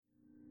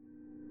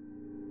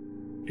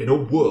In a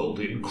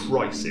world in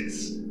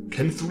crisis,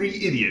 can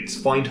three idiots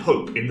find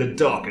hope in the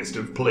darkest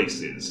of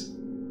places?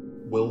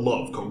 Will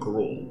love conquer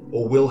all,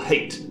 or will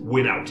hate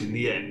win out in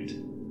the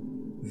end?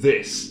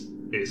 This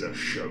is a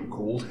show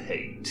called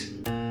Hate.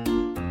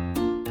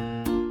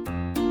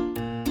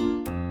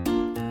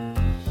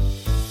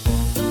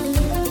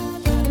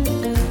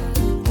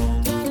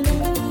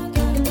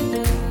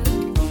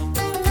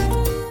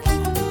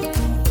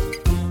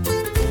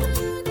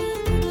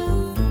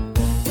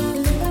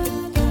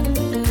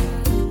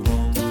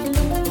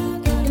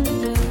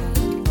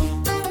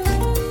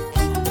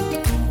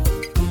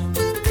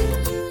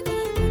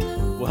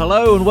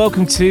 Hello and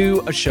welcome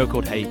to A Show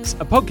Called Hate,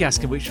 a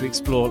podcast in which we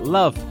explore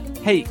love,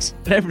 hate,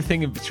 and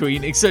everything in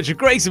between in search of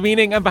grace,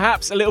 meaning, and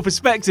perhaps a little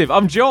perspective.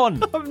 I'm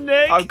John. I'm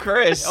Nick. I'm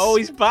Chris. Oh,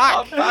 he's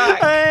back. I'm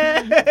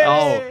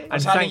back.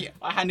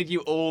 I handed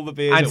you all the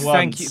beers And at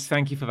once.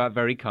 thank you for that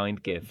very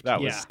kind gift. That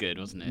was good,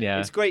 wasn't it? Yeah.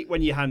 It's great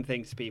when you hand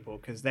things to people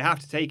because they have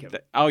to take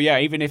them. Oh yeah,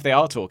 even if they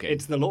are talking.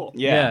 It's the law.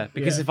 Yeah,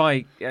 because if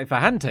I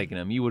hadn't taken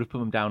them, you would have put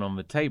them down on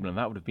the table, and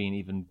that would have been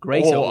even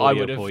greater. Or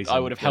audio I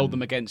would have held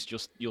them against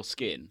your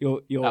skin.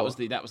 Your- That was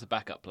the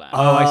backup plan. Oh,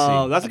 I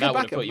see. That's a And good that would have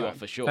backup put you plan. off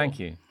for sure. Thank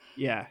you.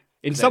 Yeah.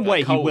 In They're some way,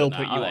 he cold will and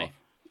put that, you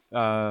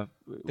are off.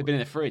 They've been in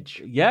the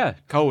fridge. Yeah,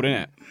 Cold,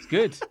 innit? it's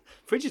good.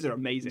 Fridges are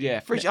amazing. Yeah,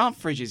 aren't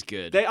fridges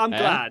good? I'm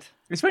glad.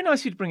 It's very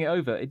nice of you to bring it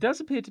over. It does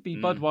appear to be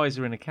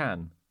Budweiser in a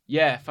can.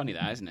 Yeah, funny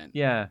that, isn't it?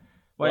 Yeah.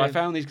 Well, I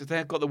found these because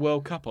they've got the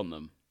World Cup on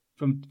them.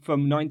 From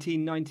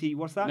 1990,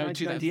 what's that?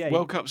 1998.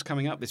 World Cup's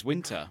coming up this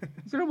winter.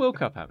 Is there a World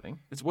Cup happening?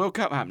 There's a World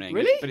Cup happening.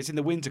 Really? But it's in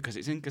the winter because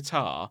it's in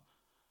Qatar.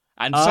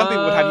 And some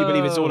people would have you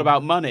believe it's all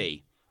about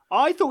money.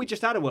 I thought we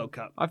just had a World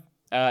Cup.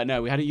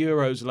 No, we had a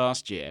Euros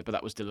last year, but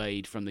that was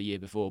delayed from the year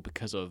before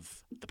because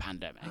of the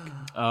pandemic.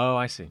 Oh,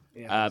 I see.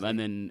 Yeah. And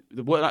then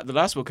the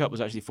last World Cup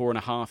was actually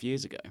 4.5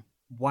 years ago.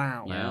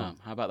 Wow. Yeah,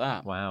 how about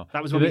that? Wow.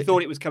 That was when we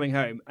thought it was coming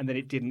home, and then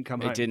it didn't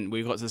come home. It didn't.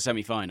 We got to the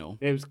semi-final.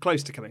 It was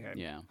close to coming home.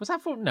 Yeah. Was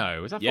that four?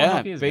 No, was that 4.5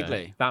 Yeah, years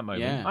bigly. ago? That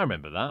moment. Yeah. I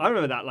remember that. I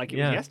remember that like it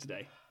was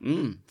yesterday.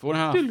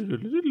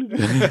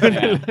 4.5.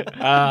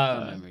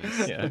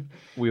 Memories. Yeah.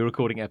 We were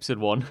recording episode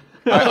 1.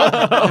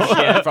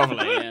 Yeah,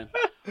 probably. Yeah.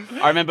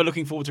 I remember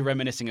looking forward to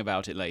reminiscing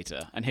about it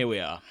later, and here we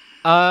are.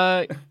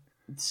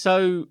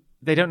 So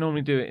they don't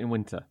normally do it in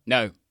winter.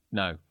 No,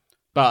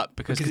 But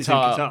because it's in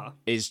Qatar Qatar.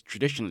 is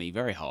traditionally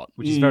very hot,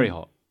 which is very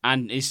hot.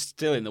 and is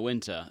still in the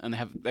winter, and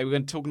they were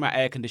talking about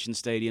air-conditioned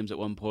stadiums at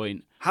one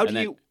point. How and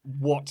do you...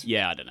 What?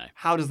 Yeah, I don't know.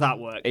 How does that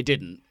work? It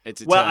didn't.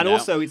 It well, turned and out.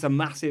 also it's a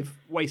massive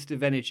waste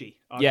of energy,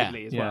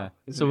 arguably, as well.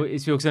 So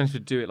it's your intention to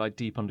do it like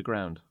deep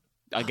underground.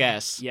 I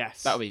guess.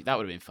 Yes. That would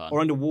have been fun. Or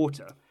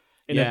underwater.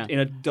 In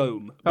a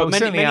dome. But would many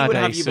certainly add would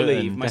a have you certain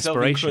believe, myself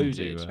desperation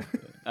included, to,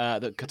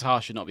 that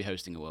Qatar should not be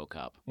hosting a World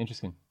Cup.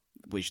 Interesting.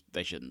 Which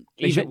they shouldn't.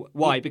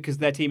 Why? Because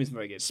their team isn't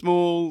very good.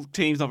 Small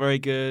team's not very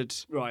good.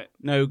 Right.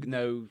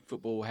 No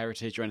football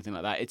heritage or anything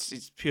like that.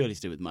 It's purely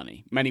to do with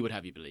money. Many would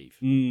have you believe,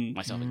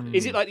 myself included.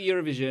 Is it like the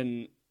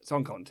Eurovision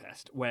Song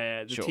Contest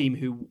where the Sure. team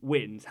who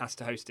wins has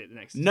to host it the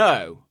next?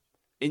 No.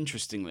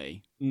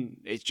 Interestingly,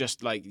 it's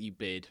just like you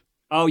bid.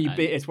 Oh,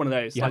 it's one of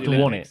those. You like have the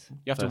to want Olympics. it.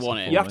 You have to want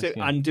it. You have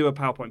to and do a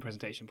PowerPoint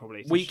presentation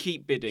probably. We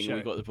keep bidding. show.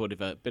 We've got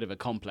a bit of a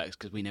complex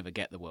because we never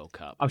get the World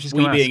Cup. I was just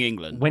we going to being ask,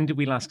 England. when did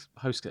we last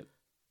host it?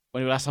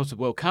 When we last hosted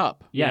World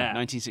Cup? Yeah.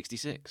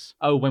 1966.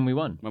 Oh, when we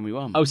won. When we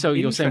won. Oh, so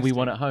you're saying we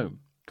won at home?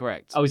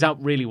 Correct. Oh, is that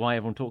really why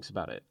everyone talks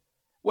about it?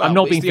 Well, I'm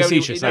not it's being the only-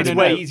 facetious. It's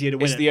way easier to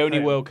win It's at the only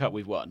home. World Cup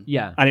we've won.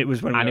 Yeah. And it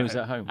was when we And were it was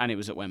at at home. And it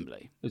was at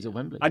Wembley. It was at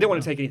Wembley. I don't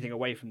want to take anything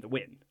away from the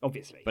win,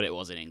 obviously. But it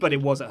was in England. But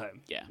it was at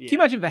home. Yeah. Can you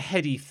imagine the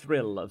heady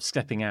thrill of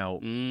stepping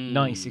out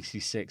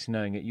 1966,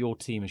 knowing that your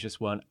team has just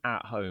won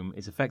at home,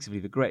 is effectively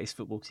the greatest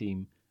football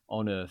team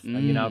on earth,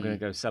 and you're now going to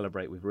go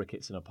celebrate with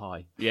rickets and a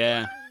pie?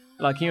 Yeah.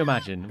 Like, can you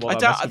imagine?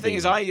 The thing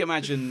is, I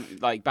imagine,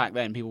 like, back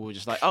then, people were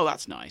just like, oh,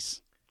 that's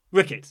nice.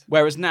 Rickets.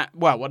 Whereas now,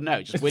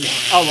 no, just winning.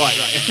 Oh,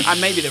 right.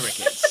 And maybe the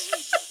rickets.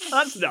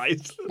 That's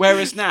nice.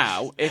 Whereas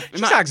now, if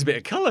just adds a bit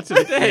of colour to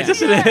the day, Yeah.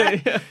 doesn't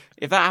it?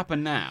 if that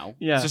happened now,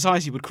 Yeah.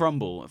 society would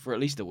crumble for at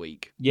least a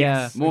week.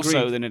 Yeah. More so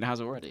agreed. than it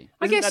has already.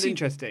 Isn't guess that you-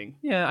 interesting?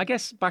 Yeah, I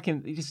guess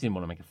you just didn't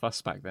want to make a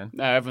fuss back then.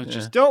 No, everyone's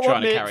just Don't trying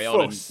want to me carry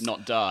on fuss. and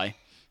not die.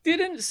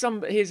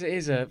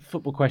 Here's a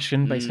football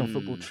question based on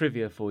football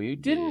trivia for you.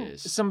 Didn't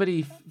Yes.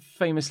 somebody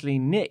famously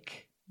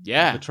nick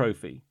Yeah. the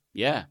trophy?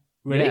 Yeah.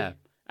 Really? Yeah.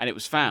 And it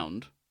was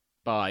found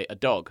by a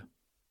dog.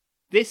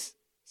 This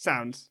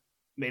sounds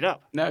made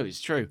up. No,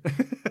 it's true.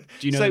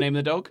 Do you know So- the name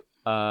of the dog?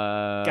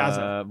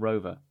 Gaza.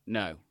 Rover.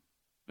 No.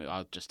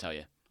 I'll just tell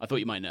you. I thought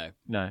you might know.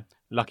 No.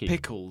 Lucky.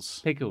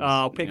 Pickles. Pickles.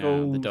 Oh, Yeah,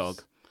 pickles. the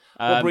dog.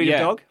 What breed yeah.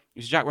 of dog? It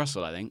was Jack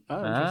Russell, I think. Oh,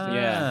 interesting.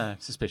 Yeah.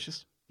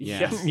 Suspicious. Yeah.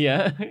 Yes.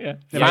 Yeah.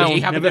 Yeah, he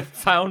happened to-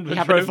 found He the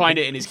happened to trophy. find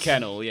it in his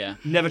kennel, yeah.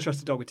 Never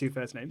trust a dog with two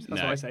first names. That's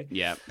No. what I say.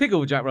 Yeah.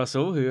 Pickle Jack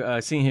Russell,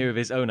 who seen here with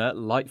his owner,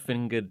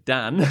 light-fingered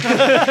Dan.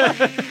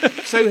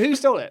 So who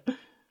stole it?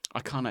 I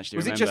can't actually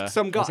Was it remember. just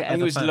some guy? Was it I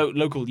think it was ever found?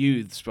 local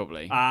youths,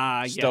 probably.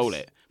 Stole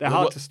yes. it. They're Well,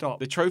 hard what- to stop.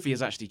 The trophy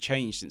has actually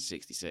changed since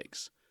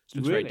 '66. So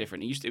it's very Really?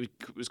 different. It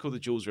was called the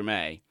Jules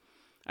Rimet,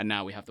 And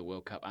now we have the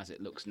World Cup as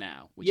it looks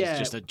now, which is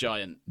just a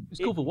giant... It's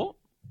called for what?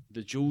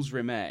 The Jules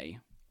Rimet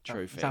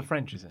trophy. Is that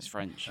French, is it? It's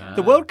French.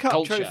 The World Cup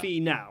Culture. trophy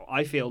now,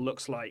 I feel,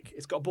 looks like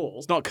it's got a ball.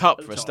 It's not a cup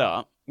at for the a top.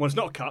 start. Well, it's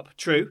not a cup,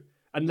 true,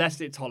 unless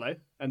it's hollow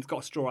and it's got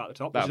a straw at the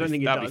top, which I don't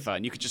think it That'd does. be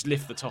fun. You could just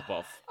lift the top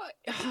off.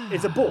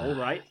 It's a ball,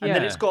 right? And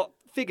then Yeah. it's got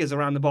figures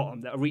around the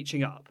bottom that are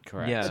reaching up.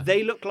 Correct. Yeah.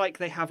 They look like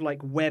they have like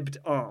webbed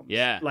arms.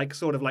 Yeah. Like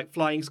sort of like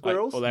flying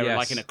squirrels. Or they're Yes.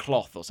 like in a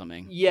cloth or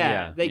something.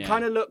 Yeah, they Yeah.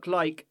 kind of look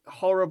like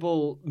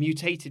horrible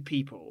mutated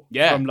people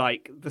Yeah. from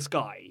like the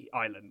Sky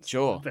Islands.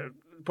 Sure. They're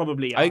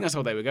probably. I think that's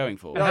what they were going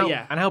for. And how,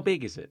 yeah. and how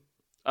big is it?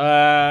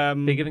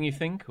 Um, Bigger than you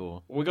think,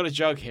 or? We've got a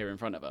jug here in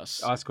front of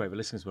us. Oh, that's great. The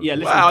listeners will. Yeah,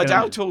 listen- Wow, listeners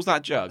how can- tall's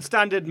that jug?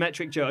 standard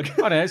metric jug. I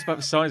don't know. It's about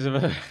the size of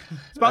a.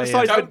 It's about the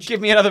size of a, Don't give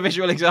me another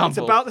visual example. It's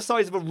about the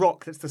size of a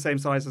rock that's the same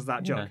size as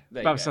that jug. Yeah.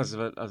 There you About the go. size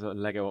of a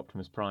Lego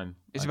Optimus Prime.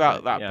 It's I'd about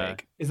say. that Yeah.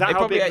 big. Is that it how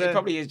probably, big It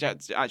probably is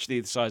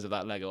actually the size of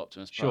that Lego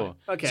Optimus Prime. Sure.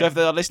 Okay. So if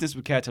the listeners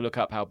would care to look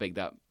up how big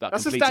that That's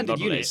a completed standard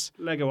model unit. is.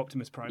 Lego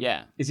Optimus Prime.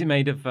 Yeah. Is it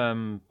made of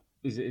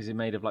Is it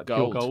made of like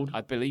Gold. pure gold?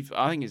 I believe.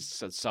 I think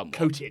it's somewhat.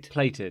 Coated.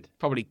 Plated.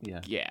 Probably. Yeah.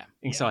 Yeah.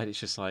 Inside it's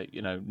just like,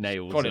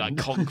 nails. Probably and-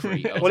 like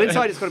concrete. Well,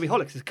 inside it's got to be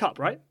hollow 'cause it's a cup,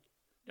 right?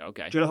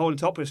 Okay. Drill a hole in the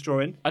top with a straw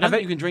in. I don't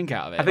think you can drink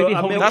out of it. have they been A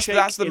holding, milkshake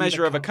That's the in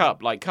measure of a cup.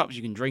 cup. Like cups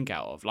you can drink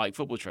out of, like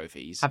football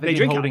trophies. have They they been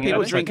drink out- holding it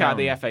People upside drink out of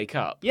the down? FA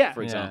Cup, Yeah.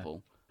 for Yeah.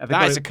 example. Have they That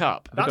got is it- a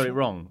cup. Have they got That's- it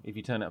wrong? If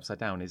you turn it upside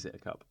down, is it a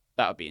cup?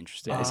 That would be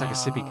interesting. It's like a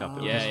sippy cup.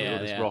 It'll Yeah, just, yeah, it'll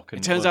just yeah. rock It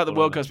and turns work out the all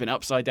World over. Cup's been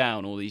upside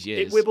down all these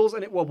years. It wibbles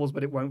and it wobbles,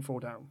 but it won't fall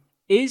down.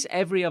 Is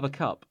every other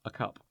cup a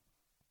cup?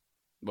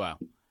 Well,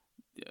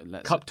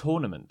 let's, Cup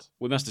tournament?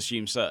 we must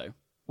assume so.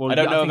 Well, I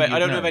don't know. think I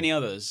don't know you'd of any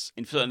others.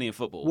 Certainly in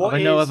football. What Are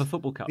there no is other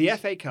football cups? The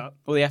FA Cup.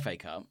 Well, the FA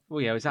Cup.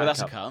 Well, yeah, is that Well, a that's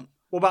cup? a cup.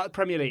 What about the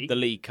Premier League? The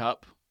League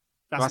Cup.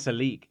 That's a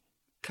league.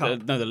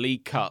 cup, No, the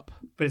League Cup.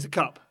 but it's a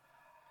cup.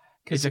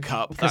 It's a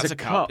cup. because That's a a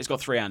cup. cup- It's got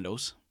 3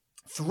 handles.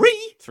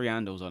 3? 3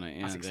 handles on it.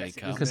 Yeah, That's the League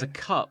excessive, Cup. isn't Because a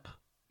cup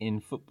in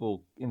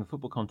the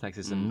football context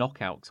is a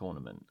knockout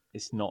tournament.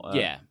 It's not.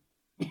 Yeah.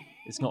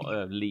 It's not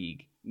a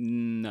league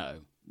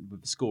No.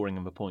 with the scoring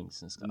and the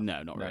points and stuff.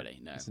 No, not really.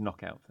 No. It's a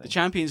knockout thing. The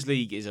Champions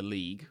League is a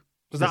league,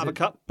 Does that have a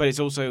cup? but it's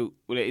also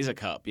it is a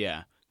cup.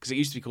 Yeah, because it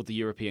used to be called the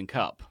European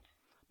Cup,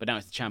 but now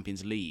it's the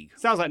Champions League.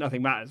 Sounds like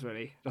nothing matters,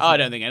 really. Oh, I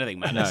don't think anything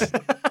matters.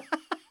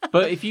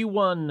 But if you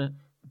won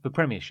the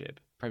Premiership,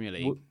 Premier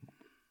League.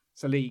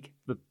 It's a league.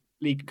 The-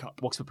 League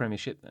cup. what's the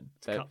Premiership then?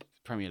 The cup.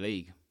 Premier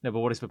League. No, but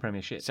what is the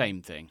Premiership?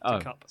 Same thing. Oh,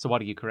 cup. so why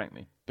do you correct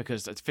me?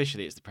 Because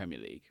officially it's the Premier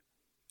League.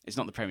 It's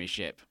not the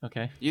Premiership.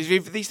 Okay.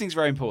 These things are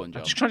very important, I'm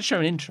John. just trying to show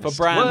an interest.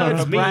 For brand,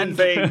 Words for mean brand,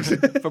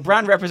 things. for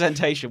brand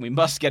representation, we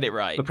must get it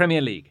right. The Premier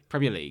League.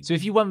 Premier League. So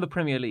if you won the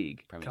Premier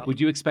League, Premier League. would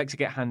you expect to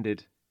get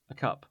handed a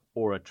cup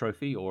or a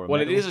trophy or a Well,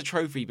 medal? it is a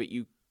trophy, but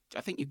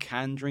I think you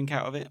can drink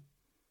out of it.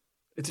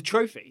 It's a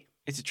trophy.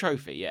 It's a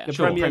trophy, yeah. The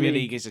Sure, Premier Premier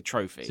League. League is a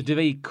trophy. So do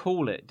they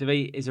call it?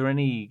 Is there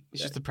any?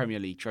 It's just the Premier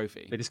League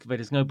trophy.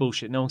 There's no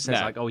bullshit. No one says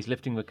No. like, oh, he's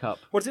lifting the cup.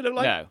 What does it look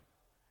like? No.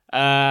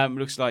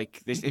 Looks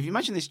like this. If you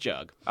imagine this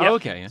jug, Oh,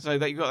 okay. Yeah. so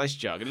that you've got this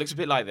jug. It looks a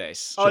bit like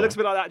this, Oh, it looks a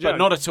bit like that, but Joe.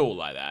 not at all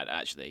like that.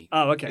 Actually,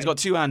 Oh, okay. it's got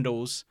 2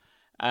 handles,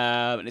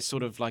 and it's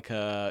sort of like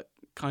a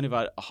kind of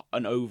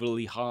an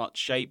overly heart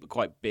shape, but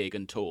quite big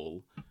and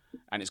tall,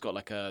 and it's got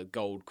like a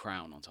gold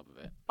crown on top of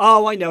it.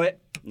 Oh, I know it.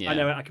 Yeah. I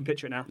know it. I can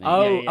picture it now.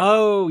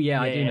 Oh,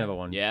 yeah, I Yeah, do yeah. know the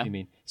one. Yeah. You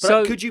mean? But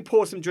So could you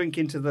pour some drink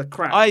into the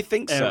crown? I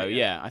think so. area?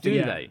 Yeah, I do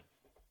think. they?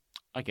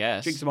 I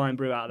guess. Drink some iron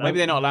brew out of that. Maybe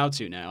they're not allowed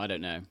to now. I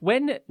don't know.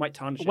 When Might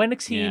tarnish it. when a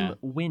team Yeah.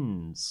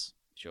 wins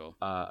Sure.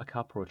 a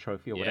cup or a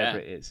trophy or Yeah. whatever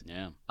it is,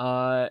 Yeah.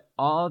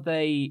 are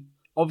they?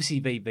 Obviously,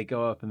 they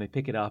go up and they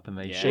pick it up and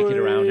they Yeah. shake it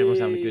around. Everyone's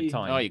having a Whee! good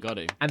time. Oh, you got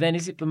to. And then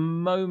is it the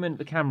moment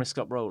the cameras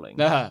stop rolling?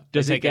 Nah,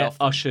 Does they it take get off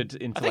them. ushered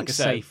into I think like a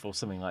so. safe or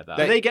something like that?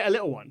 Do they get a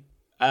little one?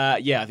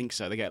 Yeah, I think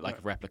so. They get like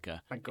a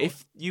replica. Thank God.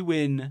 If you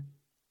win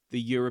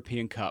the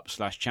European Cup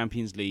 /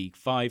 Champions League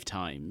 5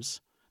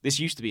 times, this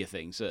used to be a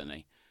thing,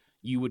 certainly,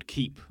 you would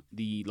keep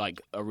the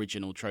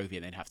original trophy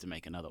and they'd have to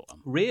make another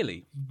one.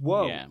 Really?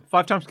 Whoa. Yeah.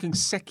 5 times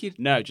consecutive?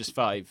 No, just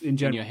 5 In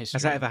general. your history.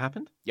 Has that ever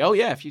happened? Oh,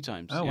 yeah, a few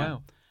times. Oh, yeah.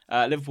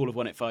 wow. Liverpool have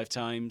won it 5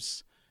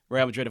 times.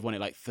 Real Madrid have won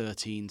it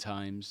 13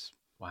 times.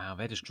 Wow,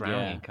 they're just drowning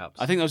Yeah. in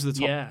cups. I think those are the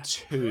top Yeah.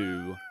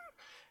 2.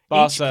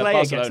 player gets a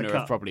Barcelona cup.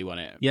 have probably won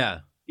it. Yeah,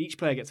 Each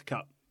player gets a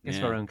cup. it's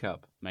Yeah. their own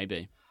cup. Maybe.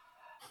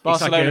 like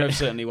Barcelona a- have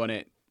certainly won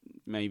it.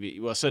 Maybe.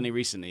 Well, certainly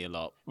recently a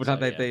lot. Well, So,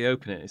 that yeah. they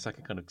open it, it's like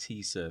a kind of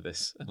tea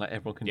service, and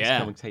everyone can just Yeah.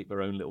 come and take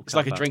their own little. It's cup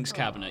like a out. drinks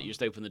cabinet. You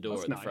just open the door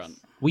That's at the nice. front.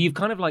 Well, you've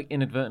kind of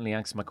inadvertently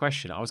answered my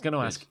question. I was going to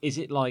ask: is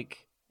it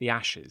like the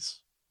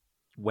Ashes,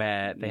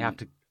 where they have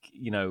to,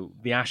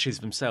 the Ashes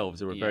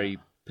themselves are a Yeah. very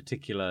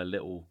particular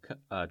little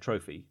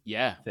trophy?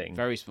 Yeah, Thing.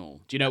 very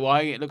small. Do you know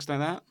why it looks like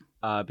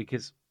that?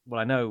 Because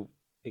I know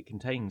it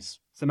contains.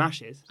 Some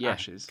ashes. Yeah,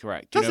 Ashes.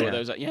 correct. Do you Does know it? what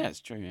those are? Yeah,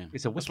 it's true. Yeah,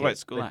 It's a That's wicket. why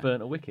it's called They that.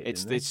 burnt a wicket.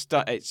 It's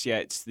didn't they?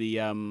 it's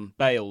the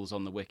bales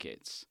on the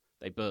wickets.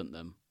 They burnt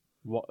them.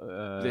 What,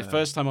 The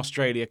first time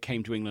Australia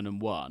came to England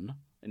and won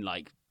in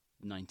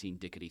 19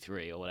 dickety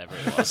 3 or whatever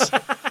it was.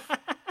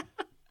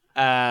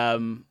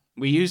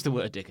 We used the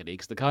word dickety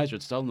because the Kaiser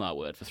had stolen that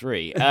word for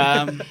 3.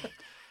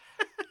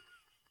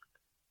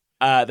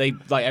 They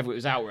it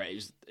was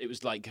outrage. It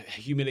was like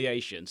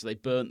humiliation. So they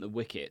burnt the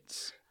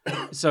wickets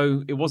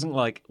So it wasn't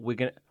like we're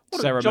gonna. What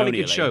a jolly ceremonially.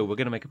 good show. We're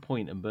gonna make a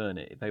point and burn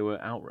it. They were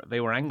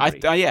They were angry. I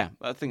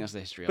think that's the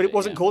history. But of it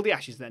wasn't yeah. called the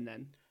Ashes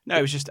then. No,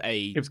 it was just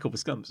It was called the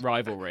Stumps.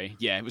 rivalry.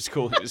 Yeah, it was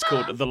called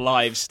the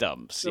Live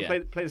Stumps. So Yeah.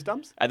 play the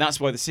Stumps. And that's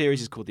why the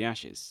series is called The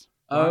Ashes.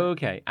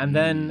 Okay, and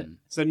then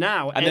So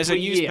now, And there's a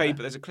every newspaper. year-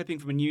 There's a clipping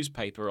from a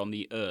newspaper on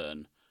the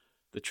urn,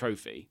 the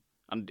trophy,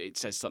 and it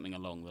says something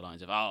along the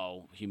lines of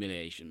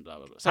humiliation, blah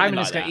blah blah. Prime Something like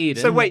Minister that.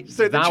 Eden So wait,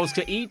 so the vows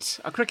to eat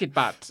a cricket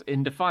bat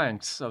in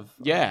defiance of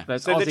Yeah. the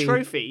So the Aussie-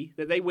 trophy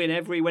that they win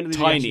when do they do the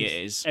Tiny Ashes?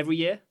 it is. Every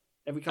year,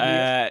 every couple of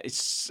years,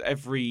 It's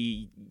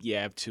every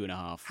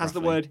 2.5. has the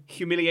roughly. word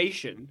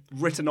humiliation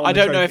written on. I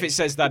the don't know if trophy. it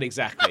says that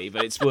exactly,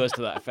 but it's words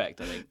to that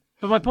effect. I think.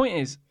 But my point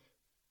is,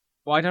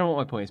 well, I don't know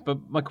what my point is, but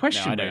my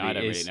question I don't really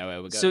really is, know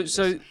where we're so going with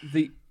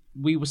so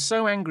we were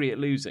so angry at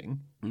losing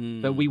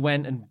that we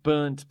went and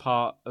burnt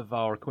part of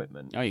our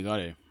equipment, Oh, you got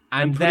to.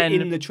 and put then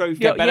it in the trophy.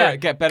 Get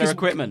better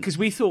equipment. because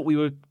we thought we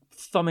were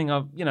thumbing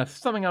our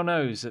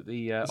nose at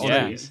the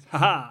Aussies,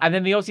 Haha. and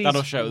then the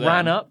That'll show Aussies them.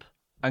 ran up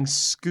and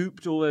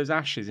scooped all those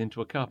ashes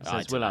into a cup and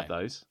I says, "We'll have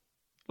dunno. those."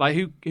 Like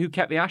who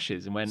kept the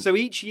ashes and went? So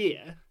each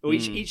year, or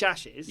each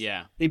Ashes,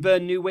 Yeah. they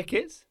burn new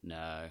wickets.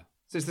 No.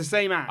 So it's the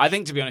same ash. I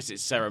think, to be honest,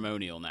 it's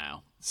ceremonial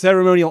now.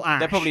 ceremonial ash.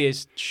 There probably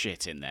is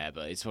shit in there,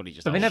 but it's probably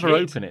just. but they old never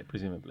shit. open it,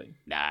 presumably.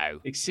 No,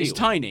 It's it's sealed.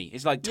 tiny.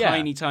 It's like Yeah.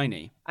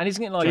 tiny. And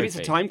isn't it like Maybe it's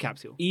a time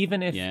capsule.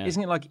 even if Yeah.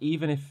 isn't it like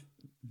even if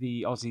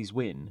the Aussies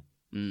win,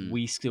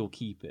 we still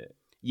keep it?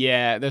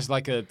 Yeah, there's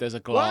a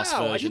glass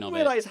Wow, I version didn't of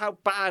realise how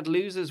bad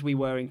losers we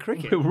were in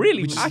cricket.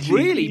 Really, Which is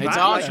actually, really it. bad. It's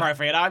our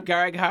trophy, and I'm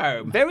going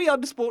home. Very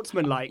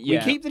unsportsmanlike. Yeah.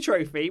 We keep the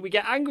trophy. We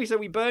get angry, so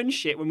we burn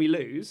shit when we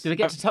lose. Do they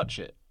get to touch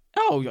it?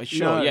 Oh, yeah,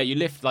 sure. No. Yeah, you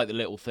lift like the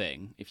little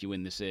thing if you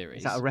win the series.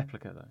 Is that a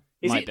replica though?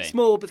 Is Might it be.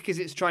 small because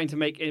it's trying to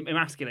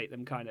emasculate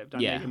them, kind of?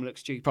 Don't Yeah, make them look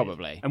stupid.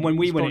 probably. And when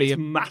we It's win, probably it's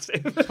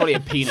massive. Probably a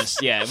penis.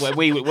 Yeah, when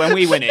we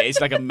win it, it's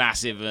like a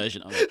massive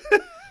version of it.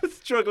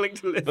 Struggling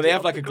to lift. But they it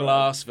have off like the a ground.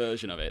 glass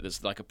version of it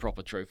that's like a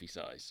proper trophy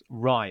size.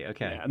 Right.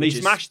 Okay. Yeah, and they Which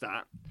is- smash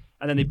that,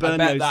 and then they I burn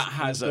bet those. that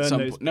has burn at some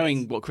those point, knowing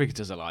bits. what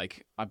cricketers are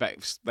like, I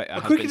bet that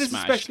has cricket been is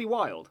smashed. especially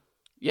wild.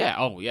 Yeah,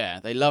 oh yeah,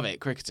 they love it,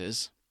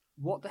 cricketers.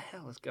 What the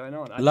hell is going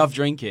on? Love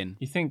drinking.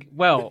 You think?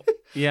 Well,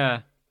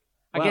 yeah.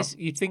 I Well- guess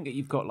you'd think that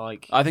you've got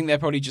like. I think they're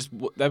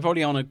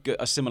probably on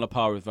a similar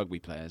par with rugby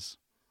players.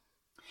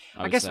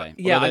 I would guess- say.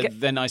 yeah, Although I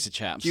they're nicer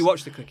chaps. Do you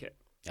watch the cricket?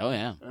 Oh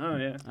yeah. Oh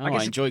yeah. Oh, I,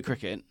 guess- enjoy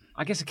cricket.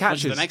 I guess a Catch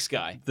catch is the next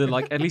guy. the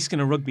like at least in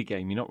a rugby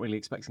game, you're not really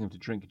expecting them to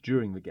drink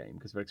during the game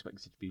because they're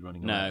expected to be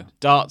running No, around.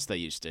 darts they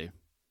used to.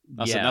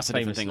 That's Yeah, a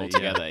different thing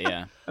famously, altogether.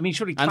 Yeah, I mean,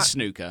 surely and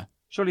snooker.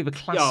 surely the Yeah,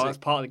 classic. that's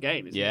part of the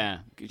game, isn't it? Yeah,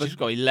 you just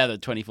got to be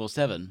leathered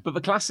 24/7. But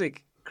the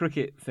classic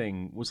cricket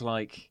thing was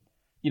like,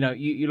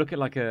 you look at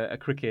like a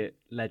cricket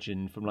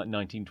legend from like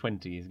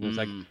 1920s, and it was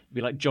like it'd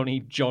be like John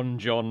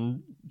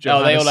Johannesson.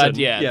 Oh, they all had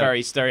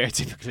very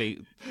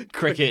stereotypically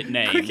cricket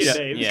names. Cricket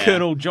names. Yeah.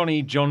 Colonel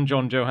Johnny John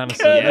Johannesson.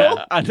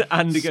 Colonel? Yeah.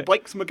 And you go,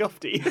 Spikes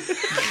McGufty.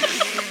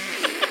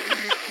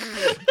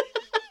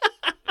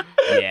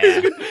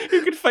 Yeah,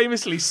 who could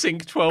famously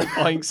sink 12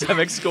 pints and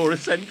then score a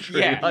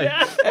century. Yeah. Like,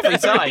 every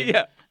time.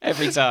 yeah.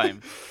 Every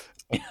time.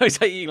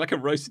 It's like eating like a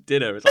roast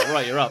dinner. It's like,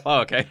 right, you're up. Oh,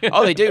 okay.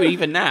 Oh, they do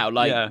even now.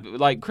 Yeah.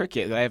 Like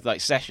cricket, they have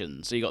like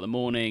sessions. So you got the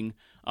morning,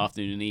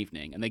 afternoon, and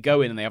evening, and they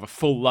go in and they have a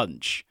full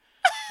lunch,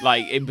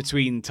 like in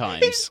between It's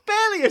times.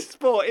 barely a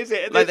sport, is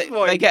it? At Like this they,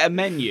 point, they get a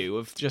menu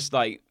of just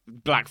like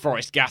Black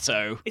Forest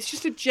Gatto. it's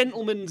just a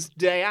gentleman's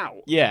day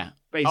out. Yeah.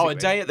 Basically. Oh, a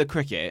day at the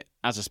cricket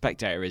as a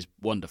spectator is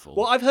wonderful.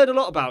 Well, I've heard a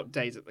lot about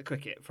days at the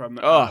cricket from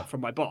Oh.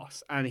 my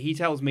boss, and he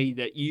tells me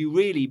that you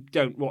really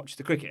don't watch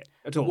the cricket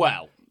at all.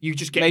 Well, you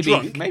just get maybe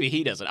drunk maybe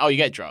he doesn't. Oh, you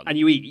get drunk. and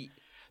you eat,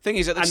 Thing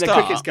is, at the and start,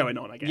 the cricket's going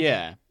on. I guess.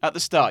 yeah, at the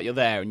start you're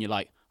there and you're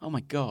like, oh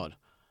my god,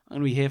 I'm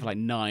gonna be here for like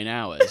 9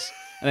 hours,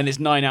 and then it's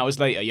 9 hours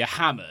later, you're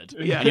hammered,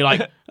 and you're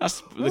like,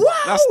 that's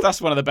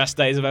one of the best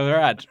days I've ever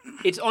had.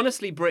 It's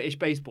honestly British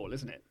baseball,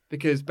 isn't it?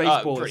 Because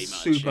baseball pretty is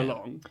much, super yeah.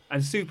 long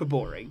and super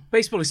boring.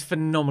 Baseball is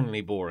phenomenally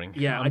boring.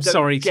 Yeah, I I'm don't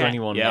sorry to get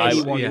anyone. Yeah,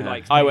 anyone yeah. who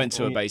likes I went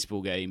to a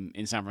baseball. baseball game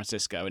in San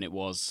Francisco and it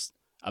was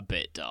a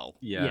bit dull.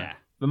 Yeah. Yeah.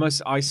 The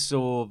most I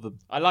saw the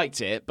I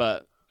liked it,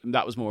 but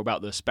that was more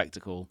about the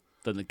spectacle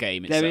than the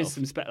game itself. There is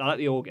some I like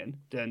the organ.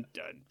 Dun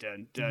dun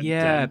dun dun.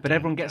 yeah, dun, but dun,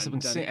 everyone gets dun, up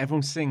and dun. sing.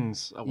 Everyone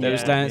sings.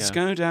 There's Yeah. Let's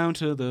go down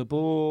to the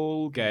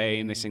ball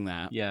game. They sing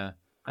that. Yeah,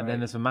 and then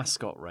there's a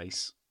mascot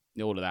race.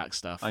 All of that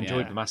stuff. I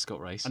enjoyed yeah. the mascot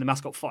race. And the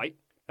mascot fight.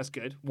 That's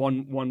good.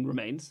 One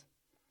remains.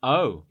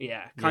 Oh,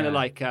 Yeah, kind of Yeah.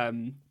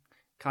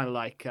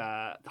 like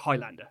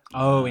Highlander.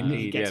 oh, He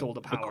indeed. gets yeah. all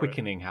the power.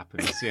 quickening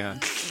happens. Yeah,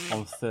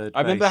 on third.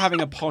 I remember base.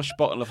 having a posh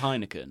bottle of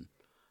Heineken.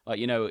 Like,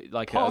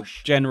 like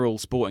Posh? a general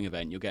sporting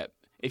event, you'll get,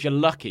 if you're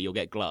lucky, you'll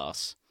get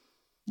glass.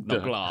 Not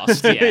Duh.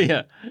 glass, yeah.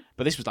 yeah.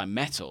 But this was like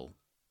metal.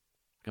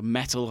 Like a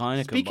metal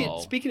Heineken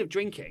bottle. Speaking of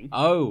drinking,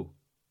 Oh,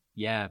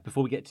 Yeah,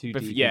 before we get too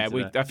deep. Yeah,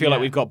 into I feel like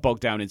we've got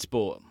bogged down in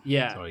sport.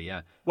 Yeah. Sorry,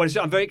 yeah. Well,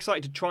 I'm very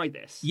excited to try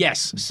this. Yes,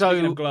 Speaking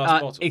so of glass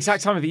bottles.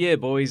 exact time of the year,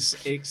 boys.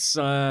 It's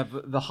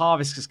the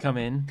harvest has come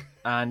in,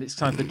 and it's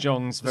time for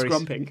Jong's very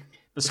Scrumping.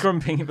 the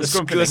scrumping.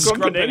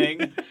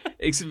 Scrumpening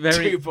It's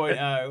very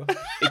 2.0.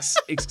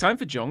 it's time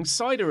for Jong's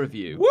cider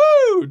review.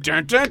 Woo!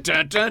 Dun, dun,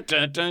 dun, dun,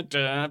 dun, dun,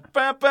 dun.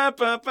 Ba, ba,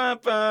 ba, ba,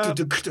 ba.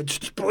 The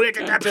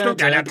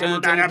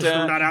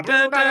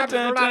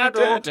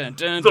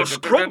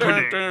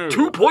Scrumpening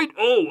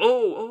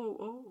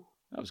 2.0.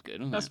 That was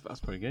good. Wasn't That's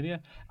pretty good, yeah.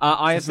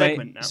 I have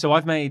segment now. made so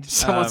I've made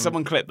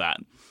Someone clip that.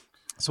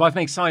 so I've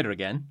made cider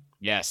again,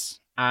 Yes.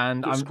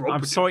 and I'm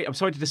Scrumpening.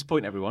 sorry to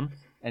disappoint everyone,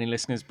 any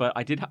listeners, but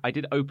I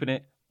did open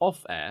it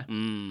off air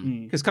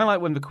Mm. because kind of like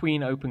when the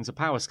Queen opens a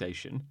power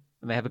station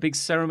and they have a big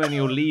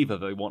ceremonial lever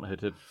they want her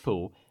to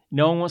pull.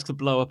 No one wants to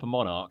blow up a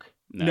monarch.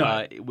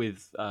 No.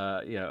 With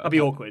That'd be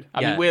awkward.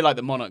 I Yeah. mean, we're like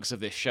the monarchs of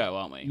this show,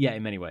 aren't we? yeah,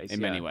 in many ways. In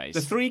yeah. many ways.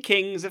 The three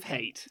kings of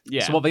hate.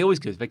 Yeah. So what they always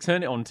do is they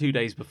turn it on 2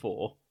 days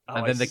before, Oh,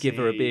 and I then they give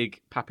her a see.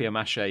 big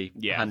papier-mâché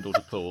Yeah. handle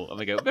to pull, and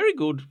they go, very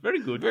good, very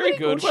good. Very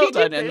good. She Well did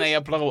done. And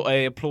this.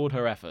 they applaud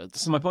her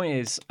efforts. So my point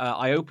is,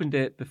 I opened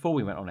it before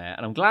we went on air,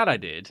 and I'm glad I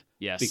did,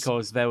 Yes.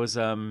 because there was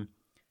some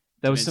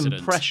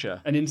incident.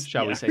 pressure,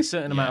 shall we yeah. say, a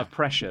certain amount Yeah. of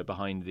pressure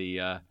behind the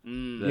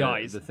The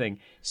eyes. the thing.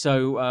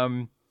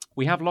 So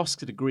we have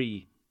lost a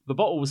degree. The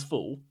bottle was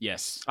full.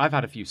 Yes. I've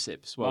had a few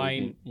sips. Well,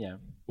 Mine- yeah.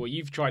 Well,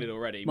 you've tried it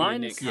already. Me and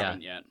Mine's- Nick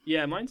haven't yet.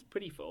 Yeah, mine's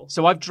pretty full.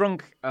 So I've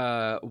drunk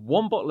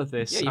one bottle of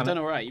this. Yeah, you've and done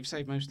all right. You've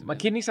saved most of my it.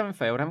 kidneys haven't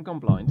failed. I haven't gone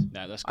blind.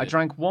 No, that's good. I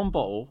drank one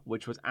bottle,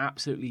 which was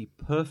absolutely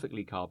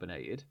perfectly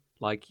carbonated.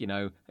 Like, it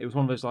was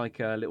one of those like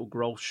little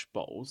Grolsch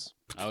bottles.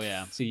 Oh,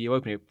 yeah. So you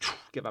open it,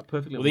 get that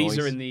perfect Well, little these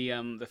noise. are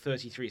in the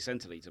 33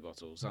 centilitre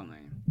bottles, aren't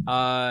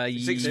they?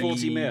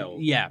 640 mil?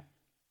 Yeah,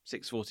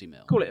 640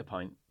 mil. call it a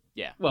pint.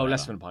 Yeah. Well,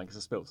 less whatever. than a pint because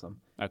I spilled some.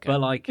 Okay. But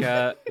like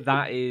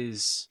that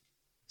is.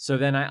 So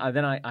then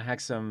I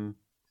had some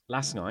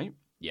last night,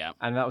 Yeah.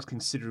 and that was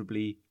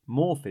considerably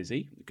more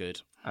fizzy.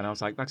 Good. And I was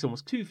like, that's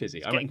almost too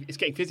fizzy. It's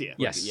getting fizzier.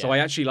 Yes. Yeah. So I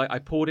actually I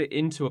poured it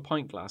into a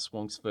pint glass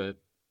once the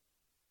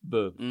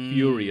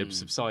fury had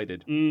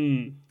subsided,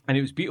 Mm. and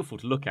it was beautiful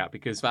to look at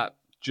because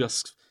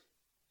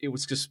it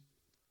was just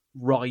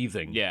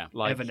writhing. Yeah.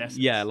 Like Evanescence.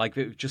 Yeah, like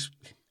it was just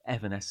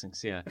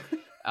evanescence. Yeah.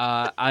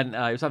 And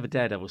it was like a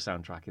Daredevil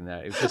soundtrack in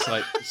there. It was just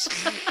like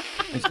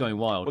it was going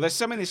wild. Well, there's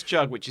some in this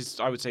jug, which is,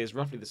 I would say, is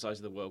roughly the size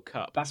of the World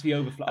Cup. That's the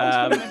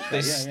overflow.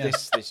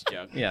 This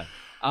jug. Yeah.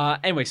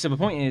 Anyway, so the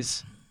point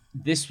is,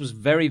 this was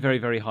very, very,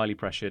 very highly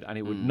pressured, and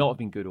it would not have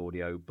been good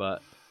audio,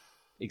 but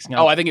it's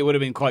now. Oh, I think it would have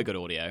been quite good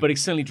audio. but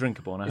it's certainly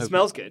drinkable, and I It hope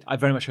smells good. I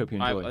very much hope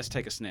you enjoy. Let's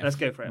take a sniff. Let's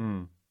go for it.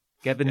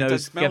 Get the It does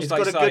nose. smell Get, It's like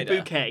got a cider. good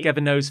bouquet. get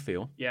the nose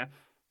feel. Yeah.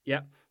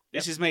 Yeah.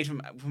 This is made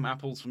from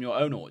apples from your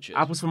own orchard.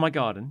 Apples from my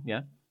garden.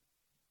 Yeah.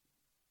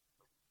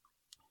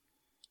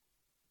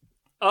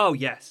 Oh,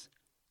 yes.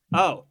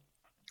 Oh.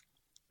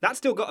 That's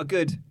still got a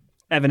good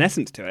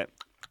evanescence to it.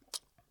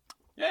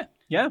 Yeah.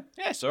 Yeah.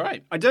 Yeah, it's all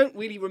right. I don't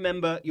really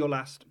remember your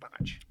last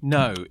batch,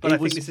 No, but I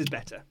it was think this is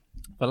better.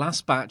 the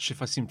last batch.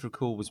 If I seem to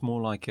recall, was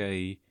more like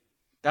a.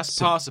 That's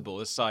passable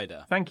as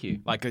cider. Thank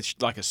you. Like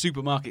a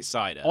supermarket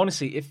cider.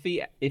 Honestly, if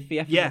the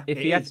Yeah, it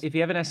is. if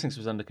the evanescence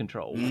was under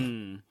control,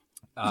 Mm.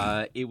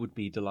 it would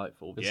be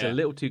delightful. It's Yeah. a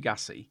little too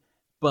gassy,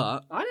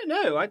 but I don't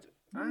know.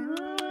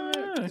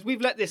 Because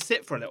we've let this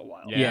sit for a little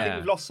while. I Yeah. think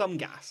we've lost some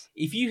gas.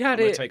 if you had I'm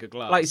gonna it, take a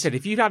glass. like I said,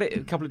 if you'd had it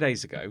a couple of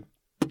days ago,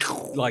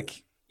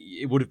 like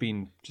it would have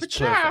been just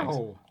perfect.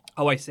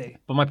 Oh, I see.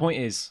 But my point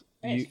is,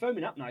 It's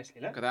foaming up nicely.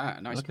 Look. Look at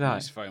that. Nice, Look at that.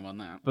 nice foam on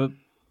that. but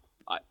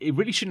it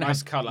really shouldn't Nice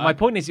have. colour. My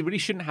point is, it really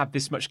shouldn't have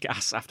this much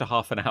gas after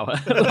half an hour.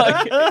 Like,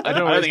 I don't I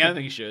know. don't think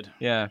anything should.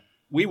 Yeah.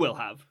 We will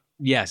have.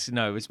 Yes.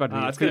 No. It's about to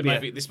be. it's gonna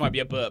be This might be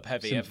a burp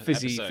heavy some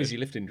episode. fizzy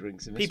lifting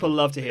drinks. In this People one.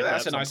 love to hear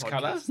That's that. a on nice podcasts.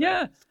 colour.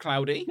 Yeah. It's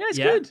cloudy. Yeah, it's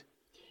Yeah. good.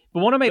 But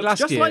one I made Looks last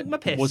just year like my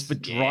piss. was the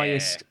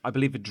driest. I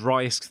believe the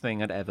driest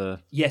thing I'd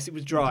ever Yes, it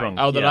was dry. drunk.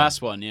 Oh, the Yeah.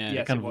 last one, yeah.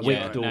 Yes, kind it of was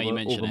whipped dry. all, Now you the, all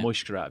mention the it.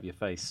 moisture out of your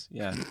face.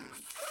 Yeah.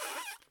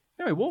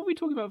 Anyway, what were we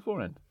talking about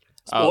beforehand?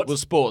 Oh, well,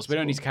 sports. We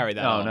don't need to carry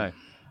that Oh on. no,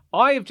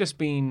 I have just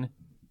been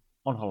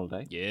on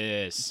holiday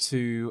Yes.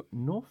 to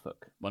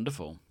Norfolk.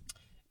 Wonderful.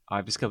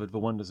 I've discovered the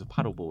wonders of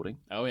paddleboarding,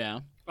 Oh, yeah.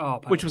 Oh,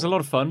 which was a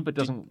lot of fun, but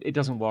it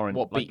doesn't warrant.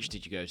 What like, beach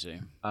did you go to?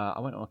 I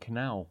went on a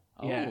canal.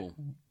 Yeah. Oh.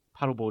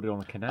 Paddleboarded on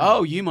a canal.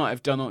 Oh, you might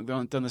have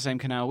done the same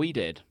canal we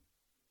did.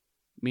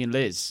 Me and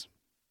Liz.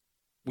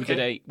 We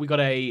got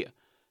a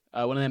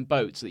one of them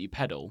boats that you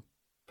pedal.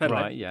 Pedal.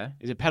 right. Yeah.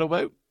 Is it pedal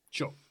boat?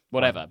 Sure.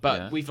 Whatever. But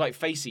Yeah. we've like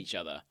face each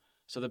other.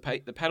 So the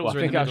pedals Well, I are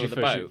in think the middle actually of the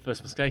boat.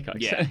 first mistake. I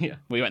Yeah. yeah.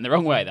 We went the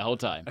wrong way the whole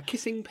time. A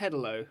kissing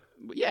pedalo.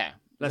 But yeah.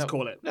 Let's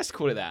call it. Let's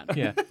call it that.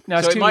 Yeah. No,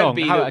 it's So it too might long.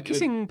 be How, that- a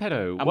kissing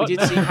pedo. And What? we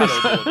did see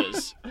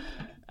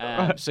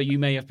paddleboarders. So you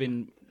may have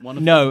been one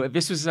of them. No,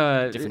 this was.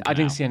 Different I canal.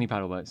 didn't see any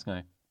paddle boats.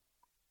 No.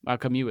 How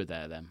come you were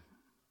there then?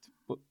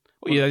 Well,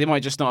 yeah, they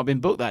might just not have been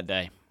booked that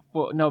day.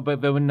 Well, no,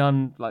 but there were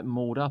none like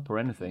mauled up or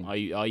anything. Are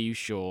you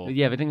sure?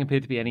 Yeah, there didn't appear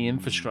to be any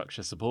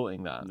infrastructure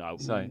supporting that. No.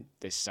 So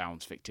This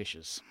sounds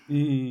fictitious.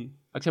 Mm.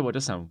 I tell you what, it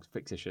does sound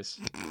fictitious.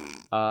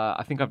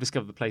 I think I've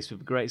discovered the place with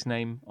the greatest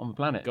name on the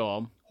planet. Go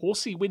on.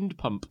 Horsey Wind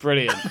Pump.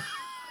 Brilliant.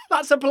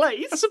 That's a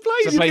place. That's a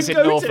place. It's a place you in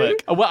can go Norfolk.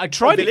 to. Oh, well, I A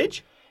tried it.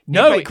 village.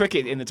 No, No. played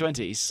cricket in the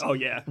 20s. Oh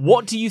yeah.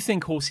 What do you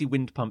think Horsey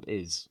Wind Pump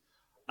is?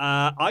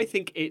 I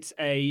think it's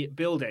a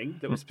building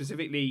that was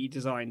specifically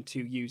designed to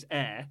use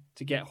air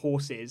to get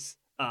horses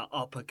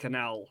up a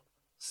canal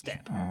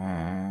step.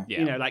 Yeah.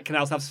 You know, like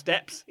canals have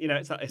steps. You know,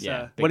 it's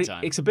Yeah. a. Big Well,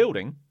 time. it's a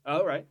building.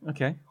 Oh right.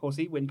 Okay.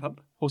 Horsey wind pump.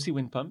 Horsey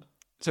Wind Pump.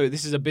 So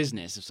this is a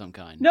business of some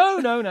kind. No.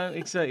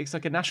 It's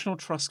like a national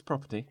trust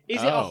property.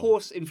 Is it a Oh.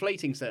 horse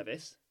inflating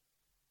service?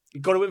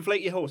 You've got to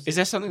inflate your horse. Is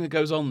there something that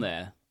goes on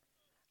there?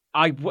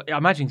 I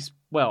imagine.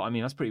 Well, I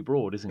mean that's pretty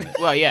broad, isn't it?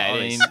 Well, yeah, I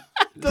it mean,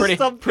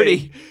 is.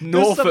 pretty Does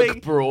Norfolk something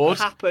Broad.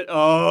 happen?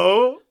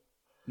 Oh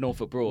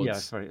Norfolk Broads. yeah,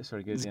 sorry, it's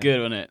very good. It's yeah. good,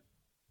 wasn't it?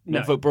 No.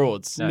 Norfolk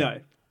Broads. no.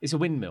 It's a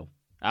windmill.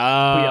 Oh.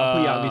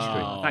 Put you out of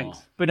history. Thanks.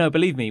 But no,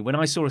 believe me, when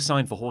I saw a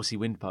sign for Horsey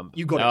Wind Pump,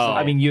 You got it. Oh. sorry.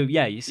 I mean, you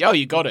Oh,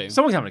 you got it.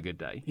 someone's having a good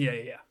day. Yeah.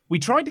 We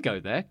tried to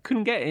go there,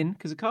 couldn't get in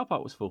because the car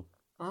park was full.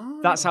 Oh.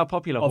 That's how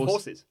popular Of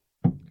horses.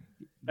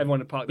 Everyone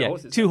had parked their Yeah,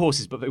 horses. 2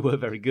 horses, but they were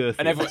very girthy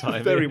And at the everyone-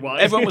 time. Very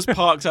wide. Everyone was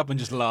parked up and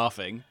just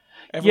laughing.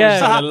 Everyone Yeah.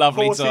 was having a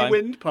lovely Horsey time.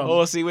 wind pump.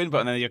 Horsey wind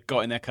pump. And then they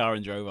got in their car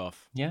and drove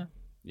off. Yeah.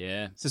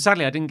 Yeah. So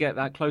sadly, I didn't get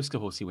that close to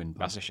Horsey Wind Pump.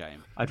 That's a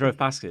shame. I drove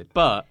past it,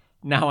 but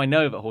now I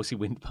know that Horsey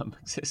Wind Pump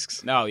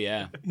exists. No,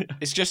 yeah.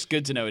 It's just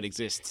good to know it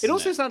exists. It isn't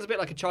also sounds a bit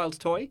like a child's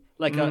toy,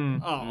 like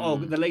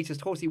the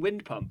latest Horsey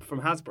wind pump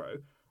from Hasbro,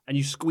 and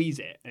you squeeze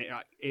it, and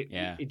it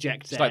Yeah.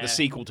 ejects It's like air. the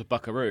sequel to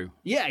Buckaroo.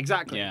 Yeah,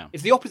 exactly. Yeah.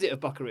 It's the opposite of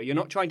Buckaroo. You're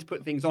not trying to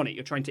put things on it.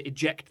 You're trying to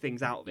eject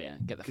things out of it. Yeah,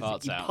 get the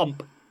 'Cause farts you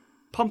out.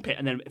 pump it,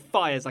 and then it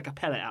fires like a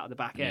pellet out of the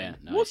back Yeah, end.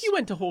 nice. What if you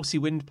went to Horsey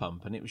Wind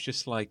Pump and it was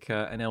just like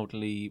an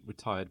elderly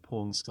retired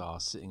porn star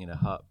sitting in a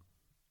hut?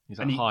 He's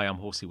like, And he- "Hi, I'm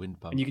Horsey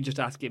Wind Pump." And you can just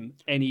ask him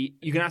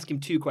You can ask him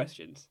 2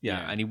 questions.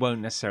 Yeah, and he won't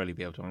necessarily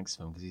be able to answer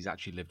them because he's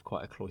actually lived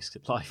quite a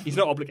cloistered life. He's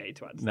not obligated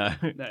to answer. No.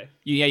 No.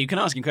 You can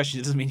ask him questions.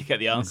 It doesn't mean you get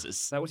the answers.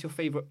 So what's your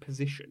favourite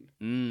position?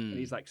 And Mm.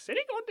 he's like,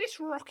 sitting on this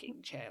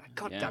rocking chair. Like,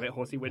 God Yeah. damn it,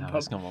 Horsey wind No, pump.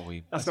 that's not what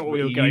we. That's not what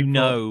we were you going for.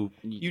 know.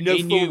 You know He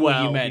full knew what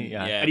well. you meant.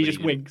 Yeah. Yeah, And he but just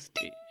didn't- winks.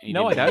 he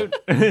No, I didn't.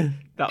 don't.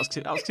 that was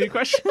 2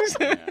 questions.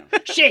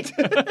 Shit!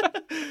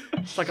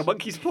 It's like a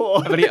monkey's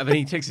paw. And then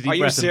he takes a Are deep you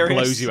breath and serious?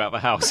 blows you out the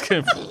house.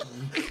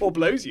 Or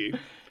blows you,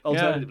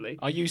 alternatively.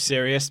 Are you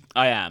serious?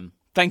 I am.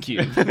 Thank you.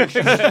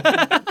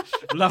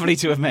 Lovely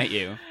to have met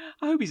you.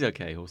 I hope he's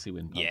okay, Horsey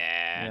Wind Pump.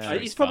 Yeah, Yeah. sure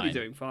He's probably fine.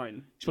 doing fine.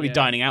 He's probably Yeah.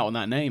 dining out on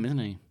that name, isn't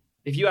he?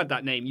 If you had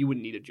that name, you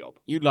wouldn't need a job.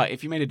 You'd like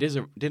if you made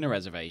a dinner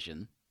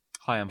reservation.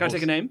 Hi, I'm Can I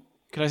take a name?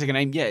 Could I take a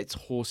name? Yeah, it's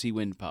Horsey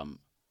Wind Pump.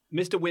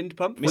 Mr. Wind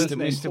Pump. Mr. First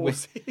name Mr.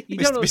 Horsey. You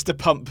don't know- Mr.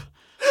 Pump.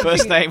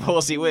 First name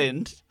Horsey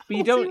Wind. But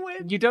you Horsey don't.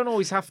 Wind. You don't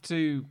always have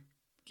to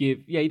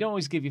give. Yeah, you don't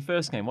always give your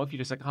first name. What if you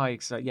just like, hi,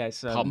 it's Pump.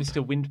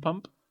 Mr. Wind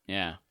Pump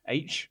Yeah.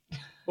 H.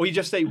 Or you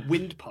just say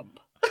Wind Pump.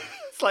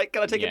 It's like,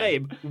 can I take Yeah. a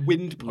name?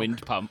 Wind Pump.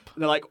 Wind Pump.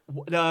 And they're like,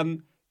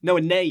 no,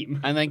 a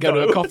name. And then go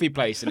No. to a coffee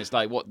place and it's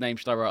like, what name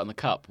should I write on the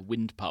cup?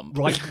 Wind Pump.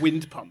 Right,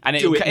 Wind Pump. And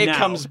Do it it now.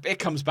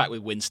 comes back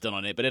with Winston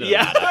on it, but it doesn't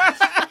Yeah.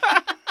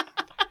 matter.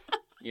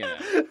 You know.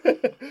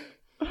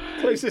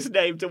 Closest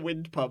name to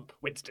Wind Pump.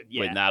 Winston.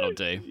 Yeah. Win, that'll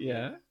do.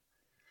 Yeah.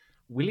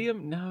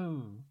 William?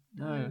 No,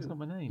 that's not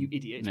my name. You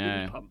idiot. No.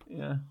 Wind Pump.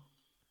 Yeah.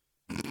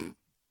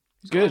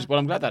 Good. Well,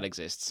 I'm glad that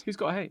exists. Who's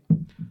got a hate?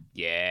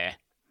 Yeah.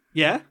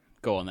 Yeah?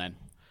 Go on then.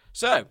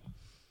 So,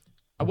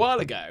 a while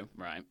ago,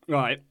 right,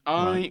 Right.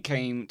 I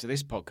came to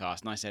this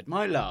podcast and I said,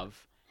 my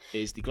love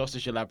is the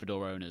Gloucestershire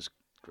Labrador Owners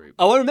Group.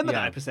 Oh, I remember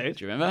Yeah. that episode.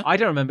 Do you remember? I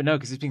don't remember. No,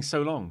 because it's been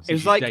so long. It was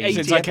since like you've dated.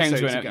 80 Since I came to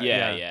episodes it. ago.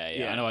 Yeah.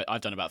 Yeah. I know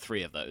I've done about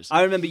 3 of those.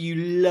 I remember you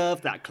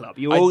loved that club.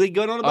 You were already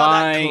going on about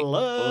I that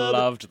club.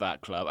 loved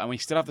that club. And we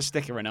still have the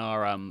sticker in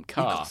our You got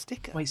car. a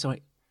sticker. Wait,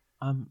 sorry.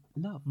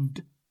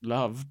 Loved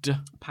Loved.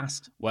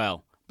 past.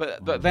 Well,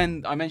 but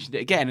then I mentioned it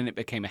again and it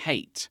became a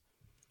hate.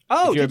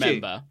 Oh, if you did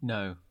remember.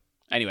 No.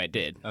 Anyway, it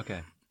did. Okay.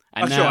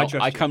 And I'm sure now I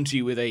trust I you. come to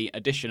you with a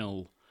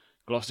additional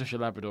Gloucestershire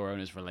Labrador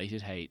Owners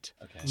related hate.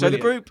 Okay. So the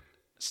Brilliant. group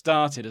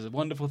started as a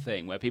wonderful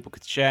thing where people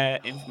could share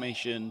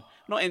information,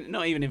 not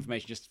even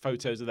information, just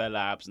photos of their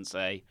labs and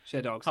say,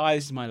 Share dogs. "Hi,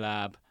 this is my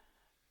lab.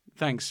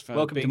 Thanks for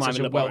Welcome to being my such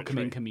a laboratory."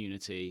 welcoming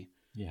community.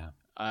 Yeah.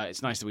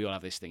 It's nice that we all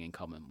have this thing in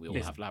common. We all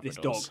have Labradors. This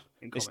dog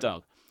in This common.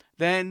 dog.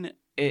 Then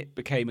it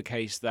became a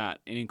case that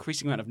an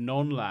increasing amount of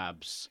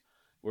non-labs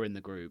were in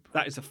the group,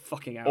 That is a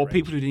fucking outrage. or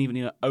people who didn't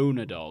even own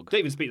a dog. don't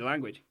even speak the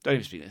language. Don't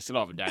even speak this. A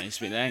lot of them don't even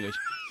speak the language.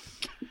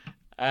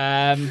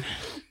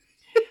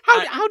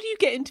 How do you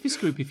get into this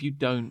group if you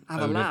don't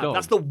Have own a lab. dog?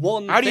 That's the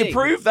one How do you thing.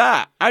 prove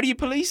that? How do you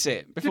police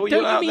it before you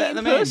Don't allow you meet in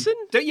them person?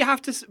 Don't you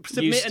have to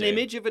submit Used an to.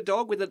 image of a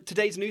dog with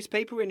today's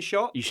newspaper in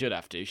shot? You should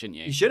have to, shouldn't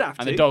you? You should have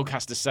And to. the dog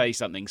has to say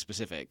something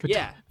specific.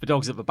 Yeah. The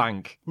dog's at the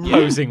bank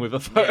posing with a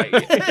phone.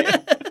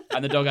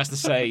 and the dog has to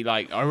say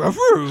like "I love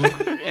you"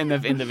 in the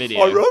video.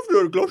 I love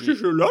the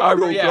Gloucestershire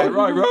Labrador. Yeah,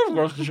 right,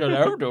 Gloucestershire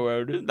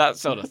Labrador. That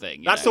sort of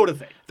thing. That sort of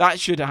thing. That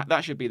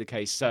should be the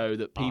case, so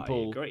that I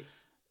people agree.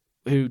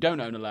 who don't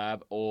own a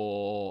lab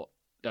or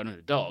don't own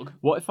a dog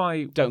What if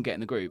I don't get in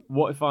the group.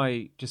 What if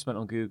I just went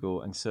on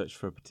Google and searched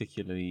for a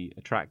particularly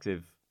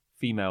attractive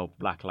female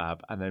black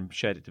lab and then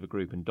shared it to the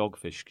group and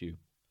dogfished you?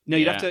 No,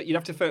 you'd Yeah.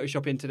 have to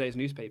Photoshop in today's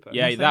newspaper.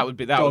 Yeah, that would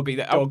be that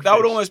would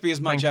Dog almost be as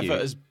much Thank effort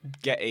you. as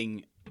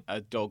getting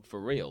a dog for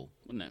real,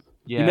 wouldn't it?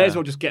 Yeah. You may as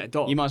well just get a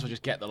dog. You might as well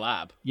just get the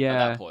lab Yeah.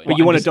 at that point. But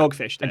you want a just-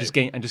 dogfish, and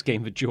Dave. just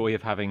gain the joy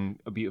of having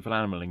a beautiful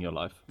animal in your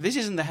life. This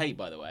isn't the hate,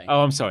 by the way.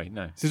 Oh, I'm sorry.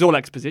 No. This is all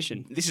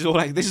exposition. This is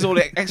all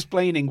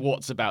explaining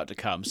what's about to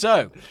come.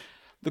 So,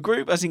 the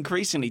group has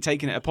increasingly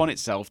taken it upon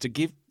itself to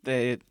give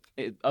their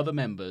other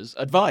members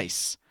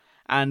advice,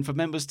 and for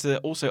members to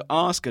also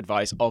ask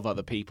advice of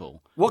other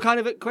people. What kind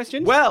of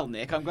questions? Well,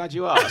 Nick, I'm glad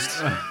you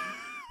asked.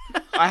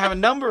 I have a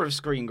number of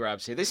screen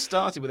grabs here. This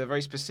started with a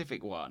very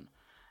specific one,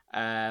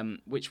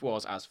 which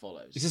was as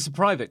follows. Is this a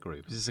private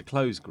group? Is this a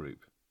closed group?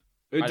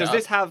 Does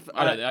this have?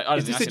 I don't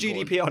is think this a that's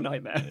important. GDPR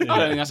nightmare? I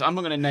don't think that's. I'm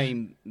not going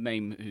to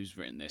name who's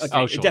written this. Okay,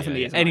 Oh, it sure,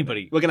 definitely yeah, is. yeah.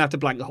 Anybody. We're gonna have to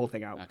blank the whole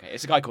thing out. Okay,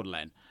 it's a guy called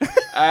Len.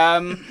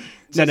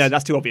 No,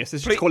 that's too obvious.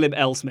 Let's just call him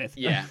L. Smith.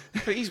 Yeah.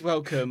 Please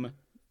welcome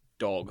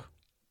Dog.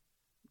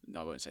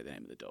 No, I won't say the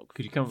name of the dog.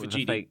 Could you come up for with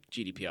a fake?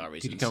 GDPR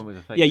reasons? Could you come up with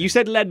a fake? Yeah, you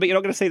said Len, but you're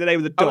not going to say the name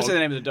of the I dog. won't say the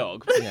name of the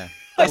dog. Yeah.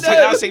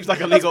 That seems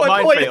like a legal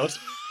my point. minefield.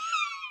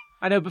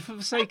 I know, but for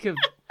the sake of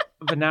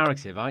the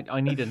narrative, I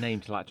need a name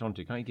to latch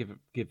onto. Can't you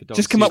give the dog?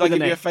 Just come Should up I with a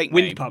give you name. a fake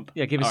Wind name? pump.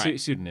 Yeah, give a All right.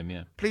 pseudonym.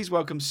 Yeah. Please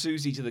welcome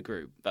Susie to the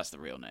group. That's the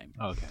real name.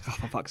 Oh, okay. Oh,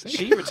 for fuck's sake.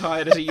 She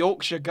retired as a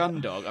Yorkshire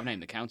gun dog. I've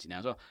named the county now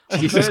as well. On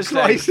Jesus Thursday,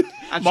 Christ.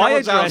 And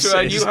My travelled down to her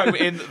address new is- home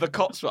in the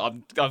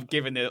Cotswolds. I've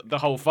given the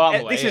whole farm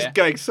away. This is here.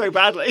 going so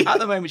badly. At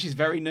the moment, she's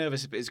very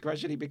nervous, but is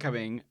gradually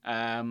becoming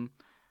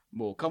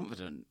more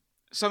confident.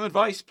 Some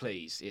advice,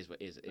 please. Here we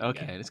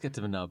Okay, go. let's get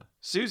to the nub.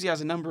 Susie has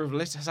had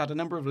a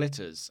number of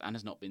litters and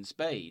has not been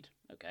spayed.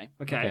 Okay.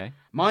 Okay.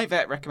 My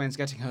vet recommends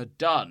getting her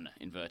done,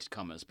 inverted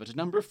commas, but a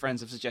number of friends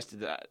have suggested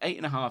that at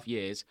 8.5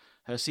 years,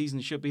 her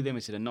season should be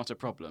limited and not a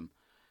problem.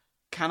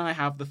 Can I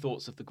have the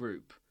thoughts of the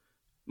group?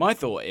 My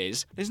thought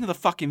is, listen to the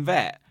fucking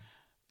vet.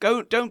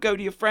 Don't go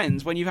to your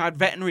friends when you've had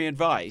veterinary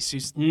advice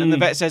and the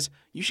vet says,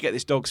 you should get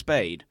this dog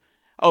spayed.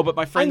 Oh, but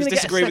my friends gonna get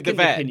a disagree with the second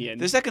vet. opinion.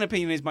 The second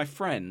opinion is my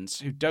friends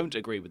who don't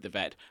agree with the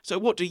vet. So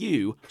what do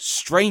you,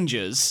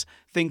 strangers,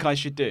 think I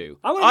should do?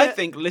 I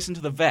think listen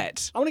to the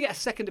vet. I want to get a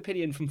second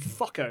opinion from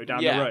Fucko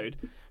down Yeah. the road.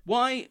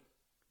 Why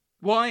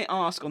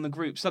ask on the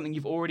group something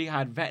you've already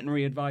had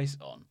veterinary advice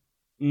on?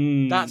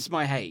 Mm. That's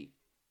my hate.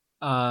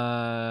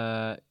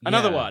 Another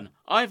Another one.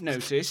 I've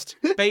noticed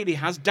Bailey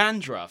has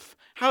dandruff.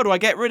 How do I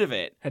get rid of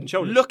it? Head and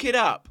shoulders. Look it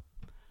up.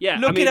 Yeah,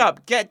 Look it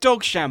up. Get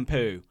dog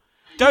shampoo.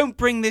 Don't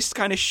bring this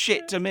kind of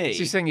shit to me. So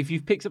you're saying if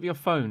you've picked up your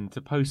phone to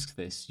post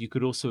this, you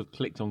could also have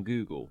clicked on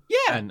Google,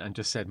 Yeah. and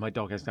just said, "My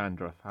dog has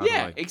dandruff." How do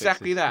Yeah, I fix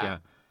exactly this?" that. Yeah.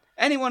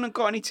 Anyone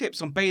got any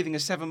tips on bathing a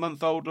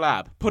 7-month-old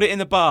lab? Put it in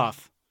the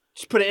bath.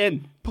 Just put it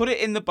in. Put it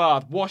in the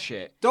bath. Wash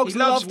it. Dogs he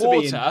loves love to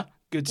be water.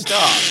 Good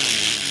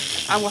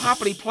start. And will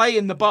happily play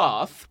in the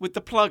bath with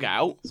the plug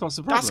out. So what's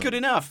the That's problem? good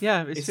enough.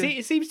 Yeah,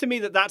 It seems to me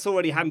that that's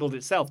already handled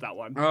itself, that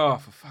one. Oh,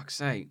 for fuck's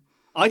sake.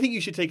 I think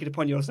you should take it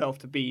upon yourself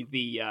to be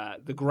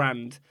the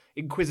grand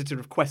inquisitor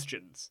of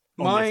questions.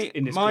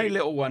 In this My group.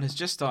 little one has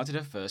just started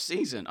her first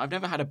season. I've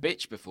never had a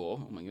bitch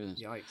before. Oh my goodness.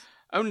 Yikes.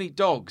 Only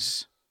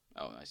dogs.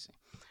 Oh, I see.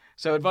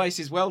 So advice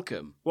is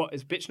welcome. What,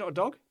 is bitch not a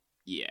dog?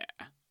 Yeah.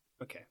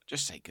 Okay.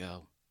 Just say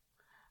girl.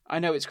 I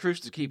know it's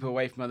crucial to keep her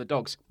away from other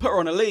dogs. Put her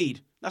on a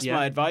lead. That's Yeah.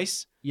 my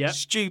advice. Yeah.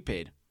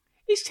 Stupid.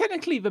 Is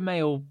technically the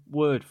male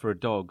word for a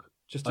dog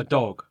Just a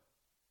dog?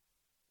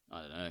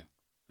 I don't know.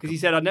 Because he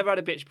said, I've never had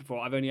a bitch before.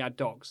 I've only had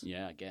dogs.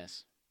 Yeah, I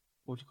guess.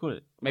 What do you call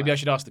it? Maybe I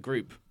should ask the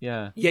group.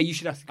 Yeah. Yeah, you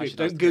should ask the I group. should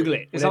Don't ask the Google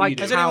group. it. Is it whatever like- you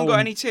do. Has anyone got How-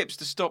 any tips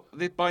to stop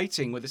the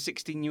biting with a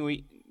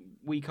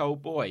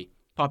 16-week-old boy?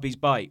 Puppy's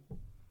bite.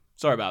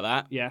 Sorry about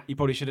that. Yeah. You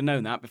probably should have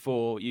known that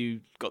before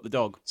you got the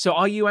dog. So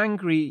are you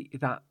angry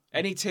that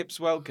Any tips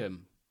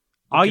welcome.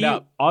 are Look it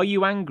up.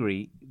 you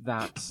angry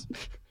that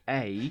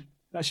A,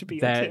 That should be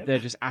your tip. they're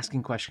just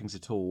asking questions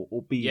at all,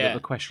 or B, Yeah. that the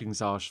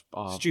questions are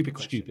Stupid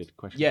questions. Stupid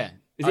questions. Yeah.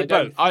 Is it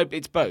both?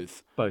 It's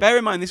both. Both. Bear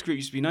in mind, this group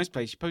used to be a nice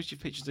place. You post your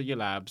pictures of your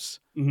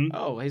labs. Mhm.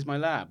 Oh, here's my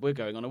lab. We're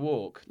going on a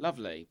walk.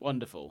 Lovely.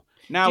 Wonderful.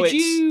 Now Did it's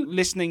you-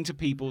 listening to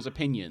people's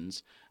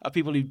opinions of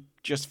people who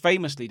just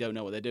famously don't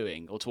know what they're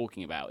doing or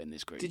talking about in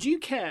this group. Did you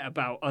care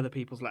about other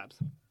people's labs?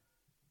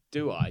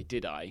 Do I?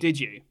 Did I? Did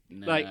you?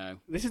 No. Like,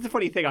 this is the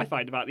funny thing I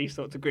find about these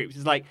sorts of groups.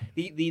 It's like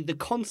the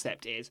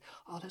concept is,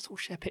 oh, let's all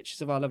share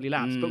pictures of our lovely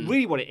labs. But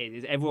really what it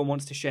is everyone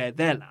wants to share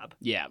their lab.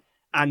 Yeah.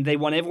 And they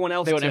want everyone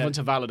else They want everyone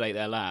to validate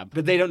their lab.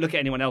 But they don't look at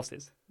anyone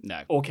else's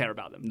No. or care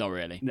about them. Not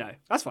really. No,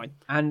 that's fine.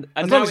 And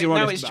And As now long as you're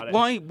now honest it's-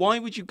 about it. Why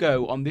would you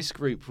go on this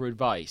group for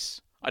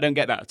advice? I don't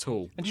get that at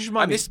all. and just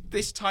remind me,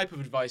 This type of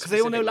advice Because they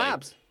all know specifically-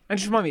 labs. and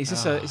just remind me, is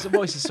this what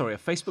is this? Sorry, a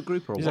Facebook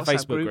group or a It's a WhatsApp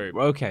Facebook group.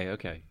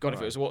 Okay. God,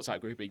 if it was a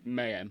WhatsApp group, it'd be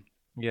mayhem.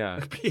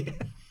 Yeah.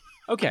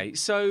 Okay,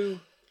 so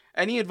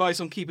Any advice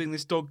on keeping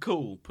this dog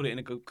cool? Put it in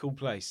a cool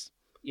place.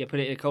 Yeah, put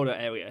it in a colder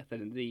area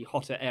than the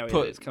hotter area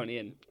Put- that it's currently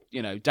in.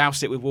 You know,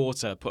 douse it with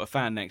water. Put a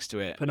fan next to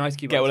it. Put an ice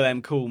cube. Get one of outside.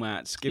 them cool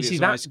mats. Give you it see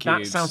some that ice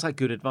cubes. sounds like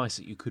good advice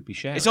that you could be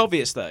sharing. It's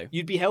obvious though.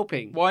 You'd be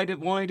helping. Why do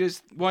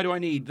I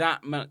need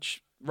that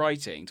much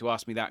writing to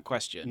ask me that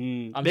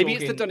question? I'm Maybe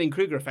it's the talking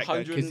Dunning-Kruger effect, though,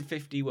 'cause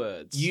 150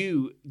 words.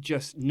 you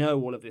just know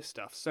all of this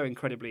stuff so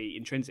incredibly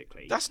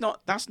intrinsically. That's not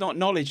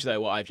knowledge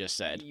though. What I've just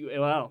said.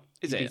 Well,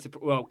 Is you'd be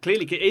it? well,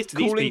 clearly it is to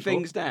these Cooling people.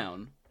 things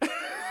down.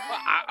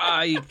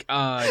 My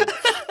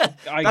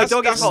That's-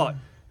 dog that's- is hot.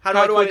 How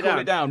How do I cool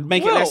it down?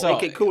 Make it Well, less Make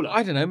hot. it cooler.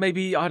 I don't know.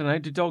 Maybe do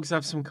dogs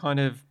have some kind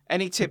of?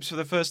 Any tips for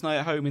the first night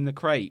at home in the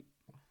crate?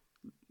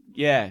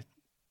 Yeah.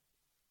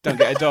 Don't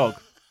get a dog.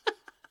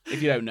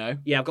 If you don't know.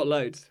 Yeah, I've got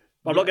loads.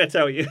 I'm not going to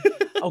tell you.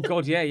 Oh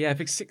God, yeah.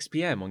 If it's 6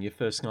 p.m. on your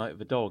first night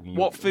with a dog, and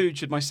What food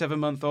should my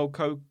 7-month-old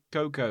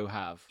Coco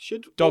have?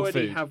 Should Dog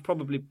already food. have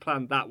probably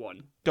planned that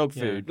one. Dog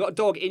Yeah. food. You've got a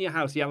dog in your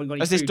house. You haven't got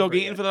any Has this food dog for it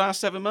eaten yet. for the last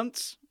 7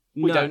 months?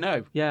 We No. don't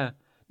know. Yeah.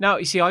 Now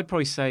you see, I'd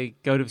probably say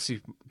go to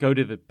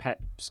the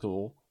pet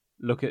store,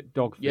 look at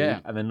dog food,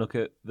 Yeah. and then look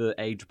at the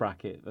age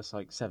bracket. That's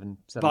like seven.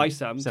 Buy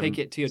some, take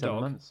it to your 7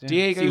 dog. months, yeah. See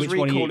Diego's which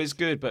one he recall eats. is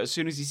good, but as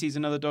soon as he sees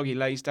another dog, he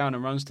lays down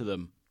and runs to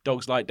them.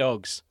 Dogs like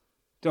dogs.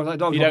 Dogs like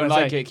dogs. If you what don't can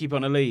I like say? it, keep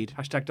on a lead.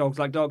 Hashtag dogs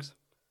like dogs.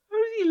 How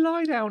does he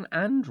lie down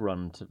and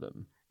run to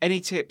them? Any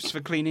tips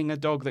for cleaning a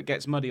dog that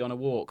gets muddy on a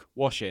walk?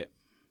 Wash it.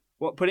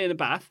 What? Put it in a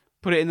bath.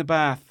 Put it in the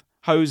bath.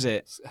 Hose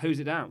it. Hose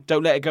it down.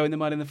 Don't let it go in the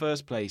mud in the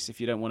first place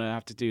if you don't want to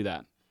have to do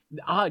that.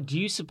 Do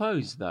you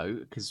suppose though?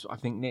 Because I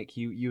think Nick,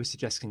 you were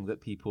suggesting that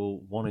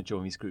people want to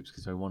join these groups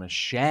because they want to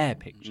share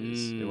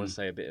pictures. They want to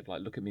say a bit of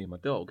like, look at me and my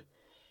dog.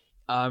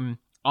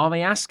 Are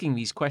they asking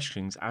these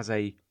questions as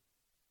a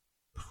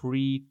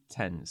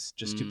pretense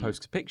just to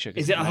post a picture?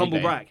 Is it a humble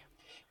Maybe. brag?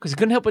 Because I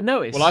couldn't help but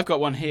notice. Well, I've got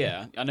one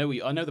here. I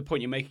know the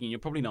point you're making, and you're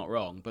probably not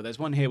wrong, but there's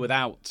one here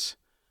without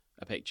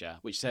a picture,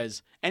 which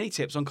says, any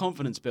tips on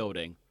confidence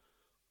building?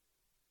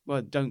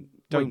 Well,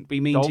 don't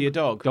be mean to your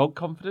dog. Dog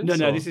confidence?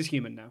 No, or- this is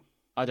human now.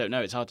 I don't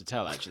know. It's hard to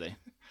tell, actually.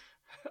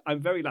 I'm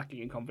very lacking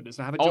in confidence.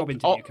 I have a job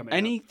interview coming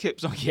Any up.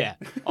 tips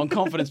on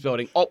confidence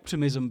building,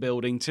 optimism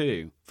building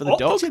too for the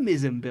dog?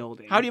 Optimism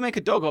building. How do you make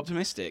a dog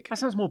optimistic? That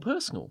sounds more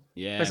personal.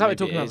 Yeah, It's like they're maybe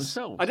talking it about is.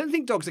 themselves. I don't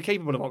think dogs are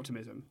capable of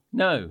optimism.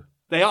 No.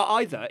 They are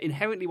either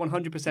inherently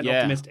 100% Yeah.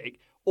 optimistic,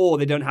 or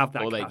they don't have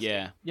that Or they, capacity.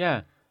 yeah.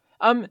 Yeah.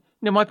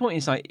 No, my point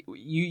is like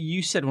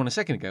you said one a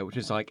second ago, which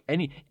was like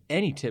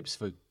any tips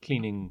for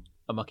cleaning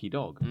a mucky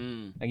dog,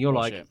 and you're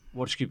Watch like, it.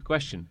 what a stupid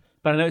question.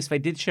 But I noticed they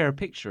did share a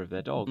picture of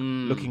their dog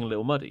looking a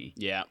little muddy.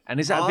 Yeah.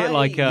 And is that a bit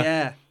like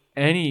yeah.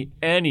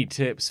 any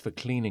tips for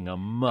cleaning a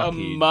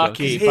mucky?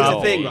 mucky dog? Here's the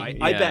Bowl. thing, right?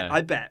 Yeah.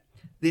 I bet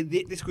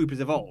this group has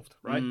evolved,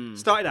 right?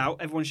 Started out,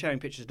 everyone sharing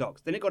pictures of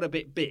dogs. Then it got a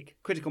bit big,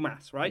 critical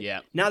mass, right? Yeah.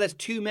 Now there's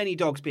too many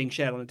dogs being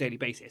shared on a daily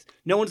basis.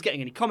 No one's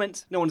getting any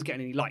comments. No one's getting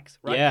any likes,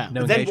 right? Yeah.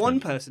 No But then engagement. one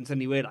person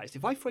suddenly realised,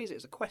 if I phrase it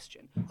as a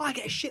question, I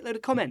get a shitload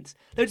of comments.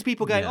 Loads of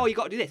people going, oh, you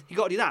got to do this, you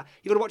got to do that,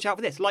 you got to watch out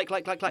for this, like.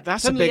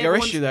 That's Suddenly a bigger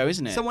everyone's- issue, though,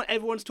 isn't it?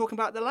 Everyone's talking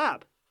about the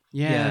lab.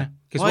 Yeah.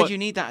 'Cause Why what- do you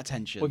need that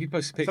attention? Well, if you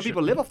post a picture, Some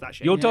people live off that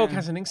shit. your dog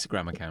has an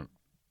Instagram account.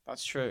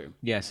 That's true.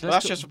 Yes, But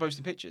that's just for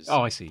posting pictures.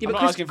 Oh, I see. Yeah, I'm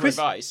but not asking for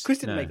advice. Chris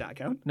didn't No. make that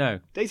account. No.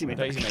 Daisy made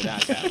that Daisy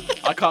account. made that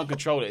account. I can't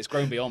control it. It's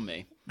grown beyond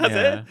me. That's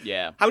Yeah. it.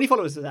 Yeah. How many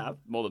followers does it have?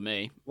 More than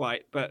me.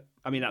 Right, but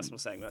I mean that's not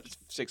saying much.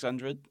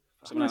 600.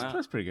 Something That's, like that.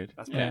 that's pretty good.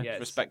 That's yeah. pretty- yeah. It's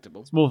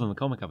respectable. It's more than the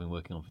comic I've been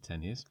working on for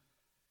 10 years.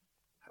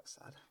 That's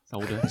sad. It's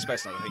older. It's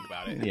best not to think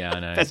about it. Yeah, I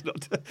know. Let's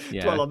not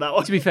Yeah. dwell on that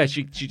one. To be fair,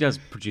 she does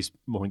produce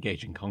more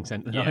engaging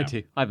content than I Yeah.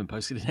 do. I haven't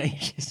posted in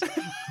ages.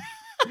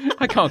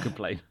 I can't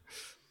complain.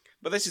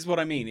 But this is what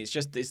I mean. It's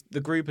just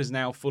the group is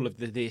now full of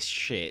this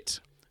shit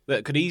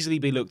that could easily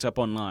be looked up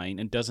online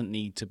and doesn't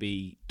need to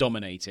be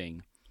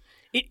dominating.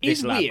 It this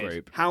is lab weird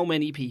group. how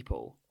many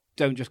people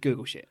don't just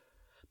Google shit.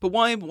 But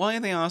why are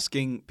they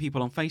asking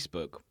people on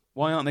Facebook?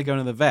 Why aren't they going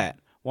to the vet?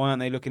 Why aren't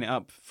they looking it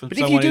up from But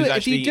if someone you who's do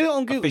actually it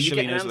on Google, you officially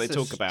get an knows what answer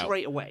they talk about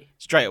straight away.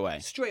 Straight away.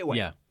 Straight away.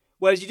 Yeah.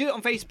 Whereas you do it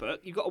on Facebook,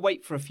 you've got to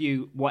wait for a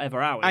few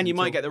whatever hours. And you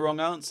until- might get the wrrong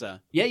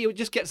answer. Yeah, you'll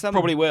just get some.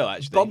 Probably will,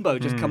 actually. Bombo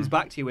just comes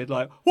back to you with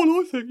like, well,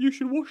 I think you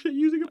should wash it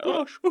using a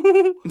brush.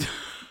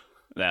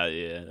 No,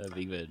 yeah, that'd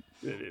be good.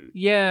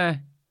 Yeah.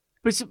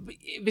 But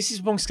this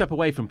is one step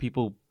away from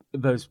people,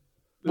 those...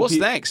 What's pe-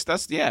 next?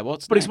 What's But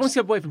next? it's one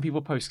step away from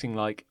people posting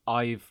like,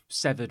 I've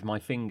severed my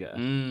finger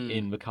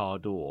in the car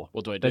door.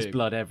 What do I There's do?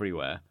 blood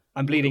everywhere.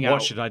 I'm bleeding What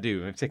out. should I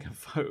do? I've taken a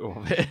photo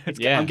of it.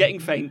 Yeah. I'm getting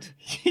faint.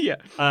 yeah.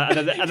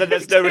 And then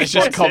there's no It's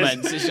just responses.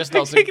 comments. It's just I'm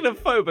lots of... taking a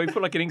photo, but you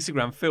put like an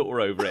Instagram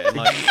filter over it and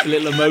like a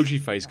little emoji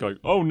face going,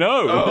 oh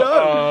no.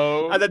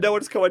 Oh. And then no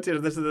one's commented,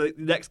 and this is the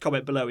next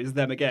comment below is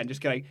them again,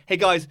 just going, hey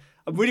guys,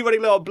 I'm really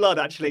running low on blood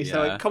actually,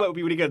 so Yeah. a comment would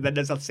be really good. And then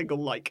there's a single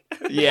like.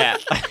 Yeah.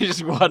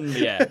 Just one,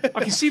 yeah.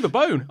 I can see the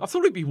bone. I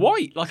thought it'd be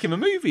white, like in the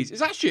movies.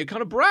 It's actually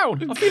kind of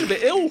brown. I feel a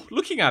bit ill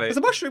looking at it. There's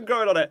a mushroom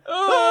growing on it.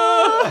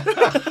 Ah!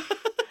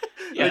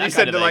 Yeah, And that you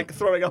send kind a of like thing.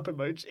 throwing up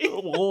emoji.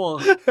 Oh.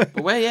 But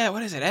where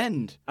does it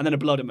end? And then a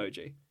blood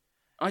emoji.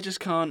 I just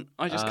can't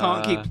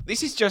keep.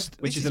 This is just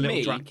Which this is a little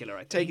me Dracula, I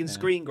think. taking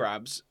screen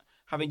grabs,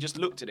 having just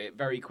looked at it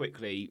very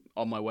quickly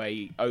on my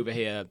way over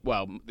here.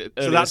 Well, So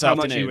early that's this how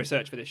much afternoon. you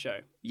researched for this show.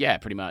 Yeah,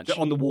 pretty much.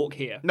 On the walk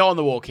here. Not on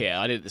the walk here.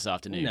 I did it this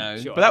afternoon. No.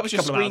 Sure. But that was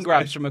just Couple of screen hours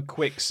grabs ago. from a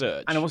quick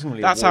search. And it wasn't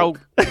really That's a walk,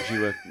 how. because you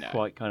were No.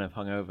 quite kind of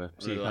hungover.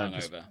 So you Little kind of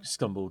just hungover.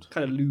 stumbled.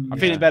 Kind of loose. I'm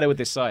feeling better with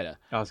this cider.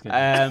 I was good.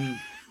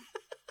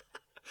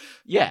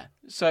 Yeah.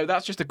 So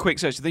that's just a quick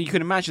search. Then you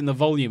can imagine the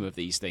volume of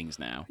these things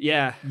now.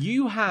 Yeah.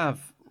 You have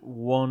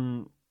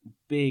one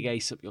big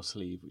ace up your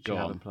sleeve, which Go you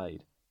on. haven't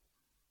played.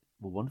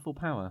 The wonderful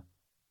power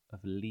of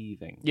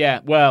leaving.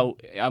 Yeah. Well,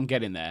 I'm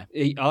getting there.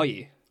 Are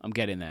you? I'm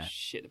getting there.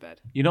 Shit the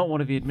bed. You're not one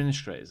of the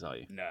administrators, are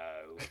you? No.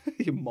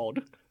 You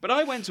mod. But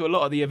I went to a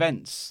lot of the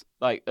events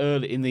like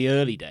in the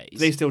early days.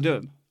 They still do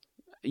them.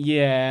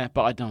 Yeah,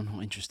 but I'm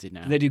not interested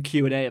now. They do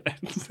Q&A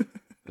events.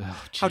 Oh,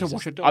 How to Jesus.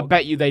 wash a dog. I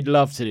bet you they'd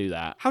love to do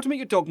that. How to make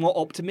your dog more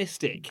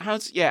optimistic.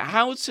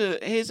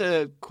 Here's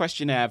a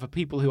questionnaire for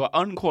people who are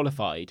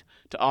unqualified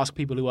to ask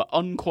people who are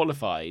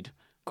unqualified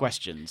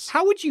questions.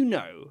 How would you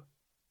know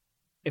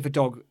if a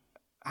dog...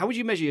 How would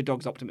you measure your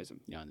dog's optimism?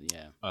 Yeah.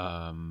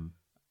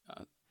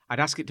 I'd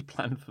ask it to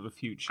plan for the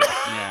future.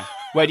 Yeah.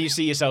 Where do you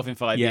see yourself in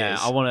 5 years?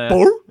 I want to.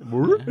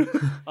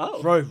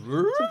 Oh, that's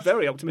a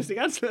very optimistic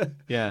answer.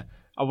 Yeah,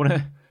 I want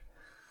to.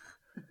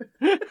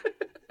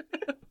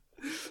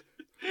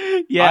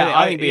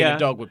 I think being a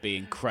dog would be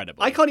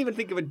incredible. I can't even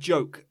think of a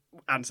joke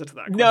answer to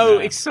that question. No,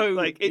 it's so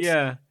Like, it's-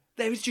 yeah.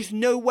 There is just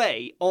no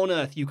way on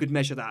earth you could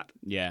measure that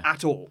Yeah.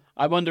 at all.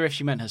 I wonder if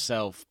she meant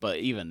herself, but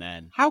even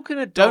then. How can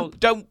a dog?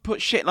 Don't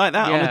put shit like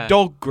that on Yeah. a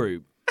dog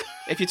group.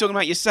 If you're talking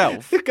about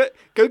yourself,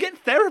 Go get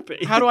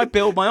therapy. how do I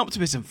build my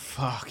optimism?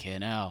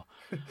 Fucking hell.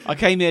 I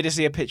came here to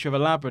see a picture of a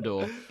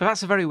Labrador. But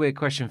that's a very weird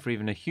question for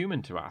even a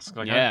human to ask.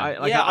 Like, Yeah. I I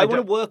want to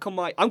don't- work on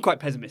my... I'm quite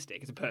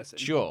pessimistic as a person.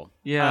 Sure.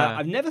 Yeah,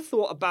 I've never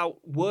thought about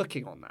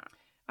working on that.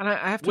 and I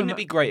have to. Wouldn't it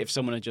be great if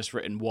someone had just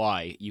written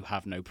why you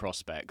have no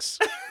prospects?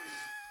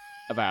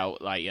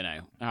 About, like,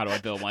 how do I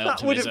build my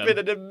That would optimism? have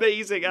been an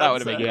amazing answer. That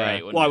would have been great, Yeah.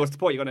 wouldn't Why, it? what's the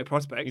point? You got no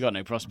prospects. You got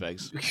no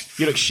prospects.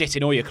 You look shit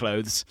in all your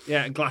clothes.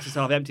 Yeah, and glass is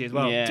half empty as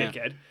well, Yeah.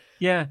 dickhead.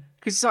 Yeah,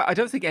 because I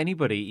don't think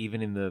anybody,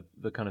 even in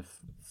the kind of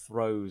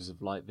throes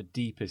of like the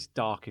deepest,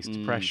 darkest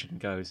depression,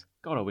 goes,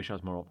 "God, I wish I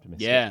was more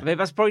optimistic." Yeah. I mean,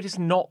 that's probably just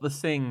not the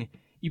thing.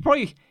 You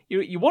probably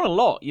you want a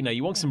lot,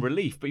 you want some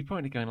relief, but you're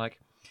probably going like,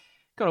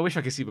 "God, I wish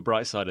I could see the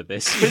bright side of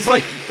this." It's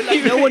like, But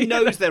like, no one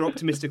knows they're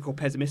optimistic or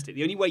pessimistic.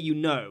 The only way you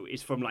know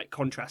is from like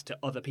contrast to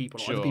other people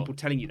or Sure. other people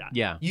telling you that.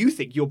 Yeah. You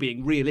think you're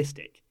being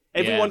realistic.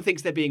 Everyone Yeah.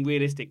 thinks they're being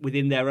realistic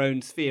within their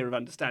own sphere of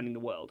understanding the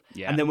world.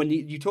 Yeah. And then when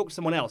you talk to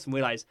someone else and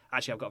realize,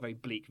 actually, I've got a very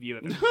bleak view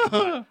of it.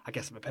 Like, I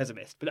guess I'm a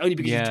pessimist. But only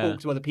because Yeah. you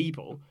talk to other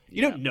people.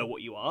 You don't know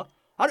what you are.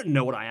 I don't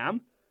know what I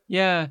am.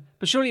 yeah,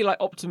 but surely like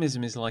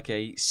optimism is like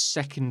a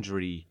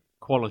secondary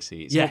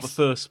quality. It's not Yes. the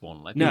first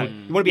one. Like No, people-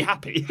 you want to be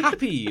happy.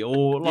 happy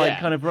or like Yeah.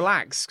 kind of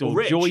relaxed or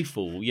rich.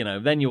 joyful.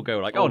 Then you'll go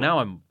like, "Oh, now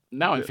I'm."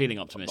 Now I'm feeling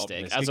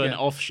optimistic, as an yeah.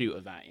 offshoot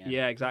of that.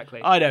 Yeah,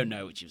 exactly. I don't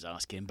know what she was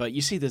asking, but you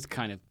see the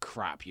kind of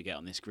crap you get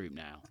on this group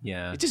now.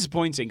 Yeah. It's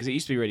disappointing because it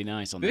used to be really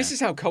nice on But there. this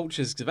is how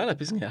cultures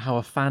develop, isn't it? How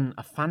a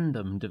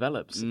fandom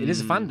develops. It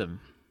is a fandom,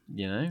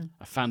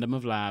 a fandom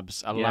of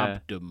labs, a Yeah.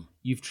 labdom,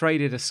 You've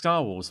traded a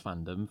Star Wars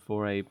fandom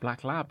for a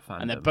Black Lab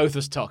fandom. and they're both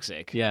as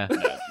toxic. Yeah.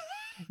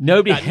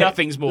 Nobody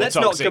Nothing's more Let's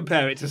not toxic.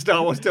 compare it to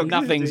Star Wars.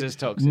 Nothing's as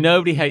toxic.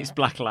 Nobody hates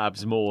Black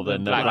Labs more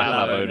than Black Black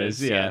Lab Lab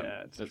owners. owners,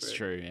 Yeah. That's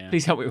true. Yeah.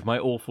 Please help me with my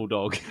awful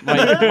dog.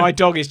 My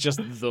dog is just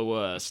the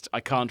worst. I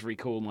can't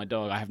recall my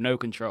dog. I have no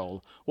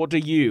control. What do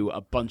you,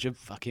 a bunch of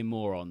fucking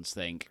morons,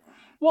 think?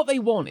 What they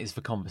want is for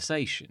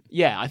conversation.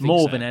 Yeah, I think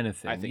More so. than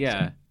anything. I think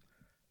yeah. so.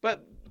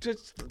 But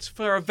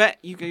for a vet,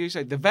 you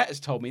say the vet has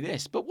told me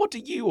this. But what do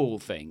you all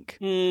think?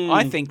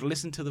 I think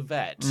listen to the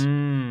vet.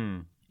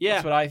 Mm. Yeah,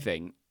 That's what I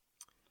think.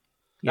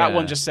 That Yeah.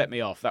 one just set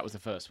me off. That was the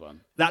first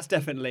one, that's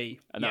definitely.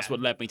 and that's yeah. what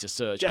led me to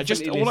search.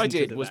 Definitely All I listen to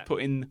did the was vet.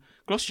 put in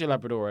Gloucestershire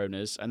Labrador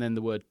owners and then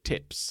the word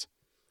tips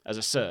as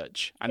a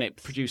search, and it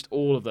produced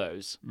all of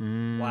those.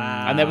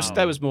 Wow. And there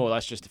was more.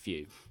 That's just a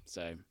few.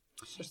 So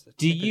It's just the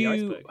Do tip of the you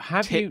iceberg.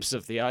 have tips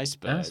of the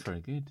iceberg. That's very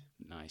good.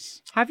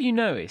 Nice. Have you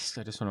noticed?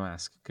 I just want to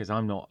ask because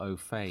I'm not au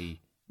fait.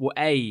 Well,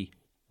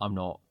 I'm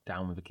not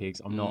down with the kids.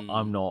 I'm not.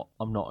 I'm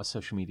not a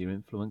social media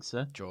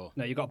influencer. Draw.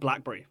 No, you got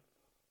BlackBerry.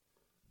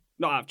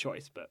 Not out of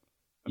choice, but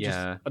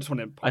Yeah. I just want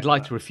to. I'd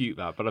like to refute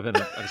that, but I've been.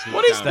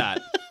 What is that?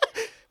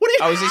 What is?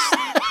 Oh, is this?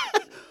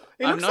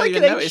 It I've looks not like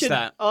even an noticed ancient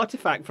that.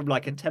 artifact from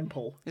like a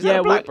temple. Is that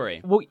a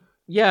BlackBerry? Well,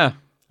 yeah.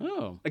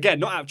 Oh, Again,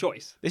 not out of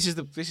choice. this is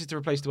to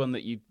replace the one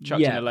that you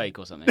chucked Yeah. in a lake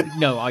or something.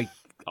 No,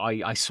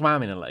 I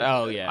swam in a lake.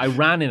 Oh, yeah. I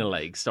ran in a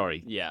lake.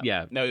 Sorry. Yeah.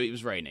 Yeah. No, it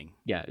was raining.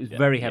 Yeah. It was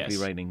very Yes.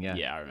 heavily raining. Yeah.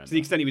 Yeah, I remember. To the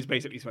extent he was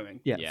basically swimming.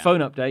 Yeah. Yeah.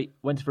 Phone update.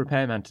 Went to the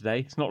repairman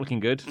today. It's not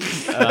looking good.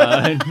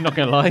 Not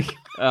gonna lie.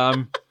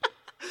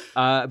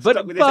 Stuck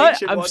But with this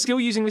ancient I'm one. still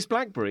using this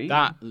BlackBerry.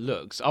 That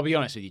looks. I'll be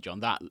honest with you,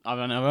 John. I've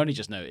only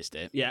just noticed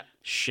it. Yeah.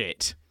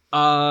 Shit.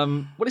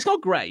 Well, it's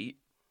not great.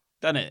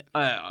 Done it.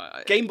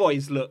 Game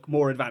Boys look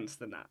more advanced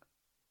than that.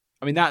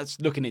 I mean, that's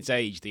looking its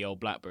age, the old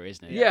BlackBerry,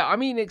 isn't it? Yeah, I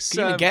mean, it's...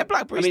 Can you even get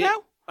BlackBerries now?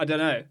 I don't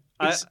know.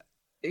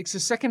 It's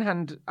a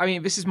second-hand... I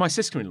mean, this is my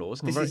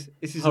sister-in-law's.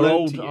 This is her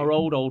loaned to you.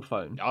 old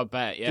phone. I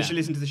bet, yeah. Does she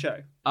listen to the show?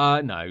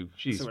 No,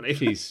 she's...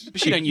 But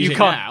she don't use you it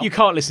can't, now. You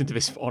can't listen to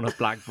this on a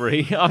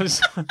BlackBerry. I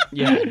was...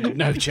 Yeah,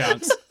 no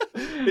chance.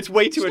 It's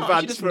way too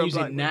advanced She for a doesn't use it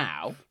BlackBerry.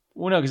 now.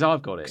 Well, no, because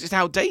I've got it. Because it's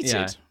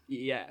outdated.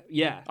 Yeah.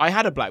 Yeah. I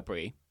had a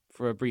BlackBerry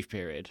for a brief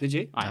period. Did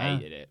you? I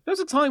hated it. There was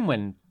a time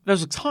when... a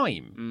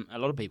A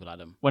lot of people had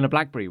them. when a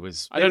BlackBerry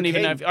was... I don't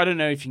even know. king. I don't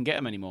know if you can get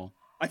them anymore.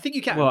 I think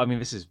you can. Well, I mean,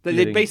 this is... They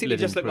living- basically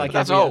living just look like proof.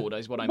 That's Yeah. old,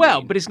 is what I mean.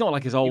 Well, but it's not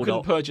like as you old...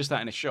 couldn't purchase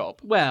that in a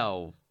shop.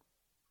 Well,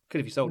 Could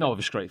if you sold not it. with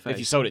a straight face. If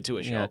you sold it to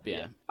a shop,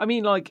 yeah. I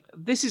mean, like,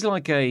 this is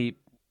like a...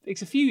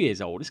 It's a few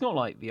years old. It's not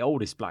like the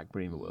oldest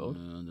BlackBerry in the world.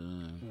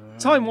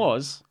 Time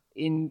was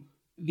in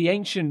the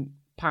ancient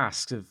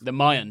past of The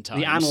Mayan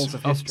times. The annals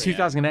of history.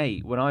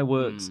 2008 when I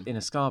worked in a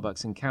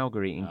Starbucks in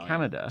Calgary in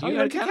Canada. Do you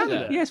go to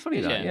Canada? Yeah, it's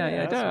funny Did that. you? Yeah,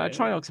 Yeah, that's I right,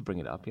 try yeah. not to bring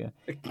it up.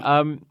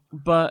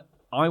 But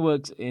I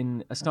worked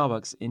in a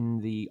Starbucks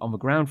on the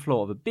ground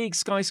floor of a big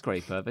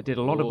skyscraper that did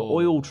a lot of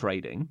oil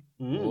trading,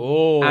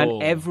 Oh.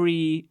 and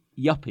every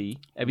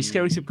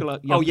stereotypical yuppie,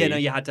 Oh yeah, no,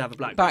 you had to have a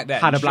BlackBerry. Back then,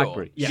 had a sure.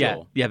 BlackBerry.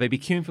 Yeah. Yeah, they'd be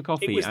queuing for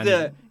coffee. It was and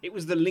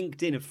the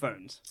LinkedIn of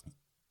phones.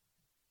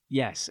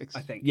 yes,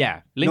 I think.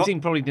 Yeah,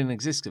 LinkedIn probably didn't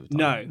exist at the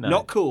No, time.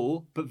 not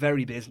cool, but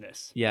very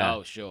business. Yeah.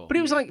 Oh, sure. But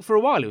it was like for a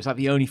while, it was like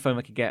the only phone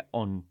I could get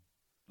on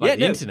the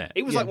internet.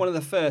 It was like one of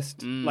the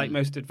first, like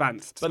most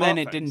advanced. But then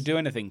it smartphones. didn't do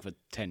anything for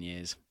 10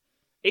 years.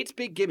 Its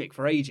big gimmick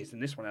for ages,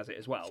 and this one has it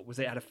as well, was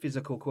it had a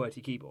physical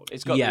QWERTY keyboard.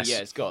 It's got Yes.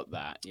 it's got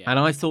that. Yeah. And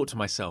I thought to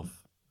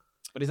myself,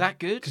 But is that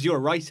good? Because you're a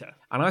writer.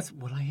 and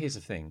well, here's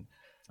the thing.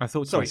 I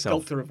thought to Sorry, myself,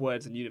 sculptor of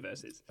words and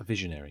universes. a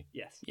visionary,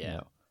 Yes. Yeah.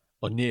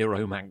 or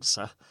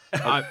neuromancer.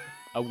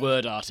 A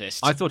word artist.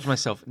 I thought to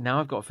myself, now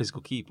I've got a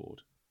physical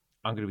keyboard,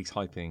 I'm going to be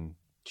typing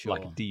Sure.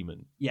 like a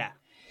demon. Yeah.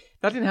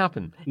 That didn't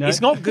happen. No? It's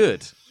not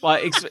good.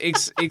 Like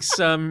it's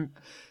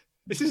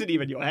This isn't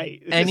even your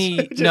hate. This any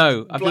is just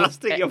no I feel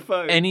blasting your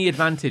phone. Any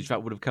advantage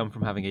that would have come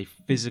from having a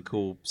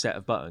physical set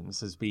of buttons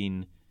has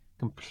been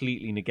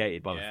completely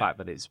negated by the fact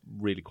that it's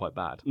really quite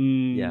bad.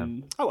 Yeah.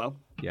 Oh well.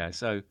 Yeah.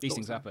 So These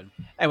things happen.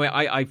 anyway,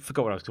 I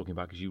forgot what I was talking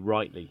about because you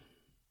rightly,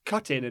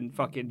 Cut in and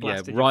fucking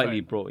blasted your rightly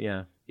phone. brought,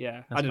 yeah.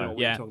 Yeah. I don't know what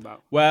Yeah. we're talking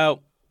about.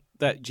 Well,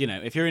 that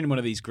if you're in one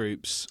of these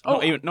groups,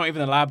 not even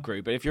the lab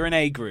group, but if you're in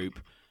a group,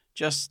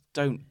 just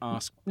don't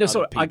ask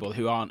people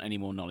who aren't any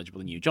more knowledgeable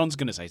than you. John's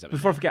going to say something.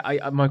 Before I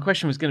forget, my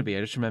question was going to be,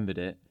 I just remembered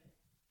it.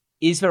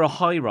 Is there a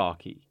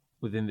hierarchy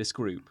within this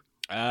group?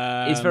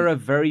 Is there a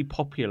very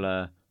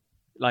popular,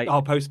 like,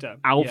 Poster.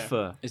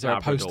 alpha? Is there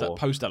Labrador? a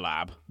poster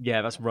lab?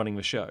 Yeah, that's running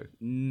the show.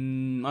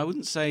 I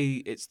wouldn't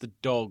say it's the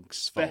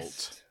dog's Yeah. fault.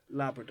 Best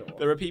Labrador.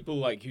 There are people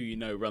like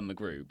who run the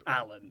group.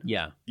 Alan.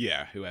 Yeah.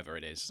 Yeah, whoever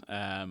it is.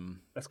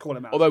 Let's call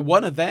him out. Although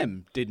one of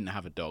them didn't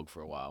have a dog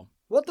for a while.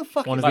 What the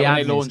fuck One is of the when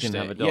they admins launched didn't it,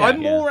 have a dog. yeah. I'm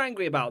more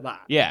angry about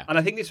that. Yeah. And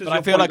I think this was But your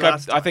I feel point like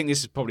last I time. think this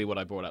is probably what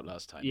I brought up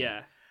last time.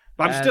 Yeah.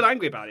 But I'm still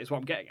angry about it, is what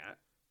I'm getting at.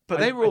 But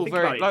I- they were I all think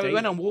very. about it Like, we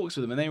went daily. on walks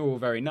with them, and they were all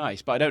very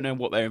nice. But I don't know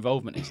what their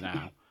involvement is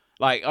now.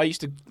 Like I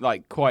used to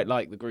quite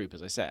like the group,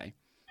 as I say,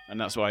 and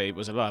that's why it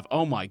was a laugh.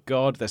 Oh my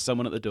god, there's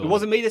someone at the door. It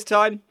wasn't me this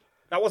time.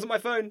 That wasn't my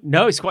phone.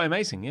 No, it's quite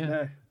amazing. Yeah.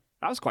 No.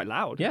 That was quite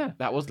loud. Yeah.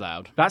 That was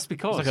loud. That's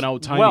because It's like an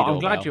old-timey Well, I'm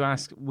glad doorbell. you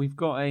asked. We've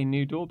got a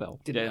new doorbell,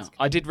 Didn't Yeah, ask.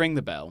 I did ring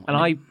the bell, and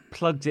I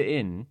plugged it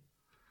in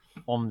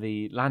on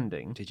the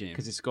landing. Did you?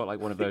 Because it's got like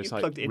one of think those you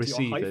like plugged it into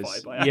your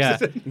receivers. hi-fi by Yeah.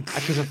 accident.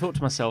 Because I thought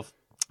to myself,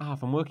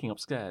 if I'm working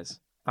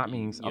upstairs, that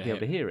means I'll Yeah, be able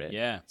to hear it.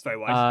 Yeah. It's very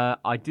wise.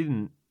 I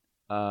didn't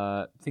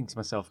think to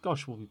myself,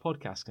 gosh, we'll be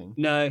podcasting,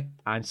 No.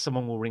 and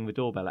someone will ring the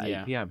doorbell at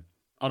Yeah. 8 p.m.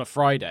 On a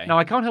Friday. Now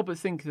I can't help but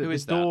think that Who the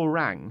is that? door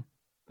rang.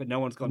 But no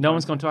one's gone. No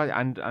one's gone to it,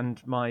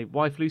 and my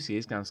wife Lucy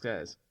is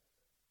downstairs.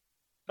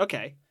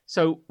 Okay.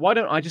 So why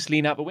don't I just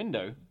lean out the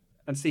window?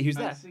 And see who's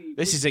there.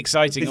 This is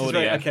exciting This is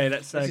audio. very, okay,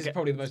 let's This is get,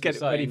 probably the let's most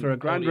get ready exciting for a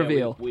grand audio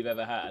reveal. we've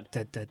ever had.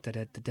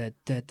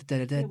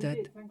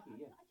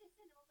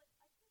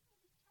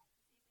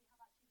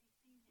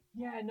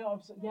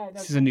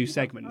 This is a new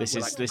segment. This we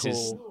is like to this is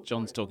call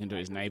John's talking to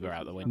his neighbour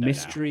out the window. now.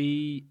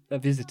 mystery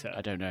visitor.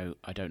 I don't know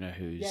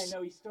who's.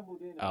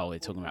 Oh, they're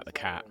talking about the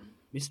cat.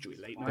 Mystery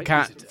late night The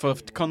cat. visitor. For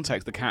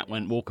context, the cat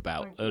went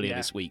walkabout earlier Yeah.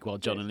 this week while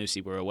John and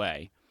Lucy were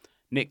away.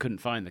 Nick couldn't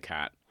find the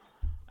cat.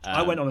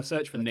 I went on a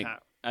search for the Nick,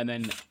 cat. and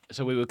then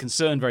so we were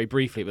concerned very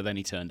briefly, but then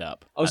he turned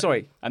up. Oh,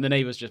 sorry. And the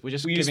neighbours we're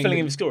just Were you just giving filling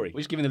in the story?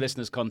 We're just giving the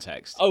listeners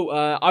context. Oh,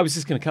 I was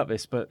just going to cut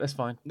this, but that's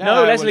fine.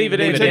 No, let's we'll leave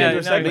it in. leave it Turn in. it Yeah, into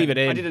a no, segment. leave it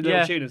in. I did a little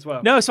Yeah. tune as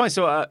well. No, it's fine.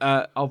 So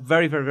our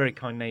very, very, very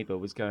kind neighbour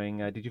was going,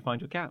 did you find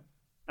your cat?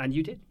 And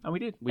you did. And we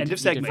did. We End did-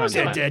 of we did segment. find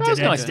the cat. That was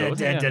nice, though,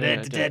 wasn't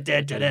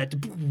it?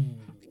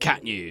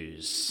 Cat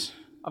news.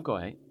 I've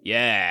got 8.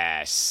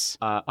 Yes.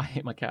 I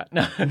hate my cat.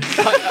 No, no,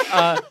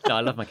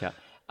 I love my cat.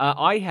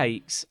 I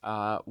hate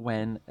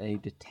when a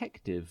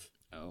detective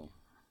Oh.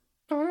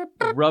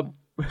 rub.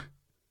 I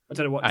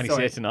don't know what. And he's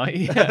Sorry. here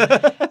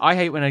tonight. I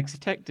hate when a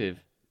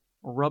detective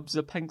rubs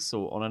a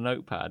pencil on a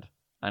notepad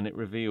and it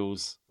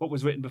reveals What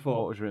was written what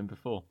before? was written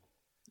before.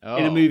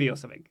 in a movie or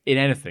something. In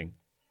anything.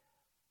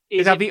 Is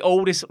Is that it- the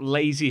oldest,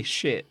 laziest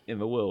shit in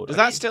the world? Does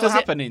that still Does it-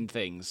 happen in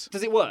things?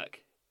 Does it work?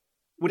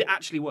 Would it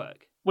actually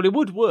work? Well, it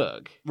would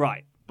work,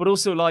 Right. but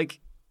also, like,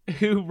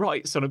 who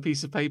writes on a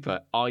piece of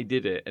paper, I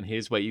did it, and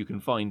here's where you can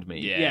find me,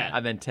 Yeah.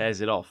 and then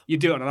tears it off? You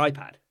do it on an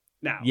iPad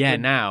now. Yeah,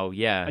 Wouldn't- now,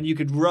 yeah. And you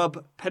could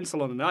rub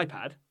pencil on an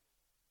iPad,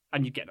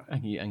 and you'd get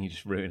nothing. And you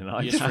just ruin an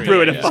You iPad. just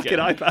ruin a it, fucking get-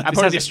 iPad. And This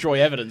probably hasn't- destroy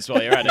evidence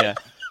while you're at it. Yeah.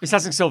 This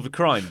hasn't solved the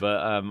crime, but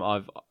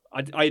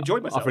I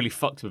enjoyed myself. I've really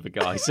fucked with the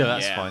guy, so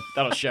that's Yeah, fine.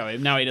 That'll show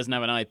him. Now he doesn't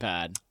have an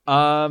iPad.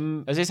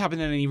 Has this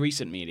happened in any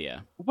recent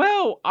media?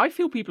 Well, I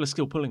feel people are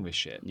still pulling this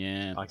shit.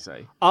 Yeah. I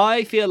say.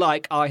 I feel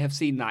like I have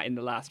seen that in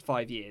the last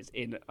 5 years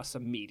in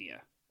some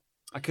media.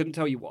 I couldn't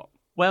tell you what.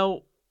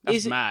 Well, That's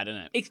is it? mad,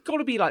 isn't it? It's got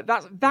to be like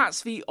that.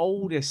 That's the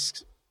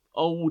oldest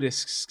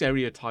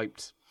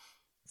stereotyped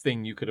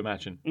thing you could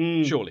imagine.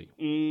 Surely.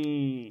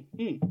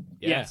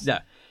 Yes. Yeah.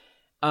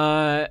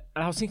 And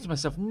I was thinking to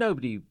myself,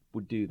 nobody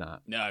would do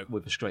that No.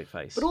 with a straight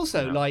face. But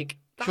also, like,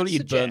 that Surely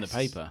you'd burn the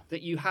suggests paper.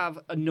 that you have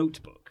a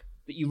notebook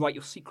that you write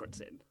your secrets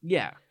in.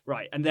 yeah,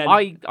 Right. And then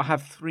I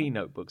have 3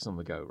 notebooks on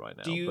the go right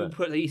now. do you but-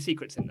 put these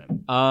secrets in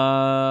them?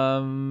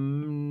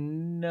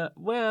 No,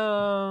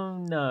 well,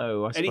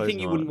 no. I suppose Anything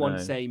you not, wouldn't want,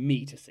 no. say,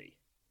 me to see?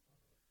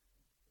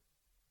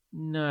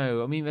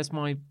 No, I mean there's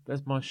my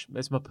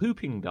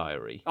pooping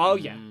diary. Oh,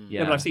 yeah.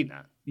 Yeah. No, but I've seen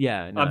that.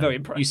 Yeah, no. I'm very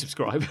impressed. You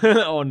subscribe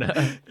on.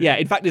 Yeah,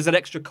 in fact, there's an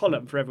extra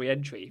column for every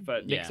entry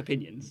for Nick's Yeah.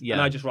 opinions. Yeah.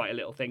 And I just write a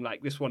little thing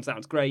like, this one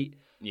sounds great.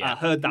 Yeah.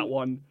 Heard that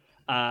one.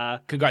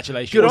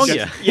 Congratulations. Good on Just-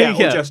 ya. Yeah,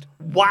 Yeah. or just,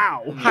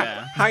 wow.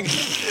 Yeah.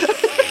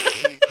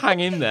 Hang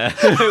in there.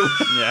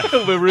 Yeah.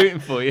 We're rooting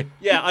for you.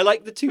 Yeah, I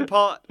like the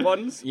 2-part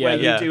ones Yeah, where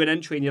you yeah. do an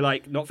entry and you're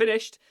like, not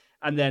finished.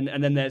 And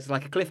then there's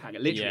like a cliffhanger.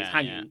 Literally, Yeah, it's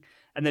hanging. yeah.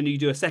 And then you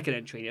do a second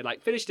entry and you're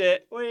like, finished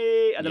it.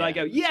 Whee! And then I Yeah,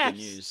 go, it's yes. good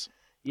news.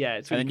 Yeah,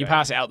 it's And really then you great.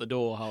 pass it out the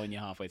door when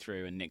you're halfway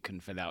through, and Nick can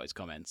fill out his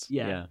comments.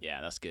 Yeah. Yeah.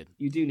 Yeah, that's good.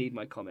 You do need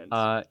my comments.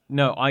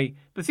 No,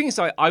 the thing is,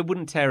 I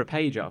wouldn't tear a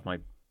page out of my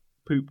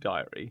poop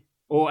diary.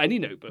 or any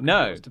notebook, of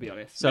No. course, to be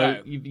honest. So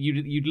No.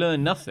 you'd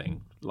learn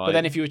nothing. Like, But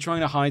then if you were trying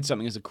to hide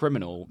something as a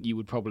criminal, you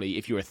would probably,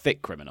 if you were a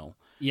thick criminal,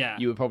 yeah.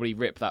 you would probably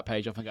rip that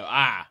page off and go,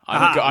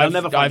 they'll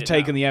never find I've it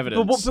taken now. the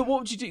evidence. but what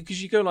would you do?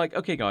 Because you go like,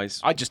 okay, guys,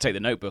 I'd just take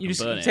the notebook you and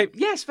just burn it. take,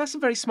 yes, that's a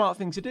very smart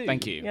thing to do.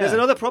 Thank you. Yeah. There's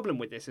another problem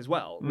with this as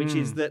well, which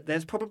is that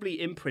there's probably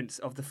imprints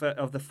of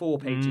the 4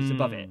 pages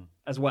above it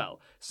as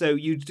well. So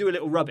you'd do a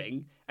little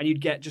rubbing and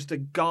you'd get just a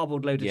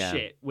garbled load of Yeah.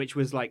 shit, which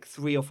was like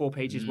 3 or 4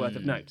 pages worth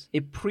of notes.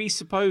 It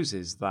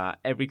presupposes that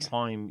every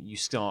time you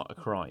start a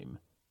crime,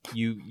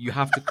 you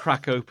have to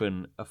crack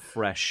open a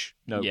fresh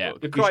notebook. Yeah.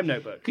 The crime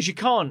notebook. Because you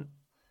can't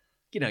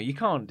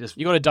just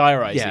You got to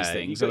diarize yeah, these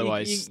things, you got-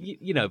 otherwise.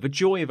 you know, the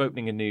joy of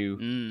opening a new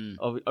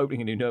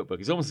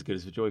notebook is almost as good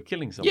as the joy of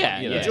killing someone. Yeah,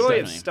 you know? yeah. The joy of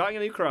definitely. starting a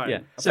new crime. Yeah.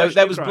 A So fresh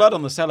there new was crime. blood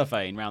on the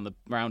cellophane round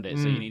it,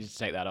 so you needed to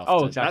take that off. Oh,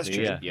 to- exactly.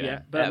 true, Yeah, yeah. Yeah.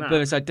 But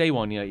it's like day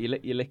one. You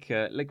lick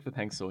the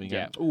pencil. You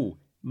Yeah. go, ooh,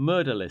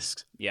 murder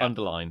list. Yeah.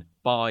 Underline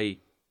by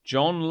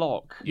John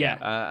Locke.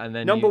 Yeah. And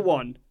then Number you-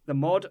 1, the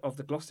mod of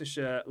the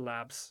Gloucestershire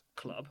Labs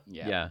Club.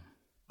 Yeah.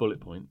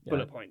 Bullet point. Yeah.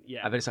 Bullet point,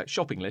 yeah. And then it's like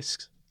shopping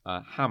list.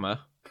 Hammer.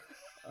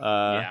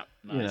 Yeah,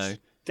 You know, nice.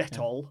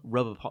 Dettol.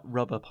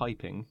 rubber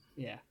piping.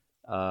 Yeah.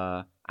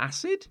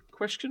 Acid?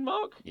 Question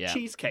mark. Yeah.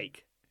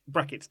 Cheesecake.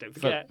 Brackets, don't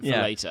For, forget. for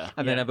Yeah. later.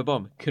 And then have a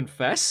bomb.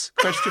 Confess?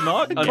 Question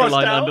mark. Crossed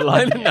underline. out.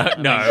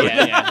 Underline. No.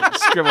 Yeah.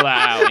 Scribble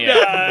that out.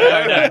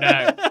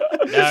 Yeah.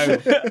 No.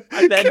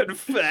 And then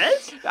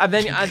Confess? and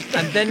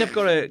then I've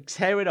got to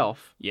tear it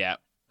off Yeah.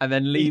 and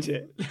then leave. Eat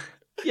it.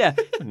 Yeah.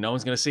 No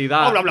one's going to see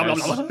that. Blah, blah, blah,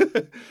 blah,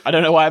 blah. I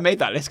don't know why I made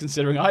that list,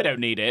 considering I don't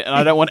need it, and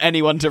I don't want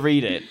anyone to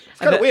read it. It's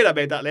kind of weird I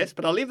made that list,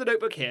 but I'll leave the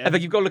notebook here. And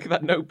then you've got to look at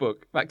that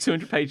notebook, that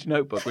 200-page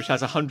notebook, which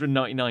has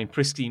 199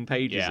 pristine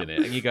pages Yeah. in it,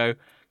 and you go,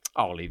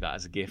 I'll leave that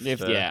as a gift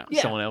Gift, for yeah.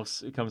 someone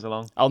else who comes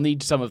along. I'll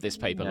need some of this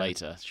paper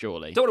later,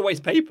 surely. Don't want to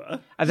waste paper.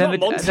 And It's then not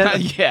the- Monster.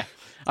 and then- Yeah.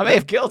 I may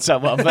have killed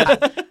someone,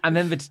 but And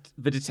then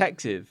the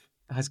detective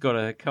has got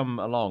to come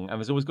along, and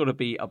there's always got to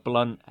be a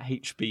blunt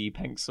HB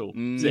pencil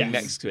sitting yes.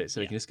 next to it, so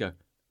you can just go,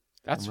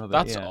 that's Rubber,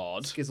 that's yeah.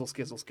 odd. Skizzle,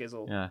 skizzle,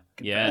 skizzle. yeah.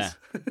 Yeah.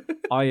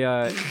 I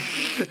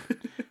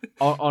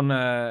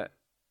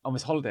on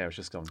this holiday I was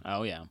just on.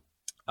 Oh yeah.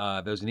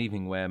 There was an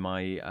evening where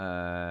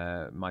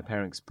my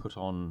parents put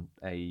on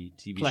a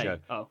TV Play. show,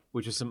 Oh.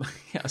 which was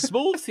a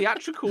small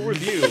theatrical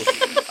review,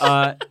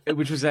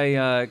 which was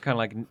a kind of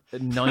like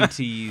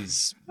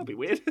 90s That'd be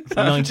weird.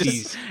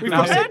 90s We've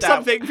Now prepared sit down.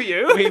 something for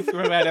you. We've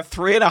made a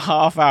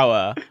 3.5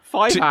 hour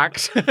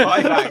 5-act.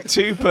 5-act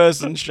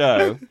 2-person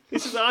show.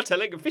 This is our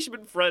telling of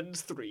Fisherman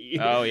Friends 3.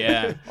 Oh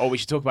yeah. Oh, we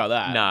should talk about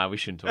that. Nah, we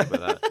shouldn't talk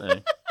about that. No.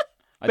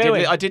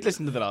 I did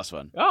listen to the last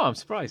one. Oh, I'm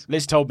surprised.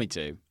 Liz told me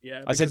to.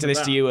 Yeah, I said because to of this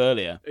that. to you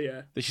earlier.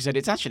 Yeah. That she said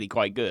it's actually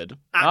quite good.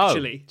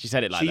 Actually. She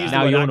said it like She that. used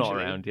Now word you're not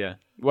actually. around, yeah.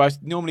 Well,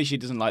 normally she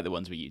doesn't like the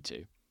ones with you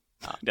two.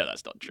 No,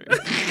 that's not true.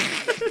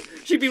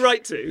 She'd be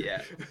right to.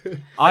 Yeah.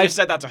 I just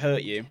said that to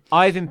hurt you.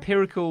 I've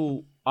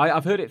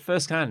heard it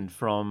firsthand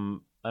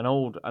from an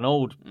old. I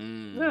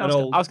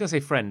was going to say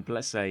friend, but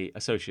let's say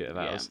associate of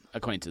ours,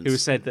 acquaintance, who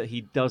has said that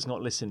he does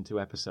not listen to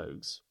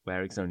episodes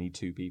where it's only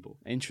 2 people.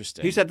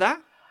 Interesting. Who said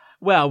that?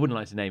 Well, I wouldn't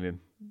like to name him.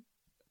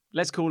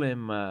 Let's call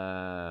him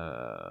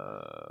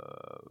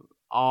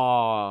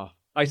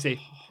I see.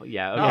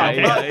 Yeah.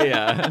 okay.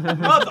 Yeah.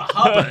 Mother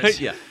Hubbard.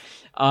 Yeah.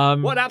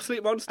 What an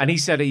absolute monster. And he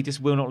said he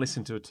just will not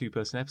listen to a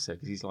 2-person episode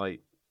because he's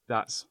like,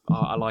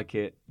 I like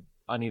it.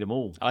 I need them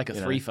all. I like a you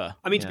know? threefer.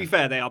 I mean, to be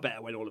fair, they are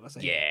better when all of us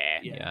are here.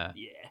 Yeah.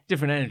 Yeah.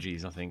 Different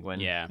energies, I think. When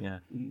Yeah.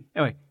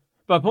 Anyway,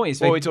 but my point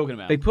is, What are we talking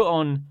about? They put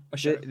on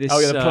show. this.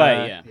 the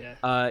play.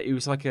 Yeah. It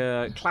was like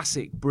a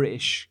classic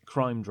British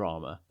crime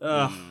drama,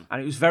 Ugh.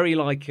 and it was very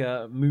like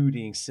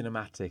moody and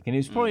cinematic, and it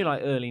was probably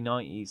like early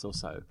 90s or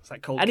so. It's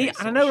like cold And, case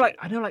and I sort know, of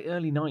like shit.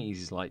 early 90s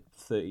is like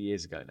 30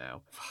 years ago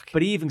now.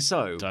 But even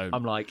so, Don't.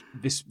 I'm like,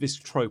 this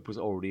trope was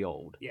already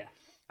old. Yeah.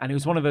 And it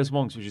was one of those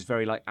ones which is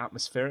very like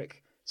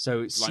atmospheric.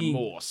 So it's Like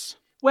Morse.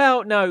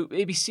 well, no,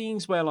 it'd be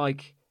scenes where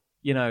like,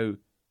 you know,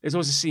 there's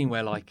always a scene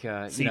where like,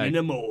 Seen in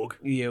a morgue.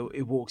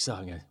 it walks up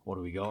and goes, "What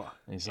do we got?"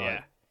 And it's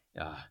like,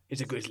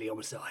 It's a grisly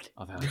homicide.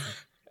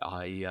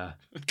 I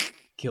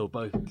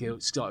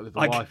started with the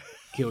wife,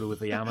 killed her with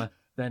the hammer,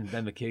 then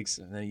the kids,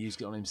 and then he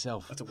used it on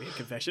himself. That's a weird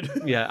confession.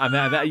 Yeah, I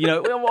mean, you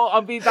know, well,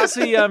 I mean, that's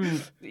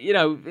the you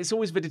know, it's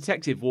always the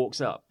detective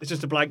walks up. It's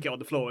just a blanket on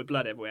the floor with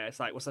blood everywhere. It's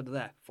like, what's under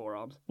there?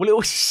 Forearms. Well, it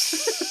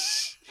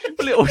always,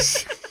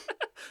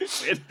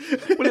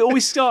 well, it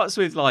always starts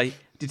with like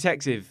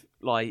detective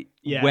like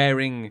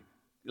wearing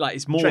like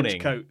it's morning,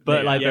 coat.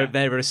 but Yeah, like yeah.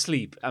 they're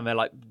asleep and they're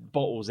like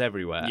bottles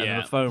everywhere, and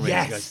then the phone rings.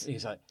 Yes.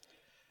 He's like,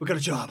 We've got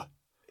a job.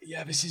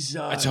 "Yeah, this is."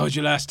 I told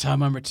you last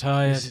time I'm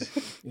retired.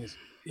 This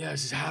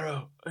is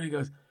Harrow. And he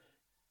goes,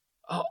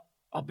 "Oh,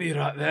 I'll be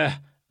right there."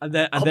 And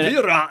then Be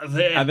right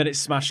there. and then it's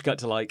smash cut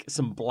to like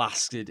some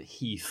blasted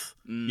heath,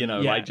 you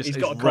know, Yeah, like just he's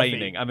it's got a coffee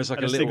raining, and there's like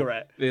and a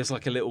cigarette. there's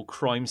like a little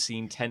crime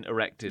scene tent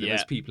erected, and Yeah.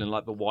 there's people in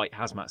like the white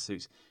hazmat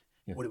suits.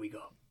 What do we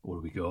got? What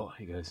do we got?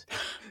 He goes,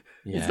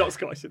 "Yeah." He's not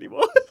Scottish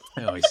anymore.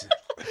 Oh, he's,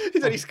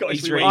 He's only Scottish.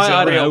 He's we really- went.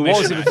 I don't real know.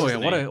 What was it mismatch, before?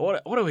 isn't he?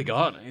 What do we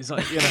got? He's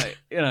like, he's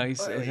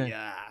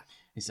Yeah.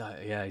 he's like,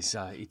 yeah,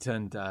 he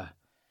turned.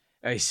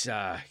 He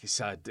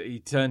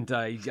turned.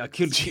 He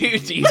killed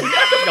Judy.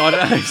 I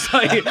don't know. It's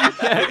like,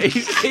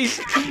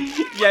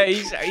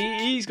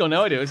 he's got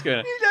no idea what's going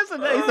on. He doesn't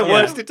know. He's the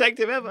worst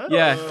detective ever.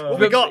 Yeah. What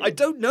we got? I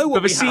don't know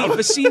what But we have.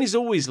 the scene is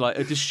always like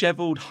a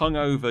dishevelled,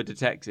 hungover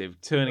detective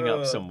turning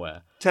up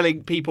somewhere.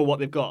 Telling people what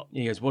they've got.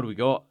 He goes, "What do we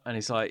got?" And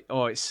it's like,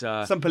 "Oh, it's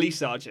Some police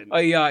sergeant.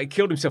 he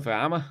killed himself with a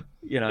hammer."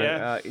 You know,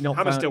 Yeah. not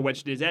Hammer's found- still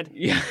wedged in his head.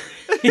 Yeah.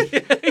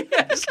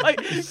 It's like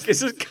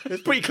it's a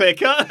It's pretty clear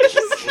cut.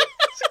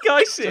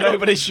 guy sitting.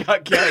 Nobody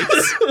shut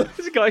gates.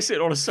 There's a guy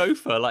sitting on a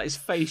sofa, like his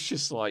face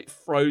just like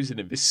frozen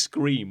in this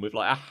scream with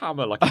like a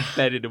hammer like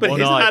embedded in But one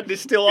his eye. hand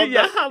is still on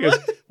the He hammer. goes,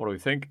 "What do we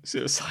think?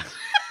 Suicide."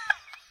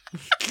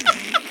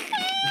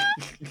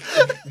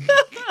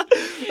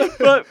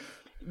 But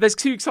there's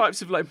 2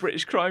 types of like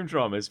British crime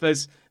dramas.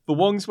 There's the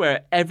ones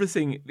where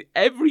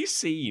every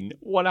scene,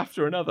 one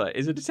after another,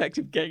 is a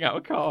detective getting out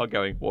of a car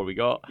going, "What do we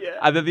got?" Yeah.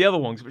 And then the other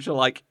ones, which are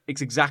like,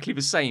 it's exactly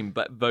the same,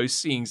 but those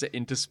scenes are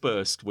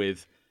interspersed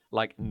with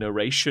like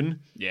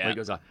narration. Yeah. Where he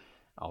goes like,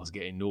 "I was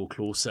getting no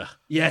closer."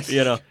 Yes.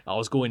 You know, I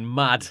was going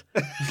mad.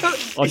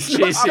 I'm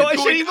Scottish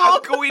anymore.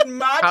 I'm going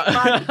mad,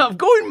 man. I'm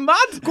going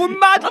mad. Going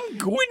mad. I'm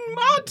going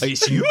mad.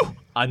 It's you.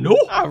 I know.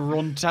 I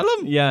run tell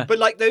him. Yeah. But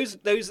like those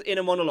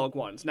inner monologue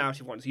ones,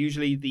 narrative ones,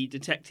 usually the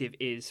detective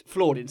is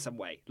flawed in some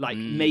way. Like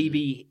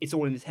maybe it's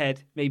all in his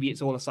head, maybe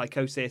it's all a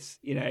psychosis,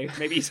 you know,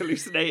 maybe he's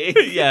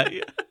hallucinating. yeah.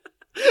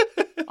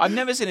 I've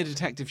never seen a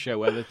detective show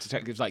where the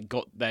detectives like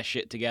got their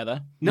shit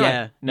together. No.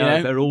 Yeah. No, You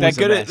know, they're always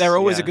good. a mess. They're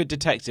always Yeah. a good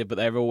detective, but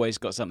they've always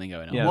got something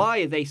going on. Yeah. Why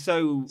are they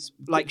so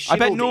like I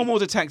bet chivalry? normal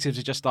detectives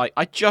are just like,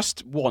 I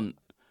just want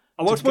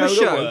I want to to go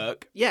show. to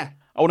work. Yeah.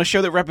 I want a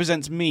show that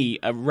represents me,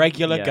 a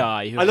regular Yeah.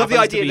 guy who I love the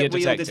happens to idea be that a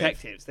we are detective.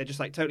 detectives. They're just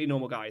like totally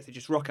normal guys. They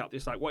just rock up,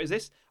 just like, what is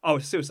this? Oh,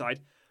 it's suicide.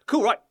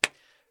 Cool, right.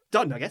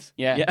 Done, I guess.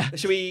 Yeah. Yeah.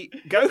 Should we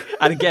go?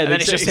 And again, And then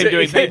it's just him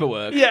doing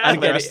paperwork. Yeah. And for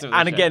the again, rest of the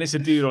and show. again, it's a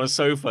dude on a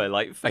sofa,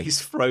 like face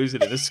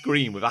frozen in a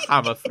screen with a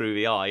hammer through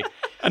the eye.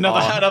 Another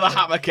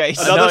hammer case.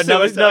 Another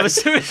Another suicide.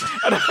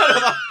 suicide.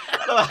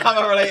 Another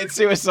hammer-related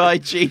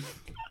suicide,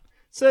 chief.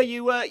 So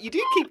you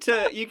do keep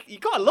to you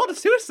got a lot of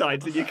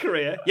suicides in your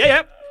career.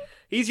 Yeah.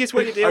 Easiest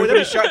way to deal with Open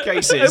it. and shut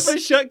cases. Open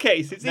and shut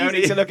case. It's No easy.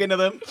 need to look into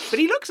them. But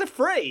he looks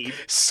afraid.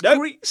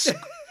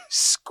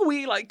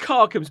 Squeak like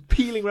car comes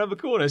peeling around the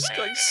corner,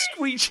 like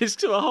screeches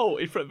to a halt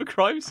in front of the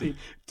crime scene.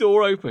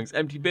 Door opens,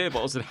 empty beer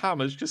bottles and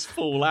hammers just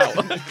fall out.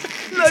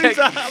 Loads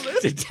of hammers.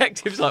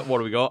 Detective's like, "What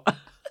do we got?"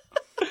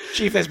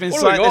 Chief, there's been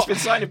What have we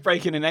got? sign of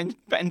breaking and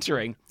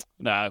entering.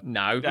 No.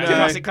 No.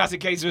 Classic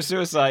case of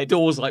suicide.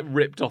 Doors like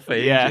ripped off their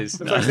Yeah. hinges.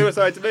 Looks like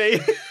suicide to me.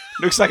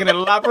 Looks like an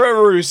elaborate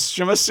ruse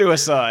from a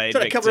suicide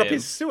Trying to cover up victim.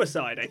 his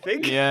suicide, I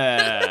think.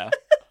 Yeah.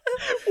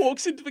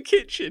 Walks into the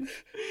kitchen.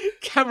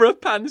 Camera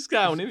pans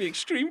down in the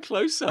extreme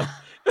close-up.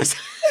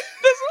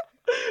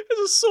 There's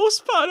a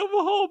saucepan on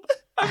the hob.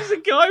 And there's a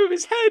guy with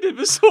his head in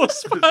the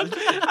saucepan and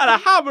a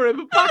hammer in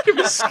the back of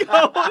his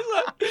skull. I was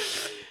like,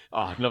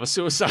 oh, another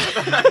suicide.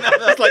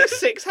 There's like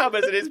 6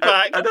 hammers in his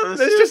back. Another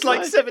There's just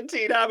like suicide.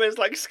 17 hammers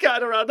like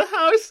scattered around the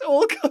house,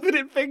 all covered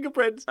in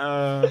fingerprints.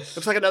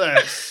 Looks like another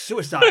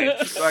suicide.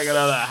 Like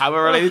another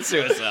hammer-related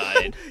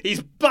suicide.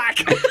 He's back.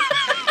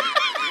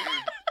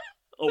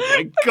 Oh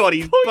my god,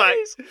 he's back.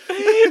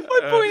 My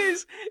point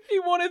is,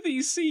 in one of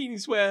these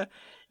scenes where,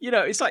 you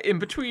know, it's like in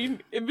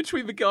between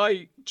the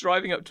guy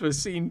driving up to a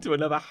scene to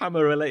another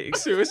hammer-related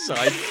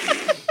suicide.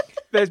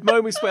 There's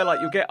moments where, like,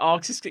 you'll get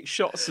artistic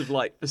shots of,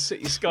 like, the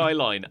city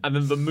skyline and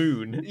then the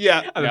moon.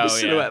 Yeah. And then the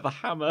silhouette of a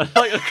hammer,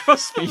 like,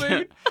 across the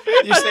moon.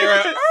 You stare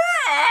at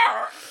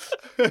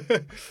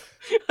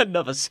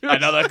Another suicide.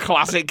 another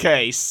classic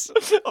case.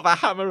 Of a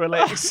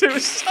hammer-related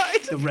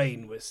suicide. The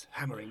rain was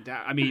hammering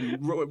down. I mean,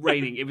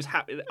 raining. It was.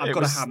 I've got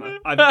was- a hammer.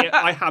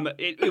 I hammer.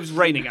 It was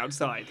raining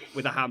outside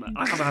with a hammer.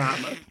 I have a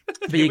hammer.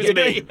 But you, It was get,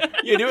 me.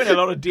 You're doing a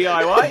lot of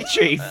DIY,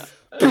 Chief.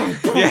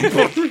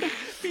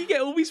 but you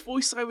get all these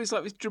voiceovers,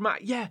 like, this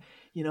dramatic. Yeah,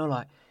 you know,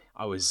 like,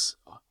 I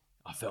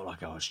felt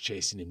like I was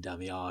chasing him down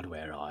the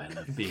hardware aisle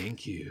of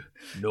B&Q.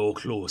 No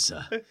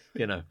closer.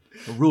 You know,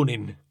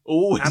 running.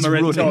 Always Hammer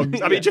and running.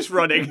 tongs. I mean, just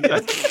running.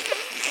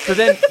 But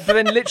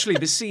then literally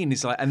the scene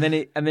is like, and then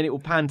it will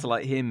pan to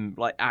like him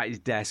like at his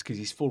desk because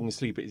he's falling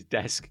asleep at his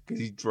desk because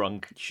he's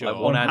drunk. Sure.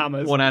 Like, On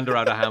hammers. one hand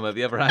around a hammer,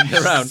 the other hand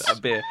around a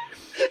beer.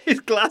 His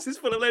glass is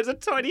full of loads of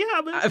tiny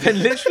hammers. And then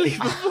literally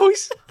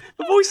the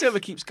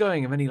voiceover keeps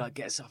going, and then he like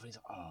gets up and he's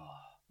like, oh.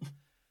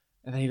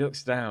 And then he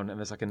looks down and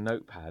there's like a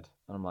notepad,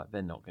 and I'm like,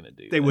 they're not going to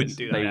do. They this. wouldn't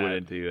do that. They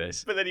wouldn't do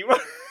this. But then he.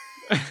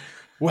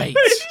 Wait.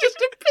 It's just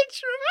a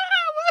picture of a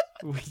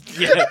hammer.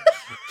 Yeah.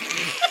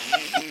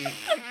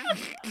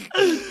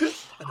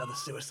 Another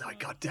suicide.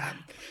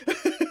 Goddamn.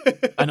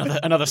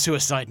 Another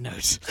suicide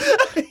note.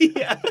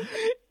 Yeah.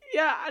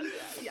 Yeah, and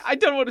I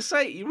don't know what to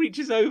say. He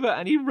reaches over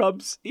and he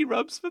rubs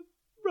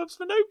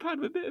the notepad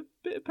with a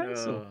bit of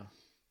pencil.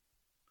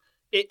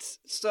 It's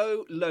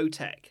so low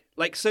tech.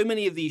 Like, so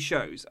many of these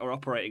shows are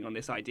operating on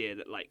this idea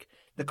that, like,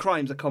 the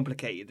crimes are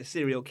complicated. The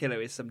serial killer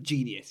is some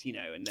genius, you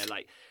know, and they're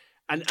like,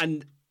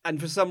 and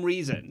for some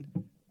reason,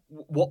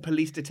 what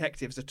police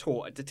detectives are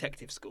taught at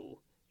detective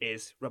school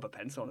is rubber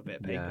pencil on a bit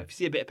of paper. Yeah. If you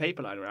see a bit of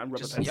paper lying around,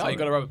 rubber pencil. Yeah, you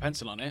got a rubber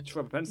pencil on it. Just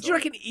rubber pencil. Do you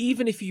reckon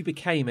even if you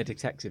became a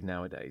detective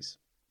nowadays,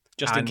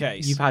 Just in and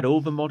case. you've had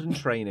all the modern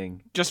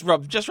training, Just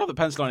rub the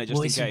pencil on it just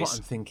well, in this is what case.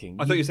 I'm thinking.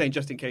 I thought you were saying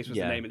just in case was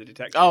Yeah. the name of the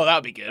detective. Oh,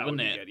 that'd be good, That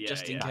wouldn't would it? be good, yeah,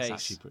 Just in yeah. That's case.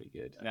 actually pretty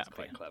good. Yeah.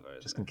 Quite clever.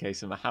 Isn't Just it? in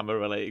case of a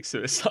hammer-related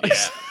suicide.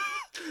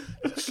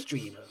 Yeah. A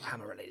stream of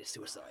hammer-related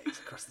suicides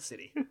across the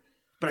city.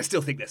 But I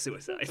still think they're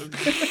suicide.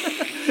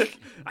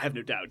 I have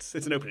no doubts.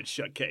 It's an open and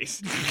shut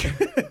case.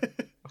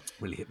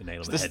 Really hit the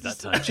nail on the head that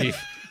time, Chief.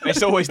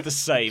 It's always the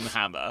same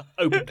hammer.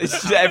 Open.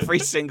 It's every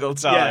single Yeah,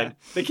 time.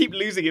 they keep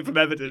losing it from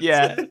evidence.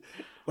 Yeah.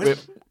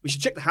 We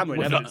should check the hammer in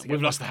We've, evidence.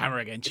 we've lost the hammer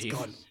again, Chief.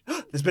 Gone.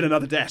 There's been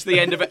another death.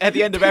 At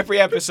the end of every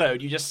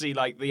episode, you just see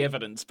like the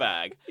evidence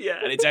bag, Yeah.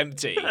 and it's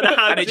empty, hand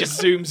and it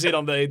just zooms in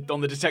on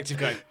the detective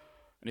going,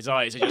 and his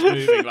eyes are just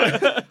moving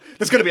like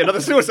There's going to be another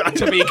suicide.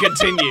 to be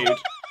continued.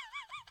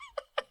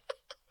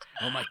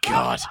 Oh my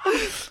god!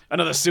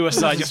 Another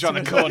suicide just around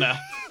the corner.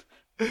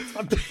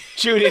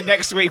 Tune in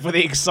next week for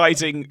the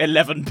exciting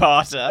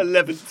 11-parter.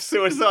 11th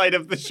suicide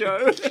of the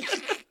show.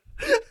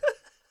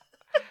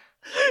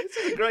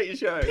 It's a great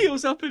show.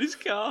 Peels up in his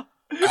car,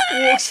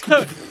 walks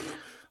up.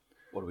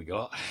 What do we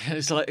got?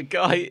 It's like a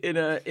guy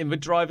in the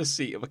driver's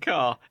seat of a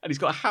car, and he's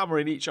got a hammer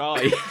in each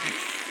eye,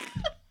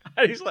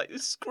 and he's like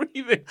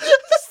screaming,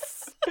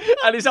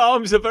 and his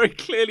arms are very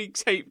clearly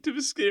taped to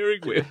the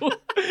steering wheel.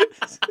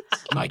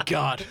 My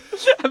god!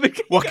 And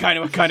the, What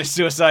kind of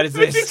suicide is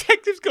the this?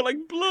 detective's got like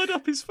blood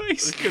up his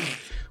face.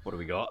 What do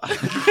we got?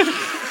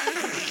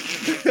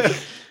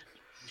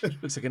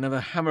 Looks like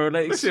another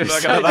hammer-related suicide.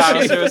 Like another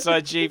hammer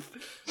suicide,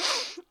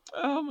 Chief.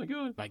 Oh my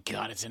god! My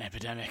god, it's an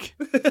epidemic.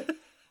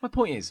 My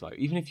point is, though,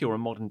 even if you're a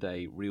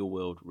modern-day,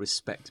 real-world,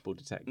 respectable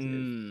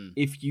detective,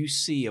 if you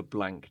see a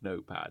blank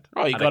notepad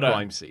Oh, you at gotta- a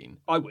crime scene,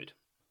 I would.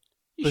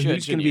 You but should, who's going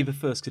to shouldn't be you? the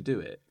first to do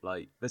it?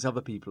 Like, there's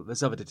other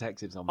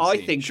detectives on the I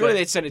scene. think Surely that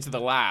they'd send it to the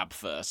lab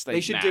first.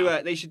 they should do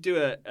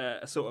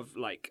a sort of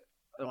like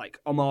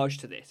homage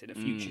to this in a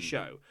future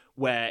show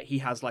where he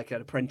has like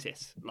an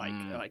apprentice, like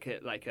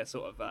a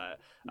sort of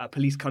a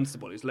police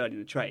constable who's learning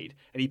the trade,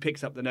 and he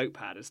picks up the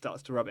notepad and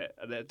starts to rub it,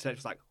 and the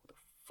detective's like, "What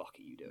the fuck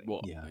are you doing?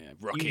 What? Yeah.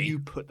 Rocky. You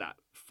put that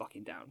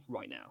fucking down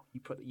right now.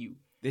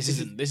 This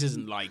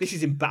isn't like This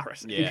is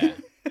embarrassing." yeah,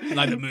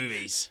 like the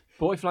movies.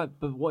 But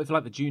what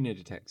if the junior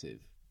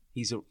detective?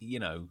 He's the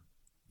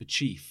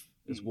chief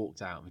has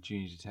walked out, and the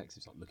junior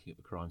detective's like looking at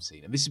the crime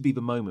scene, and this would be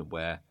the moment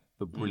where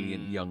the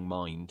brilliant young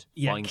mind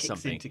finds kicks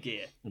something into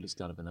gear. and looks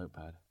down at the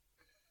notepad.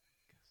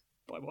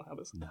 Buy more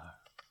hammers. No,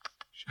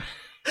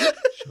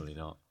 surely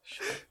not.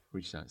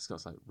 Reached out.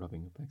 Scott's like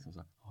rubbing the pencils.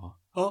 Like,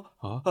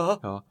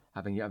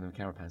 having the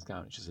camera pans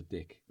down. It's just a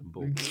dick and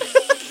balls.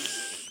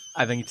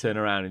 And then you turn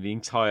around and the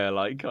entire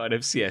like kind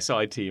of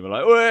CSI team are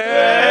like,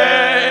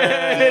 "Way!"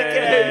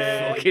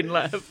 fucking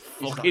laugh,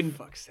 fucking For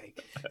fuck's sake.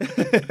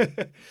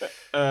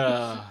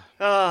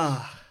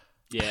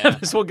 Yeah.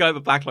 There's one guy at the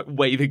back like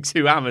waving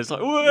two hammers,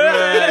 like,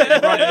 "Way!"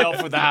 Running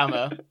off with the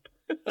hammer.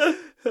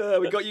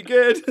 We got you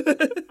good.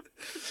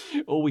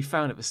 All we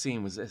found at the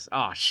scene was this.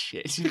 Ah,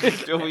 shit.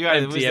 All we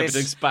had was Empty this-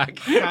 evidence back.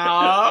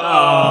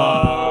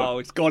 Oh,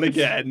 it's gone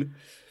again.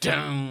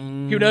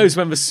 Who knows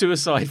when the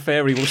suicide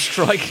fairy will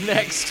strike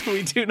next?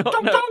 We do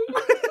not know.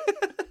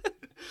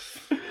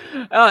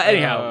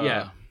 Anyhow,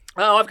 yeah.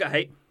 Oh, I've got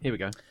hate. Here we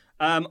go.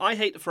 I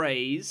hate the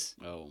phrase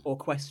Oh. or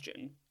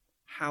question,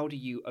 how do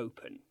you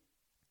open,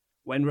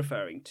 when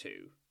referring to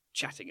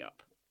chatting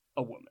up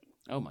a woman.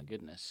 Oh my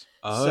goodness.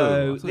 Oh, So I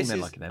thought you this meant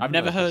is- like an I've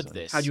never envelope or heard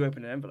something. this. How do you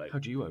open an envelope? How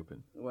do you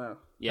open? Wow.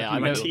 Yeah, Open I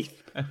my know.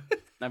 teeth.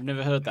 I've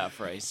never heard that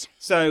phrase.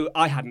 So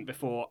I hadn't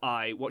before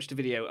I watched a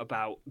video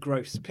about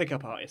gross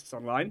pickup artists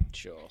online.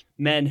 Sure.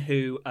 Men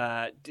who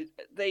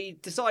they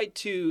decide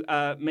to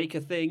make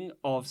a thing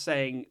of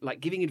saying, like,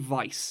 giving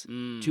advice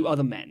to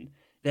other men.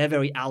 They're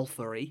very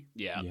alpha-y.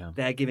 Yeah. Yeah.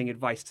 They're giving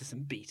advice to some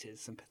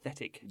beaters, some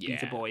pathetic beta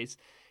Yeah. boys.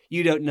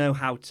 You don't know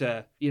how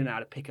to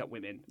pick up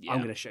women. Yeah. I'm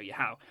going to show you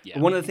how. Yeah.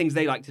 And one of the things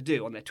they like to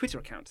do on their Twitter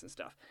accounts and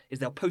stuff is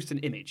they'll post an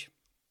image,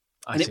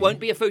 I and it see. won't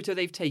be a photo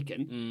they've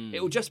taken.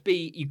 It will just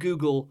be you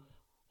Google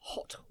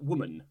hot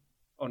woman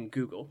on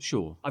Google.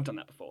 Sure. I've done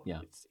that before.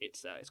 Yeah.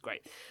 It's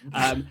great.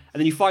 And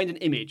then you find an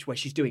image where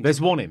she's doing. There's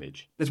one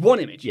image. There's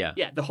one image. Yeah.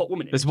 Yeah, the hot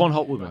woman image. There's one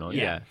hot woman on.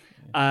 Yeah.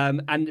 Yeah.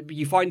 And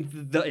you find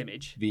the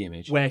image. The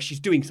image. Where she's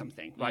doing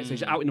something, right? So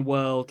she's out in the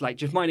world, like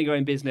just minding her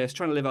own business,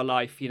 trying to live her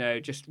life,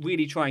 just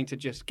really trying to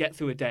just get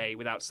through a day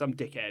without some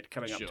dickhead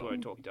coming up to her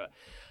and talking to her.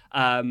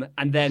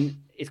 And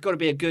then it's got to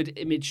be a good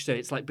image, so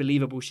it's like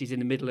believable. She's in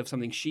the middle of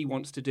something she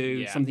wants to do,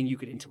 Yeah. something you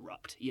could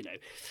interrupt,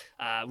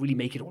 really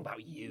make it all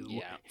about you,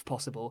 Yeah. if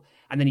possible.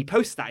 And then he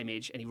posts that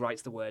image and he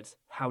writes the words,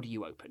 "How do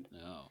you open?"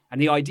 Oh.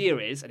 And the idea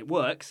is, and it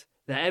works,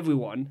 that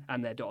everyone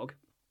and their dog,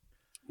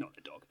 not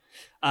the dog,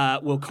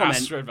 will comment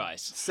Ask for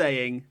advice.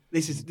 saying,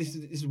 "This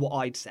is what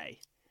I'd say."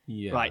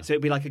 Yeah. Right, so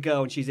it'd be like a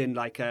girl and she's in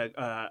like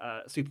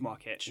a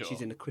supermarket Sure. and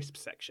she's in the crisp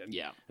section.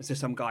 Yeah. And so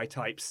some guy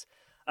types,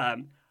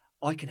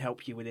 "I can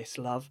help you with this,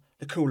 love.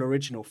 The cool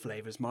original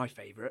flavour's my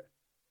favourite."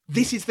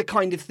 This is the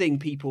kind of thing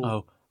people.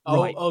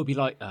 Right. Oh, be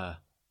like, I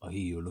hear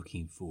you're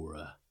looking for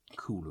a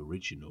cool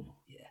original.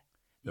 Yeah.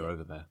 They're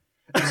over there.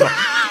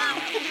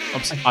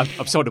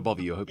 I'm sorry to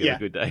bother you. I hope you have a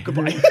good day.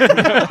 Goodbye.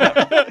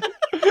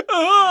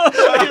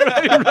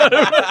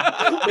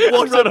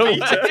 What a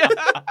beater.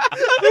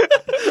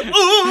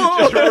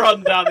 Just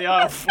run down the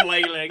aisle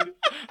flailing.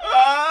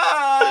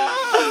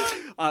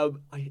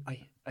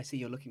 I see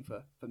you're looking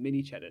for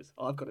mini cheddars.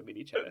 Oh, I've got a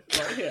mini cheddar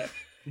right here.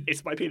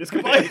 It's my penis.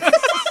 Goodbye.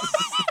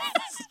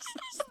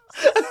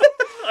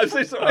 I'm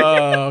so sorry.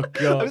 Oh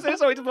god. I'm so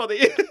sorry to bother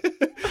you.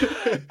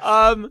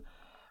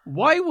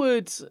 Why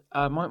would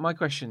my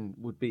question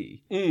would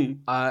be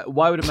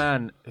why would a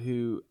man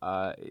who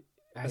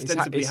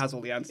Ostensibly has all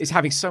the answers. is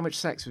having so much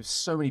sex with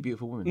so many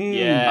beautiful women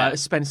Yeah.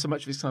 spend so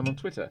much of his time on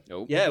Twitter?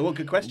 Nope. Yeah, well,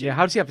 good question. Yeah,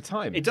 how does he have the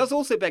time? It does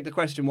also beg the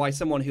question why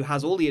someone who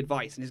has all the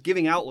advice and is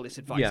giving out all this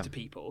advice Yeah. to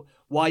people,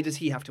 why does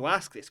he have to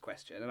ask this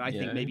question? And I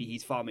think Yeah. maybe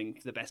he's farming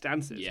for the best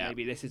answers. Yeah.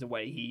 Maybe this is a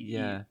way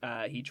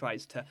he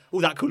tries to.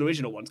 Oh, that cool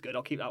original one's good.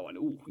 I'll keep that one.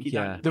 Ooh, keep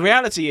Yeah. that one. The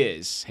reality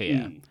is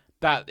here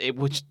that it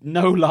was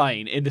no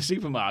line in the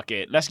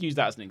supermarket. Let's use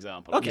that as an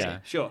example. Okay, Yeah.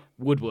 sure.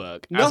 Would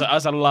work No.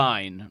 as a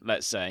line.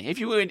 Let's say if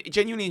you were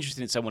genuinely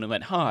interested in someone and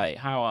went, "Hi,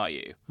 how are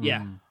you?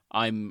 Yeah,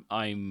 I'm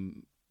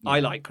I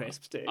like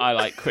crisps too. I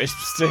like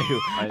crisps too.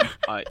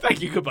 I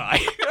Thank you.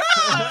 Goodbye."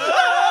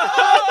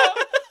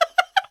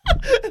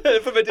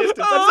 From a distance.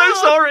 I'm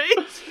so sorry.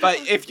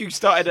 But if you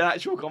started an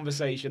actual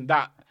conversation,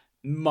 that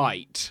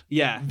might,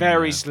 Yeah.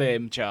 very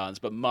slim chance,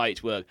 but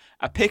might work.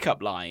 A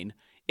pickup line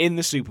in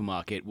the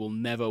supermarket will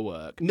never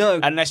work. No.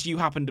 Unless you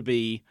happen to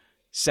be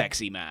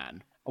sexy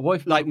man.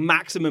 what if Like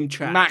maximum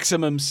trap.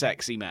 Maximum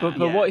sexy man. but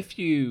yeah. what if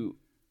you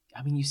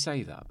I mean you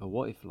say that, but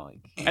what if like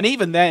And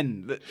even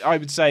then, I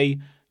would say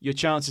your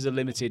chances are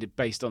limited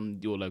based on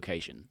your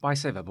location. I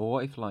say that, but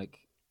what if like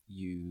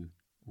you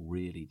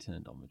really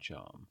turned on the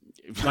charm?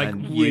 Like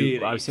And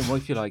really. I was saying,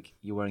 what if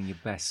you're wearing your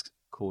best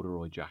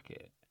corduroy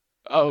jacket?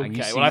 Okay, And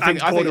you see- well, I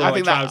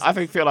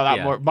feel like that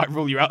Yeah. might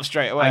rule you out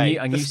straight away.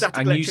 And the you static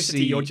and you electricity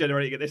see you're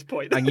generating at this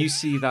point. and you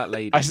see that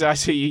lady. I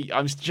see.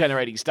 I'm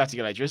generating static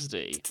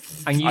electricity.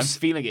 And you I'm s-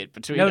 feeling it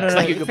between No, us. no.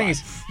 Thank you, The thing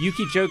goodbye. is, you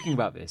keep joking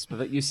about this, but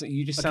that you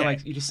just sound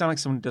Okay. like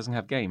someone who doesn't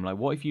have game. Like,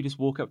 what if you just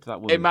walk up to that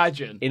woman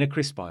Imagine. in a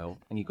crisp aisle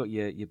and you've got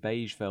your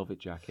beige velvet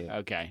jacket,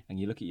 Okay. and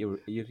you look at you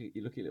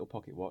look at your little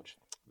pocket watch.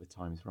 The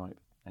time's ripe,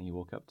 and you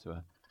walk up to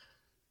her,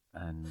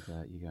 and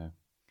you go,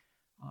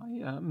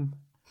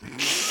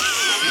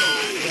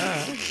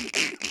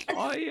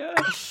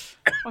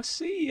 I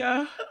see.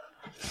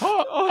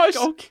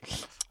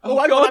 Oh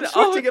hang on, I'm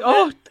sweating a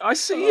bit. I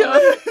see.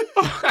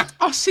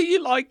 I see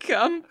you like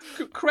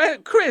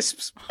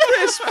crisps.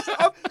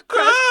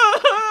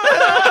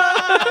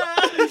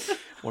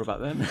 What about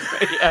them?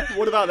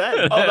 What about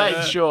them? Oh,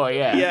 that's sure,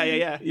 yeah.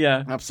 Yeah.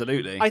 Yeah.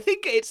 Absolutely. I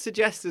think it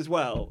suggests as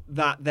well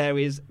that there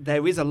is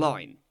a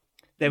line.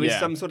 There is Yeah.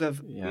 some sort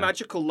of Yeah.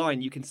 magical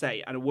line you can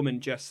say, and a woman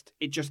just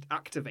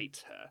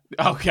activates her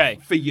Okay.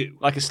 for you.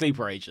 Like a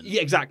sleeper agent.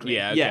 Yeah, exactly.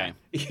 Yeah, okay.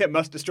 Yeah,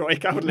 must destroy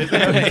capitalism.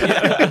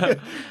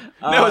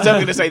 No one's ever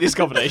going to say this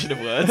combination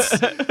of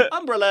words.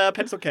 Umbrella,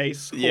 pencil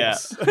case, horse. Yeah.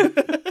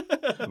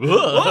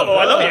 Oh,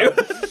 I love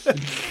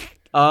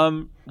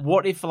you.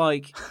 What if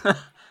like,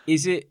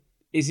 is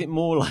it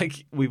more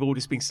like we've all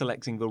just been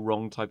selecting the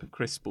wrong type of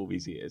crisp all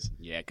these years?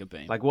 Yeah, it could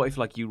be. Like, what if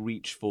like you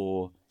reach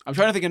for? I'm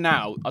trying to think of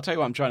now. I'll tell you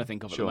what I'm trying to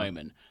think of Sure. at the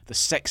moment. The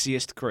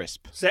sexiest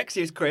crisp.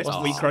 Sexiest crisp,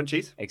 wheat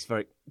crunchies. It's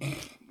very.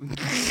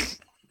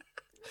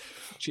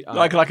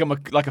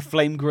 Like a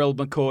flame grilled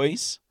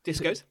McCoy's.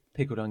 Discos.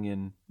 Pickled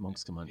onion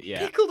monster munch.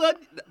 Yeah.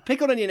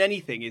 Pickled onion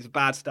anything is a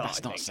bad start. That's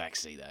I not think.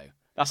 sexy though.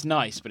 That's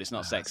nice, but it's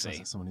not Sounds sexy.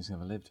 like someone who's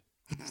never lived.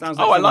 Sounds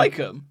Oh, I someone- like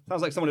them.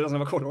 Sounds like someone who doesn't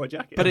have a corduroy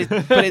jacket. But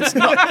it's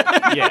not.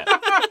 Yeah.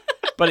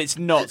 But it's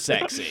not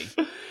sexy.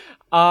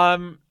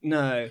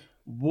 no.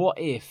 What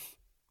if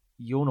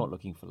you're not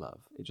looking for love?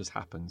 It just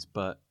happens,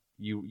 but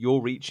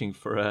you're reaching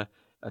for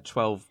a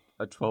 12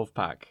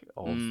 pack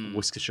of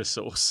Worcestershire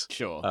sauce.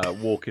 Sure.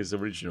 Walker's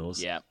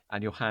Originals. Yeah.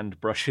 And your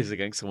hand brushes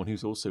against someone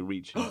who's also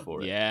reaching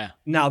for it. Yeah.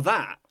 Now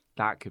that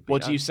That could be.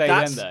 What do you say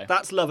that's then though?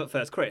 that's love at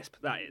first crisp.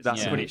 That is.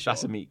 That's Yeah. a pretty meat.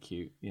 That's sure. a meat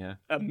cute. Yeah.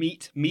 A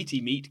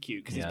meaty meat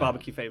cute because Yeah. it's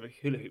barbecue flavored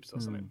hula hoops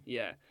or something.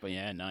 Yeah. But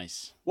yeah,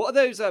 nice. What are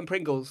those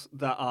Pringles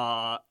that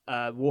are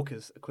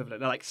Walker's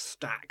equivalent? They're like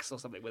stacks or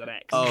something with an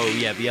X. Oh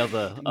yeah, the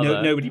other.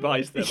 No, nobody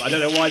buys them. I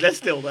don't know why they're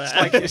still there.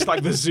 It's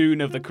like the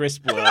Zune of the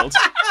crisp world.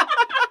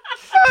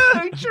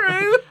 so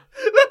true.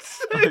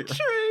 That's so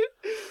true.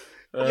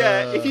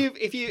 Yeah,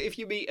 if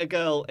you meet a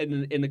girl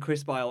in the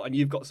crisp aisle and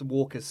you've got some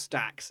Walker's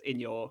stacks in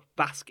your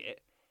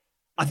basket,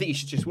 I think you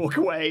should just walk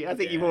away. I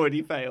think you've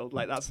already failed.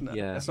 Like that's not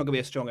going to be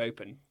a strong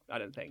open. I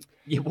don't think.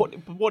 Yeah. What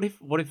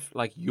if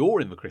like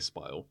you're in the crisp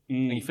aisle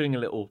and you're feeling a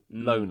little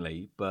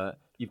lonely, but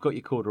you've got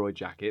your corduroy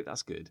jacket.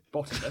 That's good.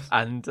 Bottomless.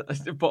 And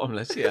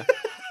bottomless, yeah.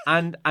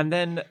 and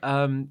then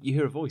you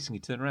hear a voice and you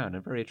turn around and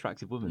a very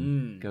attractive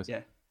woman goes,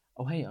 Yeah.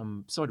 "Oh hey,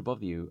 I'm sorry to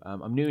bother you.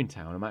 I'm new in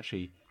town.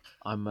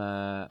 I'm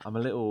a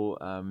little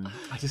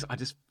I just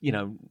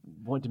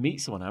wanted to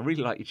meet someone. I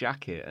really like your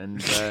jacket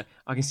and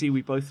I can see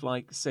we both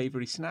like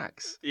savoury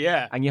snacks."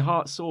 Yeah. And your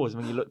heart soars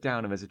when you look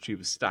down and there's a tube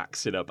of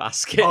stacks in a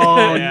basket.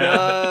 Oh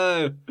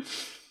Yeah.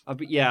 no.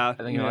 Yeah.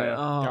 And then you're like,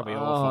 "Oh, That'd be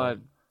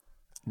awful.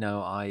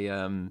 no,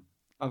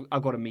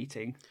 I've got a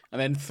meeting. And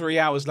then 3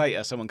 hours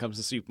later, someone comes to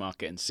the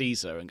supermarket and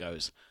sees her and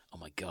goes, "Oh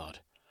my god,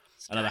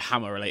 another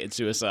hammer-related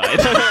suicide."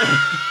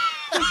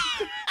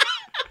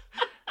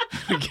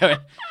 Going,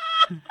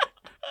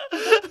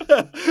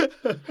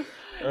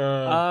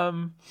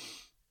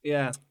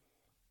 Yeah.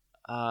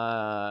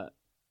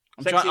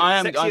 I'm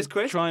Sexiest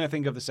crisp? trying to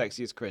think of the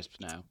sexiest crisps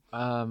now.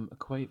 a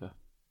quaver.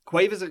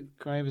 Quavers are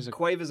Quavers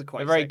are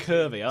quite very sexy.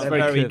 curvy, aren't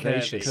They're they? very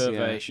curvaceous, curvy.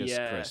 Curvaceous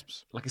Yeah.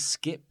 crisps. Like a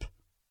skip.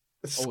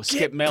 Oh, a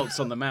skip melts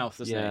on the mouth,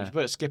 doesn't Yeah. it? You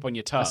put a skip on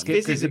your tongue. skip-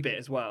 Fizzes a Because bit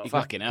as well.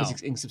 Fucking hell. Because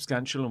it's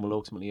insubstantial and will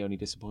ultimately only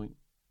disappoint.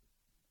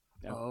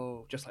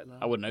 Oh, just like that.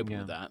 I wouldn't open Yeah.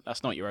 with that.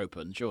 That's not your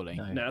open, surely.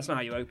 No. No, that's not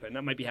how you open.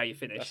 That might be how you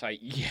finish. That's how,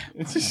 yeah.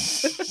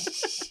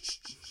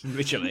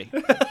 Literally.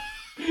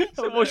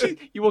 So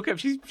you walk up,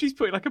 she's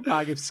putting like a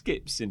bag of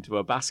skips into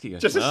a basket.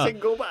 Just a "Ah,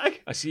 single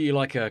bag. I see you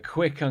like a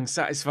quick,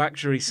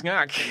 unsatisfactory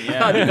snack.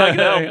 Yeah. I think I can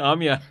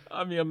help.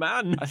 I'm your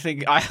man. I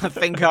think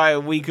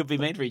we could be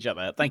made for each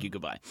other. Thank you,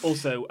 goodbye.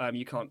 Also,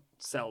 you can't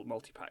sell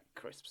multi-pack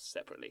crisps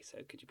separately, so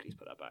could you please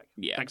put that back?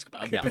 Yeah. Thanks.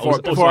 Goodbye.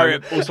 Yeah.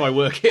 Also, I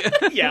work here.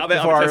 Yeah,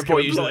 Before I I'm a Tesco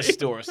report you to the employee.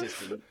 store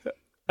assistant.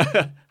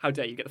 How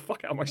dare you get the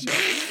fuck out of my shop?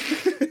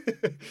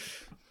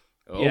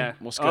 Oh, Yeah.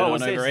 what's going on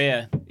what's over this?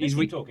 here? He's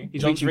John's reaching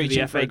for the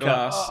reaching FA for a Cup.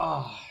 glass.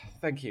 Oh,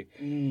 thank you.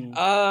 Mm.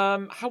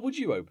 How would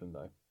you open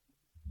though?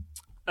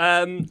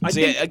 I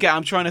See, think again,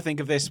 I'm trying to think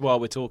of this while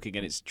we're talking,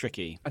 and it's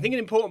tricky. an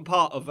important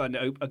part of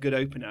a good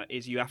opener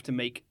is you have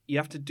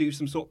to do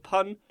some sort of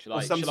pun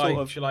or some sort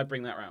of. Shall I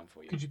bring that round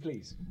for you? Could you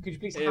please Here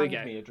we hand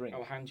go. me a drink?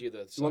 I'll hand you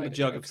the. You want the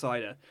jug of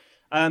cider.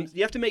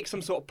 You have to make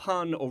some sort of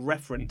pun or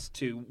reference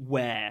to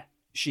where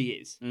she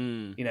is.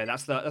 Mm. You know,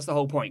 that's the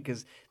whole point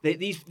because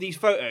these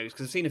photos,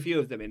 because I've seen a few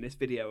of them in this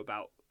video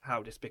about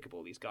how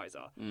despicable these guys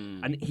are,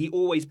 and he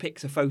always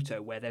picks a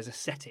photo where there's a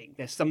setting,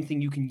 there's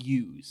something you can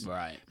use,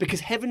 Right.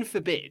 Because heaven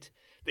forbid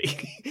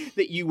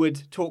that you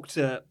would talk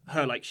to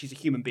her like she's a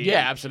human being,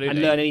 Yeah, absolutely.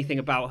 and learn anything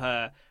about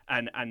her,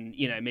 and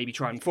maybe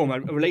try and form a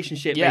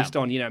relationship Yeah. based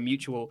on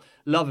mutual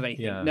love of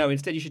anything. Yeah. No,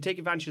 instead you should take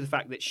advantage of the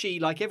fact that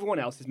she, like everyone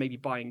else, is maybe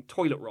buying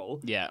toilet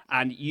roll, Yeah.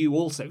 and you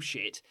also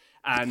shit,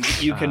 and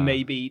you can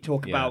maybe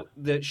talk yeah. about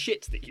the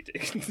shit that you do.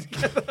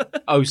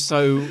 Oh,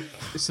 so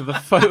the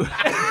photo.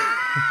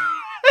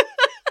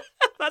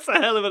 That's a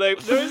hell of an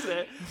opener, isn't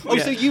it? Oh,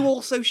 so you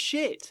also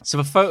shit. So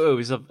the photo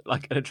is of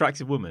like an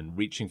attractive woman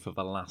reaching for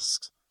the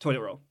last Toilet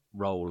roll.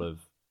 roll of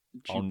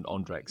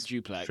Ondrex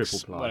Duplex. triple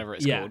ply. Whatever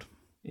it's Yeah. called.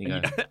 You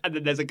know. And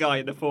then there's a guy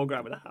in the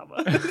foreground with a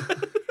hammer.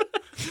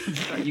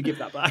 Right, you give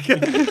that back.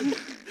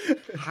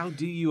 How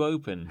do you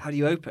open? How do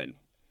you open?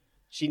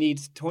 She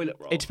needs toilet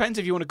roll. It depends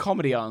if you want a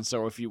comedy answer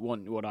or if you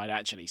want what I'd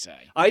actually say.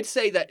 I'd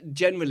say that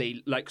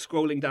generally, like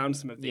scrolling down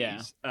some of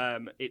these,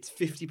 it's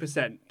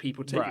 50%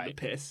 people taking the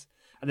piss,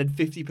 and then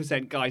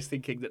 50% guys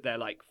thinking that they're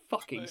like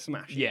fucking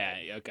smashing. Yeah,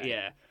 okay.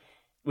 Yeah,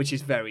 which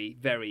is very,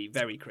 very,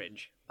 very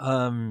cringe.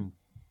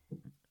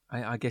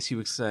 I guess you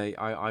would say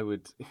I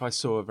would, if I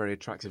saw a very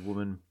attractive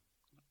woman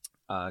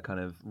kind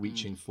of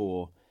reaching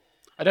for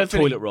a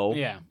toilet roll,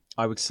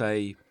 I would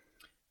say,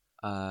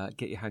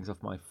 get your hands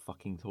off my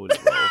fucking toilet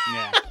roll.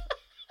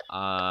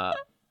 Yeah.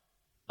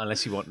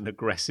 Unless you want an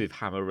aggressive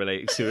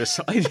hammer-related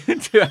suicide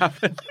to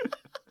happen.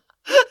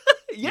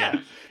 Yeah.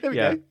 There we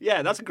go.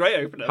 Yeah, that's a great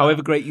opener.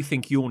 However great you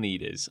think your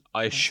need is,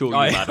 I assure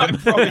you, madam.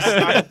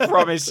 I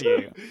promise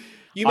you.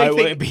 may I will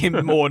think, be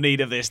in more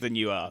need of this than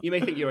you are. You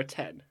may think you're a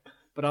 10,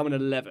 but I'm an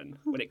 11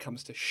 when it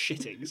comes to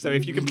shitting. So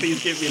if you can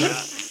please give me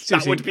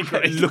that would be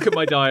great. Look at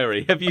my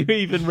diary. Have you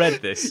even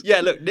read this?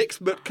 Yeah, look, Nick's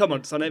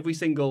comments on every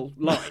single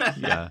line.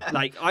 Yeah.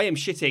 Like, I am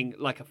shitting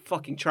like a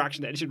fucking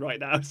traction engine right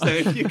now. So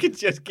if you could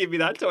just give me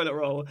that toilet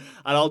roll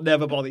and I'll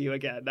never bother you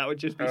again, that would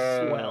just be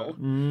swell.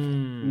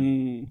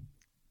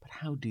 But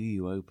how do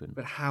you open?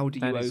 But how do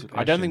you open?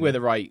 I don't think we're the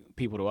right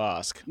people to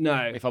ask. No.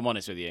 If I'm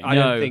honest with you. I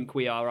don't think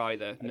we are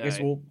either. No. I guess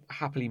we're all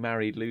happily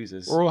married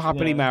losers. We're all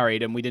happily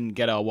married and we didn't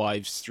get our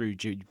wives through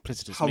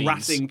duplicitous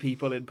harassing means.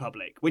 people in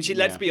public. Which,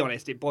 let's be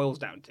honest, it boils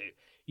down to.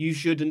 You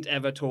shouldn't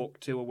ever talk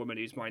to a woman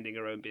who's minding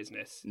her own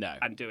business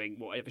and doing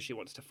whatever she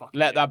wants to fucking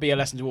Let do. that be a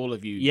lesson to all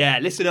of you. Yeah,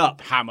 listen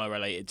up.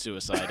 Hammer-related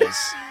suiciders.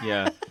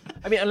 Yeah.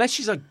 I mean, unless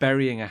she's like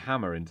burying a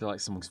hammer into like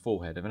someone's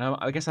forehead. I mean,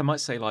 I guess I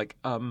might say like,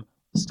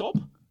 stop,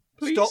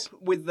 please. Stop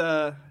with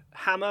the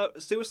hammer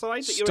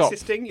suicide that you're Stop,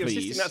 assisting. You're please.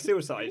 assisting that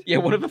suicide. Yeah,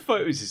 one of the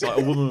photos is like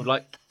a woman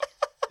like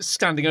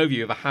standing over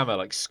you with a hammer,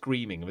 like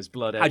screaming, with his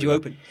blood. How do you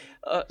open?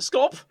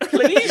 Stop,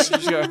 please.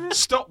 Just go,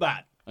 stop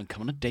that and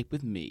come on a date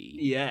with me.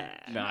 Yeah.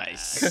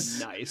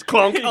 Nice. Nice.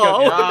 Clonk.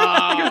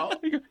 Oh.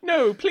 You go,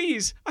 no,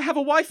 please. I have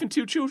a wife and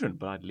 2 children,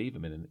 but I'd leave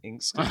them in an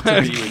instant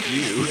to be with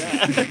you.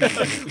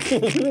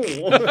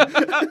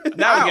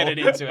 Now we're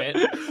getting into it.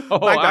 Oh,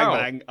 Bang, wow.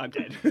 bang, bang. I'm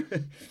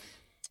dead.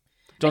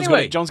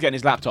 John's getting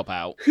his laptop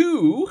out.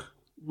 Who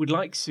would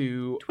like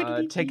to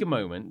take a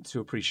moment to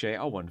appreciate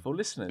our wonderful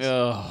listeners?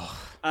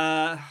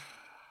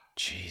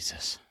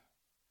 Jesus.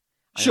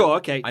 Sure,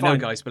 okay, I fine. know,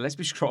 guys, but let's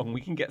be strong.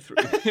 We can get through.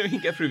 We can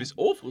get through this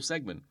awful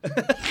segment.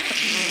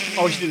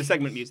 Oh, we should do the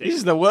segment music. This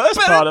is the worst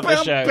part of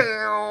the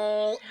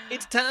show.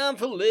 It's time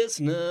for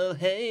listener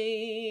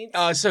hate.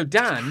 So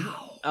Dan,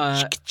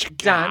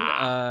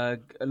 a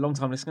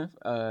long-time listener,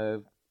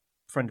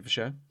 friend of the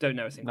show, Don't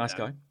know a single nice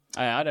guy,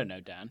 I don't know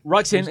Dan.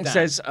 writes in Who's and Dan?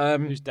 says,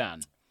 Who's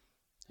Dan?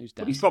 Who's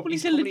Dan? He's probably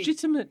he's a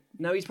legitimate.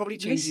 No, he's probably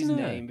changed his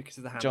listener. name because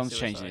of the hammer John's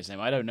suicide. changing his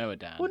name. I don't know a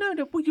Dan. Well,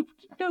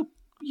 no,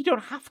 you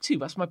don't have to.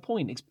 That's my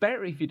point. It's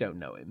better if you don't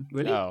know him.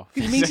 Really? Oh.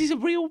 It means he's a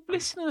real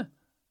listener.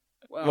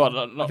 Well,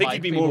 not I think like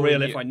he'd be people more real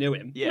who- if I knew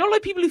him. Yeah. Not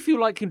like people who feel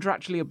like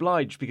contractually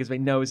obliged because they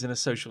know us in a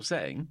social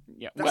setting.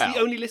 Yeah. That's well, the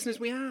only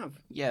listeners we have.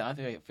 yeah,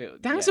 I feel.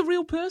 Dan's yeah. a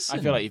real person.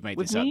 I feel like you've made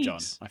with this up, needs. John.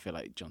 I feel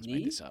like John's made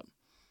Needs? this up.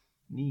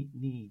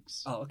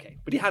 Needs. Oh, okay.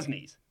 But he has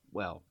knees.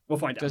 Well, We'll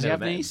find out. Does he never have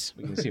met him. knees?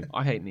 We can assume.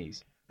 I hate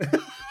knees.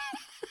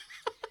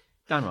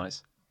 Dan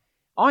writes,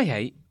 I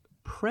hate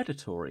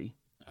predatory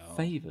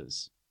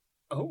favours.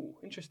 Oh,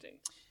 interesting.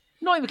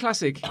 Not in the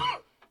classic,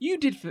 you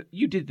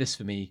did this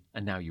for me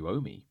and now you owe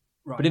me.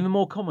 Right. But in the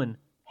more common,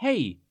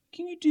 hey,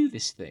 can you do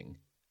this thing?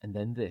 And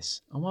then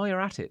this. And while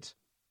you're at it,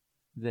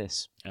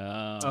 this.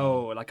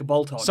 Oh, like a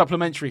bolt-on.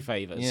 Supplementary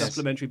favours. Yes.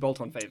 Supplementary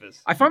bolt-on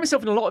favours. I find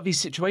myself in a lot of these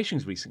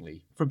situations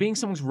recently, from being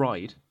someone's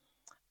ride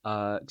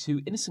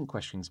to innocent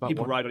questions about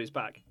People ride on his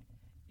back.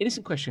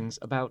 innocent questions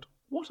about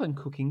what I'm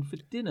cooking for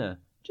dinner,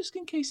 just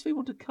in case they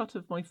want a cut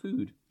of my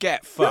food.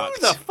 Get fucked.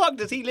 Who the fuck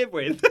does he live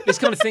with? This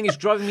kind of thing is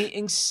driving me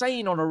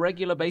insane on a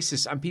regular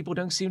basis, and people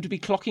don't seem to be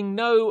clocking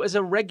no as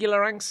a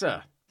regular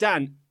answer.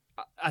 Dan,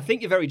 I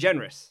think you're very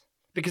generous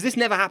because this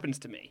never happens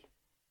to me.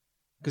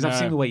 Because I've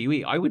seen the way you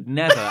eat. I would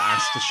never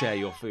ask to share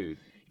your food.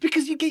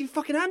 Because you get your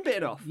fucking hand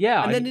bitten off.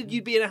 Yeah, And then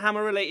you'd be in a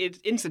hammer-related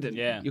incident.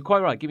 Yeah. You're quite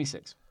right. Give me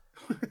 6.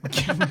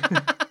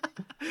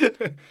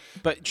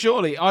 But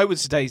surely I would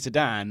say to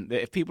Dan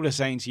that if people are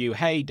saying to you,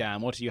 hey,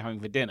 Dan, what are you having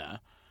for dinner?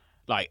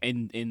 Like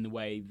in the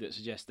way that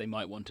suggests they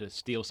might want to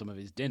steal some of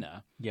his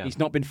dinner. Yeah. He's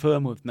not been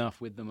firm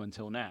enough with them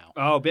until now.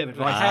 Oh, a bit of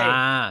advice.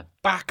 Ah,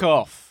 Back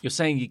off. you're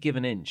saying you give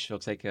an inch, they'll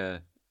take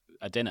a...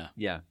 A dinner.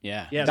 Yeah.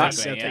 Yeah. Yeah, That's-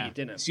 that's, they'll yeah. take your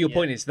dinner. So your Yeah.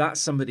 point is that's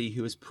somebody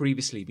who has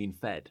previously been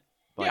fed.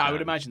 by Yeah, I Dan.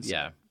 would imagine so.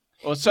 Yeah.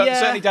 Or Yeah.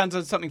 certainly Dan's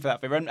done something for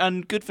that favor,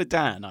 and good for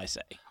Dan, I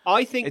say.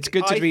 I think It's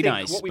good to I be think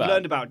nice, What we've but-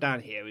 learned about Dan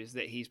here is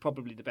that he's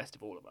probably the best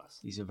of all of us.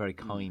 He's a very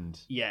kind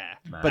Yeah.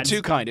 man. But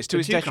too kind. It's to but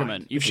his too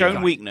detriment. kind. You've Too shown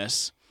kind.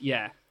 weakness,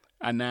 Yeah.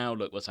 and now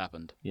look what's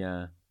happened.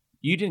 Yeah.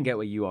 You didn't get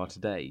where you are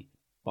today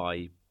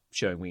by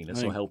showing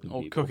weakness or helping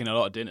or people. cooking a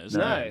lot of dinners.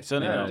 No,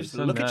 certainly no. not. Just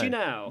So look at no. you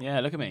now. Yeah,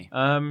 look at me.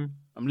 Um,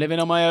 I'm living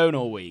on my own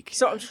all week.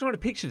 so I'm just trying to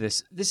picture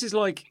this. This is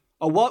like...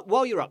 Oh,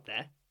 while you're up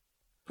there,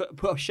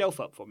 put a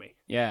shelf up for me.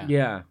 Yeah.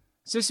 Yeah.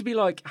 So this would be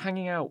like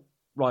hanging out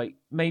right,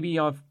 maybe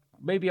I've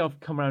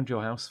come around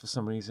your house for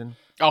some reason.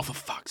 Oh, for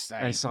fuck's sake!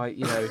 And it's like,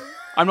 you know,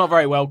 I'm not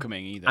very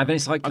welcoming either. and then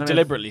it's like I'm kind of-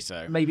 deliberately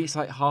so. maybe it's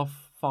like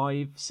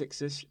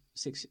 5:30,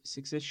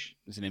 6ish.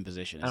 It's an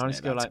imposition. And Isn't I it?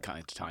 just go That's like- kind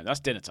of time. That's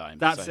dinner time.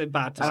 That's so. a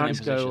bad And I time.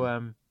 just imposition.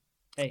 go,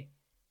 Hey,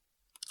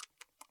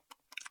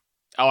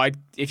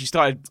 If you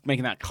started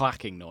making that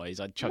clacking noise,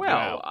 I'd chuck you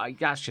well, out.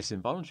 that's just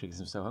involuntary because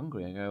I'm so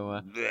hungry. I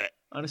go,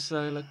 I just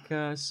say, look,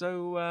 what's what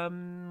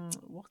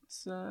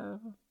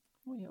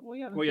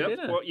you having What you for up-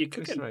 dinner? what you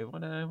cooking? Sorry,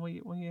 what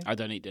you? I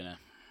don't eat dinner.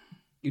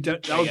 you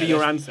don't. That would be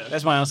your answer.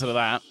 That's my answer to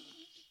that.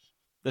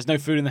 There's no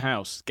food in the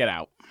house. Get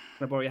out.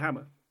 Can I borrow your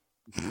hammer?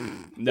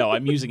 No,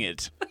 I'm using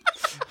it.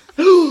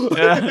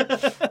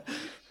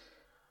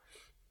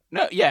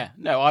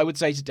 No, I would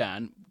say to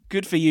Dan,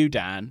 good for you,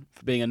 Dan,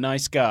 for being a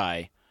nice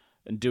guy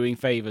and doing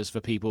favours for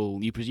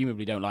people you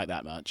presumably don't like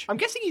that much. I'm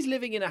guessing he's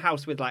living in a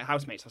house with like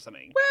housemates or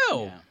something.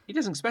 Well, Yeah. he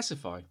doesn't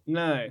specify.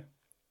 No.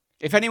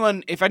 If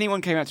anyone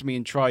came out to me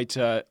and tried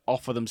to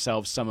offer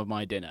themselves some of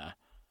my dinner,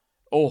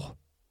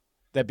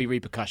 there'd be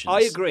repercussions.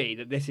 I agree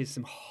that this is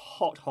some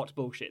hot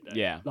bullshit. Though.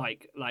 Yeah.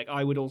 Like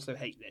I would also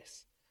hate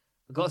this.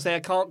 I've got to say I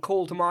can't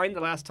call to mind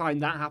the last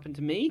time that happened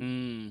to me,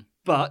 Mm,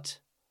 but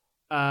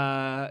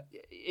I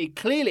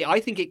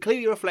think it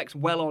clearly reflects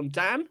well on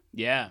Dan,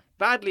 yeah.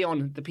 badly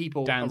on the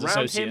people Dan's around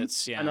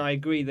associates, him, yeah. and I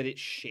agree that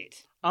it's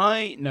shit.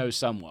 I know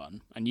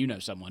someone, and you know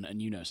someone,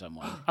 and you know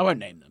someone. I won't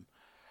name them.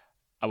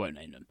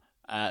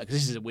 Because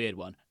this is a weird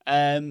one.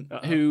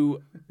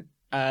 Who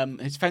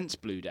his fence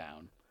blew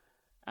down,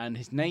 and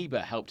his neighbour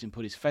helped him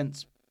put his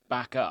fence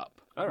back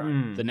up All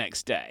right. the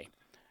next day.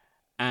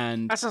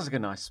 And That sounds like a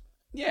nice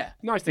yeah,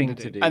 Nice thing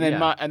to do. and then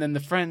yeah. and then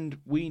the friend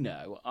we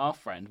know, our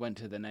friend, went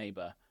to the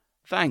neighbour.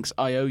 Thanks,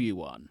 I owe you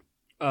one,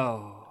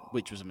 Oh.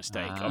 which was a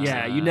mistake. Ah. obviously.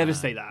 Yeah, you never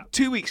say that.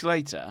 2 weeks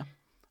later,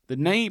 the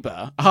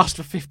neighbour asked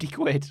for 50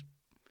 quid.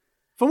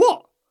 For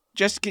what?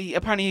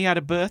 Apparently he had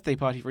a birthday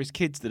party for his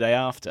kids the day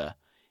after.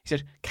 He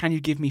said, "Can you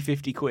give me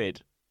 50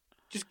 quid?"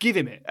 Just give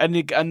him it. And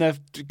the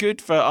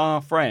good for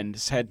our friend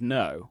said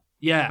no.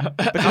 Yeah.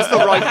 That's the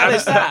right. How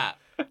is that?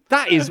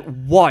 That is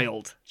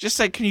wild. Just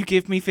say, "Can you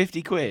give me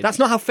 50 quid?" That's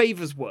not how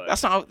favours work.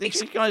 That's not. How, you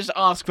can't just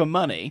ask for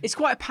money. It's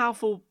quite a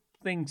powerful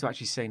thing to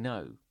actually say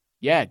no.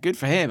 Yeah, good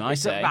for him. I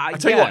say. I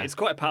tell you what, it's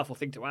quite a powerful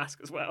thing to ask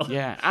as well.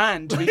 Yeah,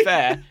 and to be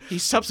fair, he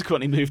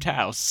subsequently moved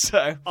house,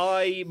 so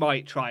I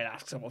might try and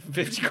ask someone for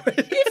 50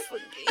 quid.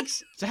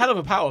 it's a hell of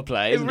a power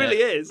play. It Isn't really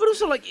is. But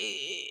also, like,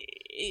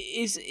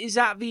 is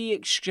that the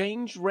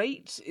exchange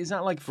rate? Is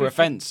that like For a 50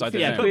 fence, I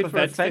don't 50 know. quid Per for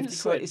a fence, fence?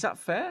 50 quid. Like, is that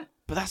fair?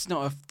 But that's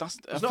not a It's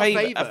not a favor.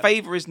 favour. A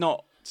favor is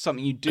not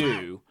something you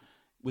do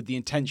with the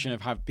intention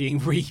of being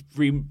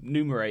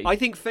remunerated. I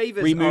think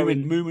favours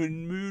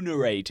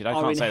remunerated. I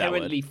are can't say that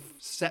word. inherently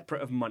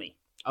separate of money.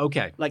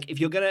 Okay. Like, if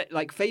you're going to,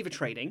 like, favour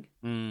trading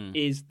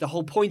is, the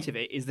whole point of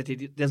it is that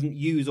it doesn't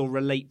use or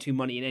relate to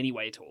money in any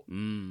way at all.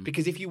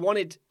 Because if you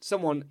wanted,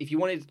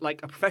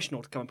 like, a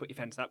professional to come and put your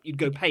fence up, you'd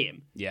go pay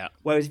him. Yeah.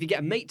 Whereas if you get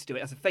a mate to do it,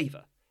 that's a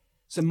favour.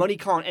 So money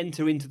can't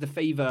enter into the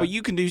favour. But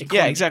you can do, economy.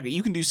 yeah, exactly.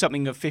 You can do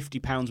something of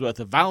 £50 worth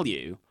of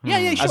value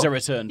Yeah, sure. as a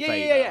return Yeah,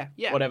 favour.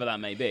 yeah. Whatever that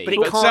may be. But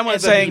it can't someone ever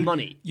saying, be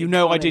money. you It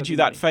know, can't I ever did be you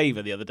that money.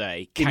 favour the other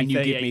day. Give Can me you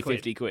give 38 me quid.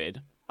 50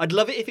 quid? I'd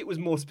love it if it was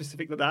more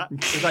specific than that.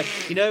 It's like,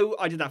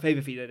 I did that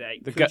favour for you the other day.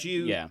 The Could go-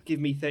 you yeah. give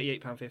me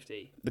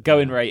 £38.50, The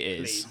going rate is.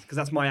 please? Because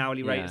that's my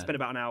hourly rate. Yeah. I spent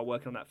about an hour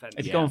working on that fence.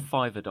 If you Yeah. go on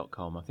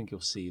Fiverr.com, I think you'll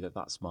see that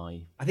that's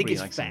my I think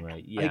it's freelancing fair.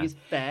 rate. I think it's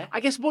fair. I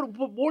guess what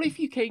if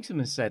you came to them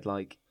and said,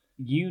 like,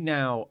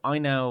 I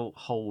now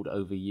hold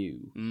over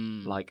you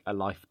like a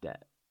life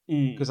debt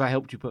because I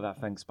helped you put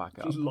that fence back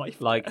up. Life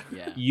like debt.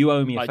 Yeah. you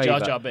owe me a Like favor. Jar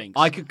Jar Binks.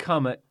 I could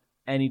come at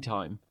any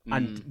time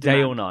And day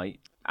demand. or night,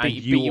 and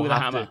Beat you with a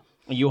have hammer.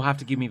 you'll have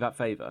to give me that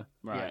favor,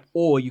 Right.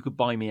 or you could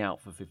buy me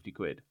out for 50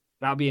 quid.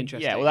 That'd be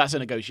interesting. Yeah, well, that's a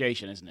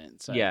negotiation, isn't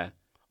it? So. Yeah,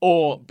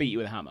 Or beat you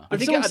with a hammer. I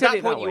think someone at said that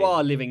it that point you way-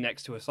 are living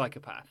next to a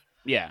psychopath.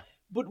 Yeah.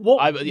 but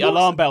what? The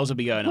alarm bells will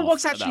be going But off.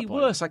 what's at that actually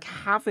point. worse, like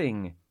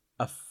having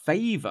a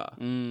favor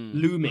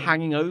Looming.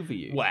 hanging over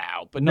you?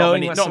 Wow, but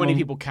Knowing not that many someone-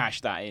 people cash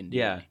that in. Do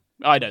Yeah.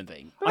 they? I don't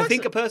think. I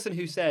think a person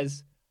who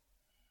says,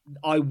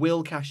 I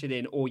will cash it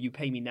in or you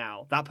pay me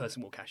now, that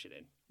person will cash it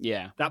in.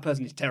 Yeah, That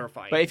person is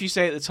terrifying. but if you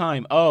say at the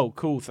time, "Oh,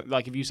 cool,"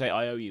 like if you say,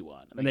 "I owe you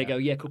one," and they go,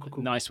 yeah,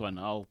 cool. "Nice one,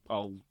 I'll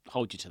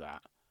hold you to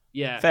that."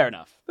 Yeah. Fair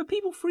enough. But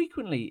people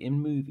frequently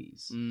in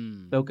movies,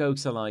 Mm. they'll go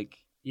to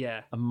like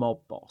Yeah. a mob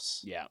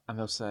boss, Yeah, and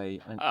they'll say,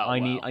 Oh, I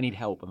well. need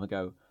help," and they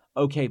go,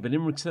 "Okay, but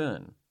in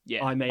return,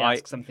 yeah. I may I-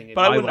 ask something. in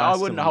but I would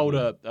ask wouldn't someone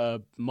hold who-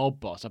 a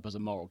mob boss up as a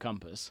moral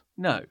compass.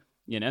 no."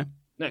 You know,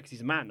 No, because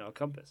he's a man, not a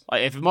compass.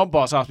 like if a mob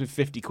boss asked me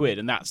 50 quid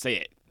and that's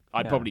it,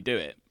 I'd Yeah. probably do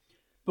it.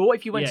 But what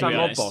if you went Yeah, to a to be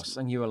mob honest. boss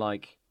and you were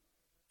like,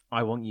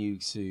 "I want you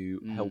to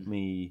Mm. help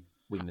me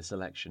win this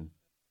election,"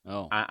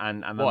 Oh,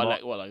 and the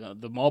what, mob-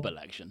 like the mob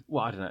election?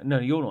 well, I don't know. No,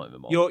 you're not in the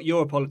mob.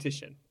 You're a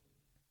politician.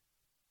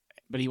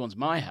 But he wants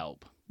my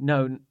help.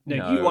 No,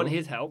 No, you want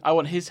his help. I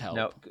want his help.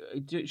 No,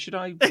 should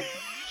I?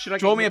 Should I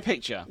Draw get me a the-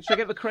 picture. Should I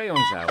get the crayons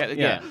out?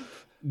 Yeah.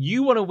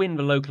 You want to win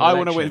the local I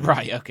election. want to win.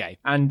 Right. Okay.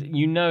 And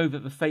you know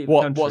that the fate of the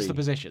What's country... the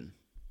position?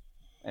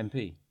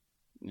 MP.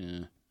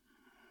 Yeah.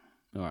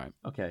 All right.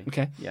 Okay.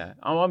 Okay. Yeah.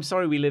 Oh, I'm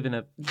sorry we live in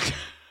a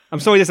I'm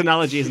sorry this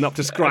analogy isn't up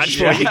to scratch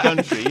for shitty you.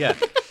 country. Yeah.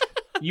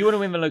 You want to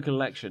win the local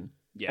election.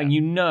 Yeah. And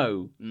you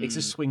know it's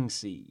a swing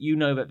seat. You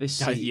know that this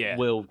seat yeah.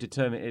 will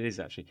determine. It is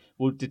actually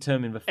will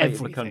determine the fate of the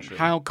Everything. country.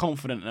 How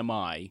confident am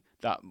I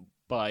that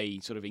by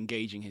sort of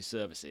engaging his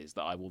services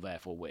that I will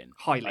therefore win?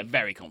 Highly. Like,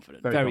 very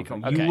confident. Very confident.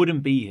 confident. You Okay.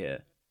 wouldn't be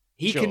here.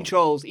 He Sure.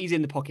 controls. He's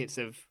in the pockets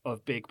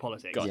of big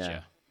politics. Gotcha.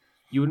 Yeah.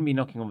 You wouldn't be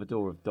knocking on the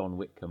door of Don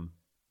Whitcomb.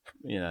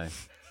 You know,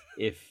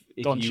 if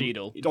Don you,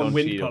 Cheadle. Don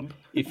Cheadle. Windpump.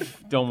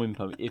 If Don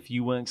Windpump, if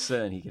you weren't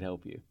certain he could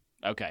help you,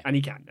 Okay. And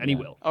he can, and he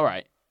will. All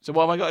right. So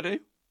what have I got to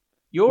do?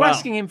 you're Well-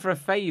 asking him for a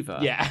favour.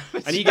 Yeah.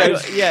 And he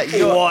goes, Yeah,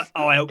 you're- what?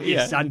 I'll help you,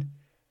 Yeah. son.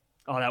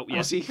 I'll help you.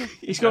 Oh, see,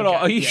 He's going, Okay,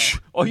 are you yeah.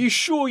 are you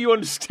sure you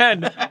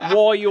understand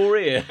why you're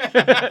here?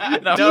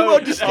 No, Do you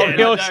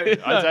understand?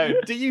 I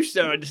don't. Do you,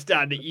 sir,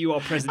 understand that you are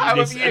present How in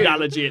this have you-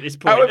 analogy at this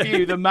point? How have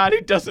you, the man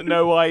who doesn't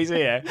know why he's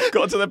here,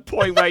 got to the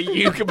point where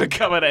you can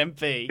become an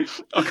MP?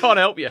 I can't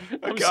help you.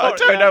 I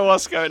don't know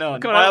what's going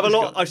on. can't I have a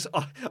help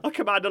lot. I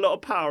command a lot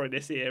of power in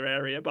this here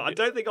area, but I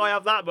don't think I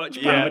have that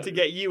much power Yeah. to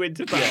get you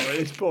into power at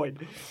this point.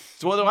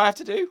 So what do I have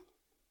to do?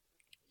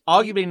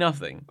 Arguably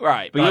nothing.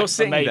 Right, But right, you're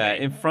sitting maybe. there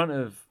in front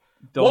of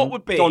Don. What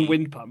would be Don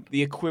Windpump.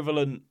 the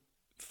equivalent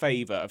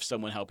favour of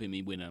someone helping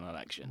me win an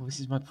election? Well, this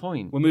is my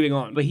point. We're moving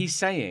on. But he's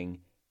saying,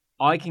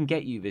 I can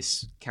get you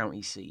this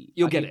county seat.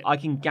 You'll I get can- it. I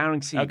can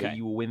guarantee Okay. that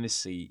you will win this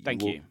seat.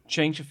 Thank will you.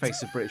 Change the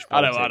face of British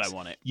I politics. don't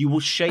want it. You will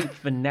shape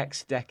the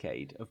next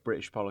decade of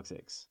British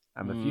politics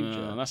and the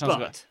future. That sounds, But-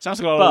 like, sounds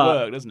like a lot but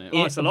of work, doesn't it?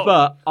 Oh, it's a lot.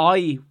 But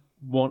I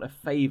want a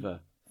favour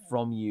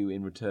from you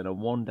in return,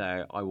 and one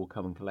day I will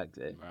come and collect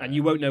it. And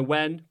you won't know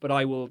when, but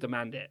I will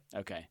demand it.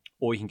 Okay.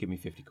 Or you can give me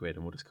 50 quid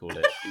and we'll just call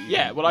it.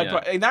 Yeah, well,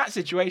 Yeah. in that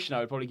situation,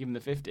 I would probably give him the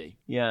 50.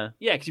 Yeah.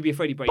 Yeah, because you'd be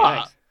afraid he'd break your But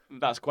legs.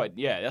 that's quite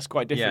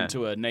different Yeah.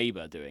 to a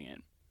neighbour doing it.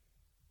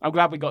 I'm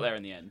glad we got there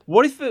in the end.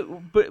 What if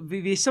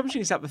the assumption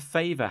is that the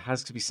favour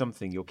has to be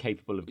something you're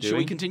capable of doing? Shall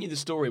we continue the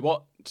story?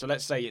 So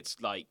let's say it's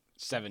like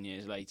 7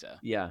 years later.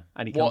 Yeah,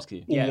 and he comes What? to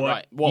you. Yeah, What?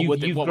 right. What you've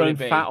would you've what grown would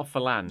it be? fat off the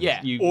land.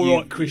 Yeah. All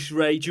right, Chris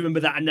Ray, do you remember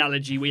that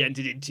analogy we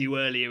entered into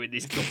earlier in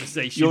this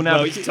conversation? You're now-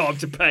 Well, it's time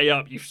to pay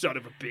up, you son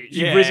of a bitch.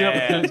 You've risen up the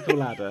Yeah. political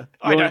ladder.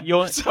 I don't,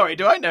 You're, sorry,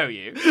 do I know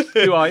you?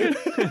 who are you?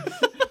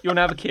 You're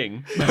now the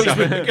king.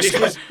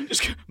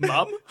 just,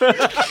 Mum?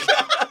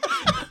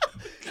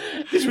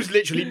 This was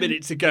literally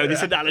minutes ago.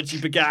 This analogy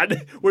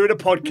began. We're in a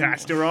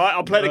podcast, all right?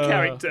 I'll play the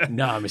character.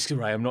 No, Mr.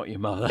 Ray, I'm not your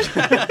mother.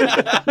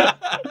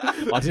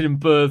 I didn't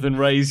birth and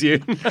raise you.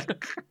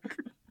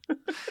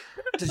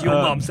 Does your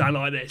mum sound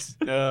like this?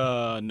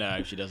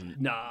 No, she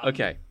doesn't. Nah.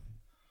 Okay.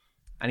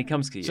 And he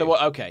comes to you. So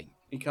what? Okay.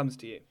 He comes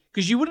to you.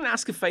 Because you wouldn't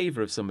ask a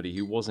favour of somebody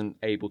who wasn't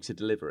able to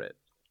deliver it.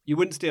 You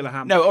wouldn't steal a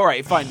hammer. No, all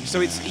right, fine. So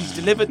he's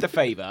delivered the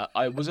favour.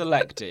 I was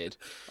elected.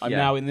 I'm Yeah.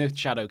 now in the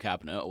shadow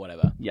cabinet or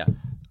whatever. Yeah.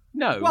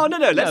 No. Well, no,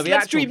 let's the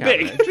actual dream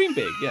big. cabinet. Dream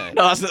big, yeah.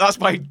 No, that's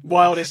my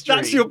wildest dream.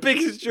 That's your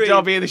biggest dream.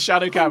 I'll be in the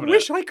shadow I cabinet.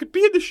 wish I could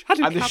be in the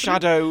shadow I'm the cabinet.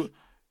 shadow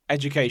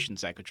education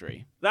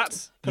secretary.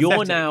 That's You're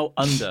pathetic. now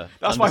under.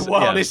 That's under, my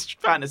wildest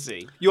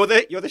fantasy. You're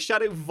the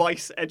shadow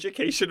vice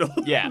educational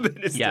Yeah.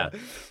 minister. Yeah.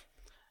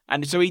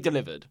 And so he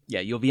delivered.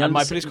 Yeah, you're the And my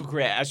under- political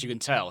career, as you can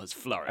tell, has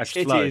flourished.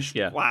 Has It Flourish, is.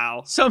 yeah.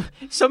 Wow. Some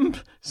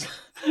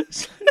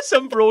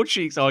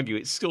broadsheets argue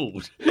it's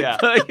stalled. Yeah.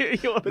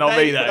 You're- Not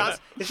me, though.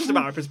 It's just a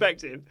matter of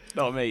perspective.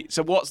 Not me.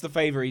 So what's the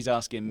favour he's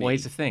asking me? Well,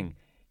 here's the thing.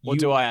 What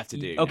do I have to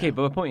do? Okay, now?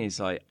 but the point is,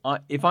 like,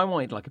 if I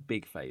wanted like a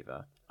big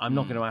favour, I'm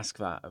not going to ask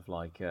that of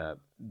like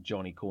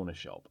Johnny Corner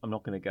Shop. I'm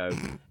not going to go,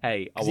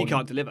 hey, Because he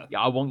can't deliver. Yeah,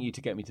 I want you to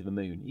get me to the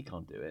moon. You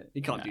can't do it.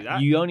 He can't do that.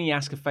 You only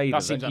ask a favour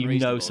That seems that you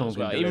unreasonable know someone's as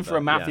well. going to Even for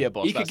a mafia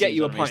boss, he that could get seems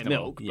you a pint of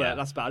unreasonable. milk, Yeah. but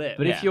that's about it.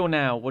 But Yeah. if you're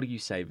now, what do you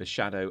say, the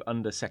shadow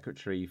under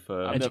secretary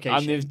for I'm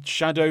Education. the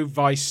shadow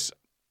vice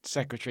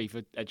secretary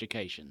for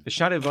education. the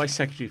shadow vice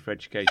secretary for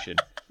education,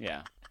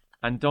 Yeah.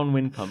 and Don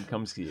Windpump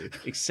comes to you.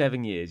 It's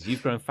 7 years.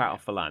 You've grown fat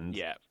off the land.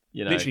 Yeah.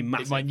 You know, Literally In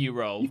massive. my new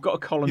role. you've got a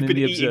column You've in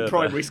been the eating Observer.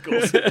 primary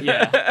schools.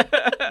 Yeah.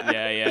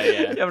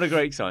 Yeah. You're having a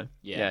great time.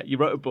 Yeah. You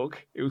wrote a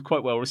book. It was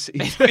quite well received.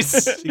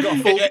 You got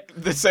a full,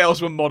 The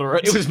sales were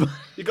moderate. It was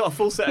you got a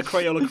full set of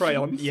Crayola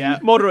crayons. yeah.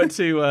 moderate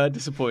to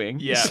disappointing.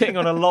 Yeah. You're sitting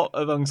on a lot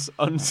of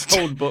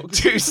unsold books.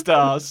 2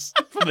 stars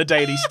from the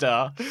Daily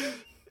Star.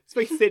 It's a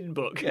very thin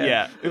book.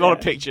 Yeah. With a lot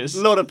of pictures.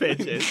 A lot of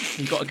pictures.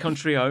 You've got a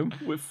country home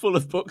with full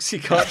of books you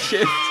can't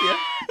shift. Yeah.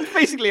 It's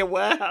basically a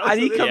warehouse. And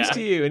he isn't it? comes Yeah.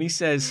 to you and he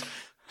says,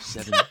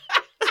 7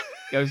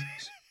 goes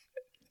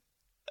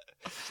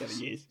 7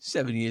 years.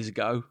 7 years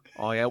ago,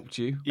 I helped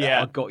you.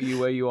 Yeah. I got you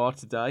where you are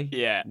today.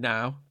 Yeah.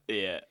 Now,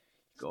 Yeah.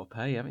 got to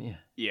pay, haven't you?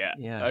 Yeah.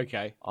 Yeah.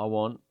 Okay. I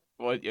want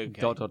Well, okay.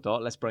 dot dot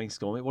dot. Let's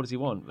brainstorm it. What does he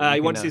want? He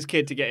Anything wants now? his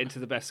kid to get into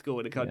the best school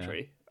in the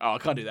country. Oh, I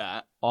can't do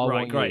that. I Right,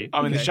 want great. You,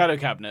 I'm in the Okay. shadow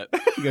cabinet.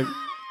 he goes,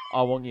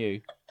 I want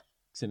you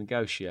to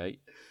negotiate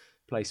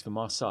a place for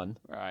my son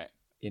Right.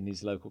 in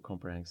his local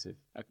comprehensive.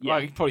 Well,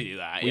 I could probably do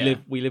that. We yeah.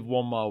 live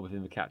 1 mile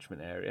within the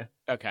catchment area.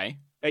 Okay.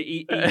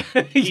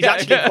 He's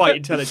actually quite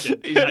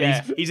intelligent.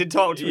 Yeah. He's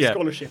entitled to a Yeah.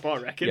 scholarship, I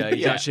reckon. Yeah, he's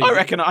Yeah, actually. I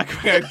reckon I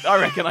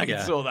can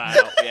Yeah. sort that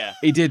out. Yeah,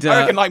 He did.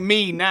 I reckon like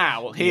me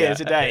now here yeah.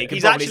 today. Could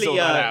He's probably actually sort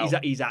that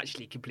out. he's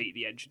actually completed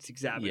the entrance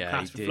exam Yeah, and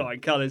passed he with did. flying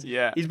colours.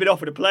 Yeah. He's been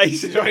offered a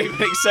place. He's already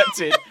been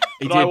accepted.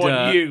 He But I did,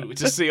 want you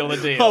to seal the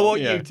deal. I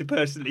want Yeah. you to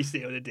personally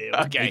seal the deal.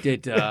 Okay. He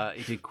did.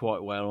 He did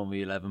quite well on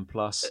the 11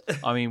 plus.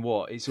 I mean,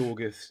 what? It's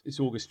August. It's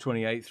August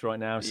 28th right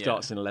now. It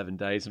starts in 11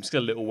 days. I'm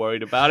still a little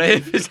worried about it.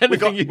 If there's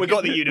anything We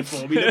got the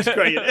uniform. He looks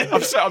great in it.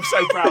 I'm so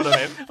proud of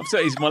him. I'm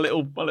sorry, he's my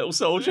little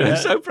soldier. I'm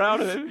so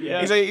proud of him.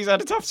 Yeah. He's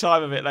had a tough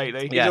time of it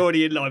lately. Yeah. He's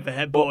already in line for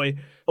head boy.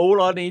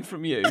 All I need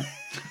from you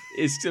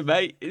is to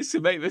make this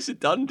a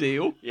done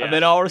deal, Yeah. and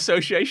then our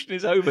association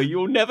is over.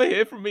 You'll never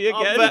hear from me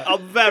again.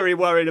 I'm very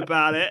worried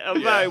about it.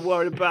 I'm very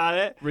worried about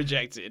it.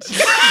 Rejected.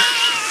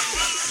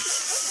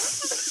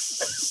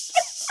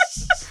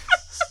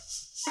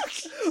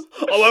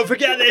 I won't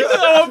forget this.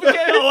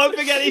 I won't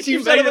forget this,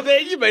 you son of a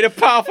bitch. You made a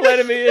powerful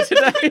enemy here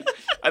today.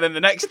 And then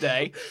the next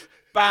day,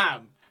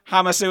 bam,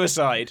 hammer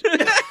suicide.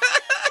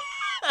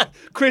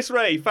 Chris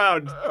Ray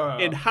found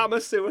in hammer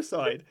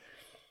suicide.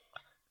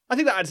 I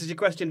think that answers your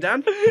question,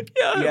 Dan.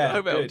 Yeah,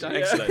 I good. will.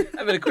 Excellent.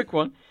 And then a quick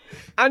one.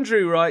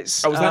 Andrew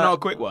writes. Oh, was that not a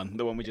quick one?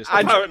 The one we just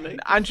Apparently.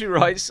 Andrew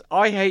writes,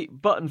 I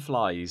hate button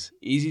flies.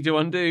 Easy to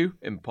undo,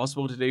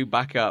 impossible to do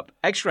back up.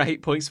 Extra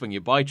hate points when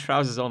you buy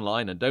trousers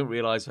online and don't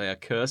realise they are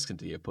cursed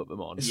until you put them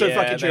on. It's so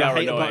fucking true. they I are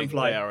hate a annoying. button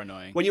fly. They are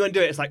annoying. When you undo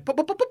it, it's like pop,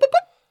 pop, pop, pop, pop,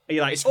 pop. And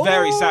you're like, It's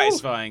very "Oh,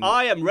 satisfying."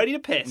 I am ready to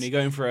piss. And you're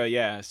going for a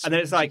And then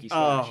it's like, cheeky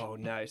slash. oh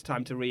no, it's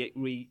time to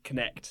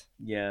reconnect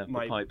Yeah, the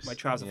my pipes.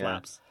 trouser Yeah.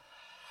 flaps.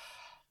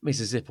 I mean, it's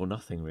a zip or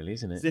nothing, really,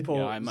 isn't it? Zip or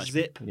Yeah, I much-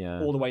 zip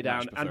yeah, all the way much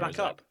down prefer and a back zip.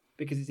 up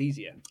because it's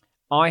easier.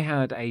 I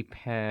had a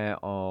pair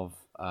of,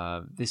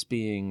 this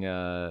being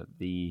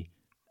the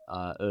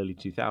early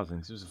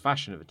 2000s, it was a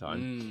fashion at the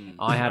time.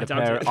 I had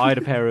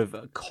a pair of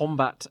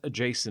combat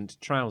adjacent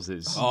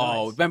trousers.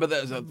 Oh, remember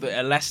the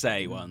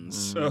LSA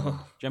ones? Do you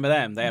remember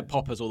them? They had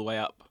poppers all the way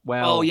up.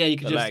 Well, Oh yeah, you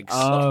could the just. legs.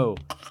 Oh,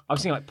 I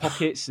was thinking like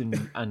pockets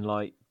and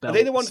like Are belts.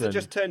 they the ones that and-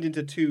 just turned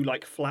into two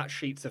like flat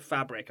sheets of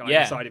fabric on Yeah.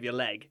 either side of your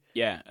leg?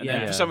 Yeah, and Yeah.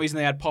 then for some reason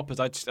they had poppers.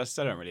 I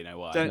still don't really know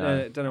why. Don't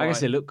No. know I guess why.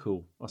 they look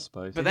cool, I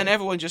suppose. But then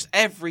everyone just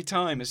every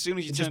time, as soon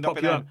as you Just turned up pop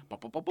and you down, up.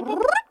 pop, pop, pop, pop,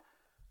 pop,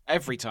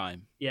 every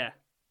time. Yeah,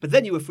 but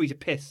then you were free to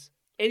piss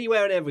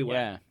anywhere and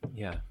everywhere.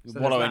 Yeah, yeah. So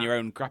wallow there's in that. your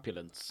own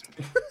crapulence.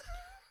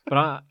 But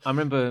I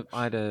remember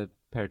I had a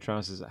pair of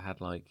trousers that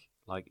had like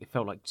it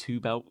felt like two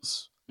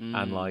belts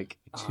and like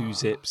two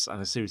zips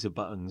and a series of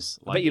buttons.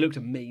 I Like, bet you looked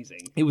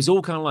amazing. it was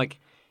all kind of like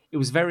it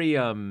was very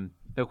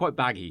they were quite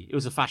baggy. It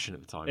was a fashion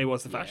at the time. It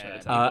was the fashion Yeah.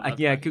 at the time. And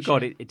yeah, good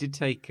God, it did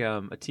take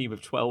a team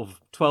of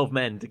 12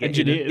 men to get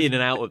Engineers. in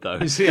and out of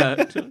those. Yeah,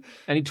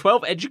 I need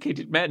 12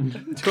 educated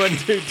men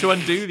to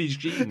undo these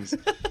jeans.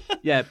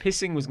 Yeah,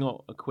 pissing was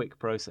not a quick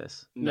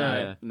process.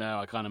 No,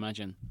 I can't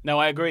imagine. No,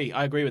 I agree.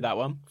 I agree with that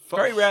one.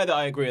 Very rare that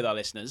I agree with our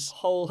listeners.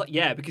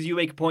 Yeah, because you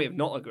make a point of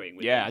not agreeing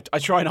with Yeah, I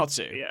try not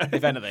to, Yeah.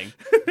 if anything.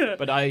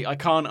 But I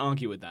can't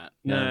argue with that.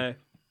 me. No.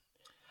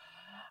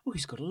 Oh,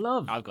 he's got a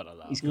love. I've got to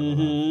love. He's got a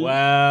love.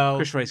 Well,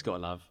 Chris Ray's got a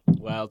love.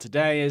 well,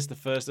 today is the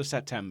 1st of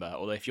September.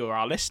 Although if you're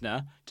our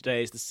listener,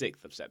 today is the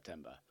 6th of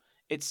September.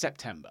 It's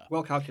September.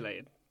 Well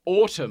calculated.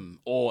 Autumn,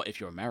 or if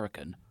you're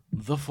American,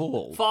 the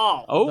fall.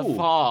 Fall. Oh, The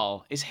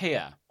fall is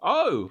here.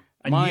 oh,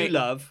 And My- you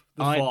love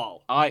the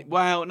fall.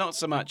 Well, not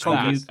so much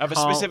Pumpkin- that. Of a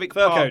Carl- specific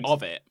fir part cones.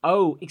 of it.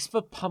 oh! It's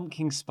for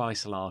pumpkin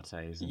spice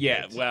latte, isn't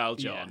Yeah, it? well,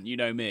 John, you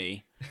know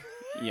me.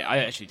 Yeah, I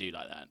actually do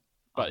like that.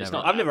 But it's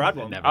not. I've never had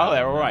one. Never Oh, had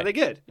they're one. all Are right. they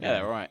good? Yeah,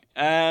 they're all right.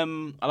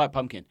 I like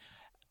pumpkin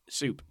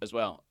soup as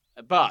well.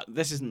 But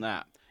this isn't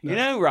that. You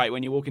know, right,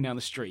 when you're walking down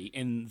the street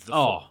in the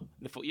fall.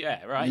 The fall,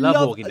 yeah, right.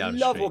 Love walking down the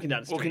love street. walking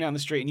down the street. Walking down the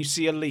street and you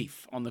see a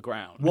leaf on the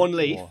ground. One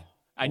leaf. Oh.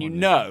 And you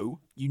know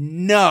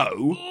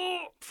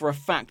for a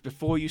fact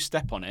before you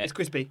step on It's it,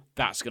 crispy.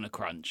 that's going to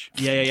crunch.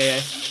 Yeah.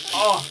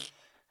 Oh.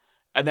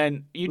 And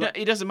then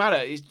it doesn't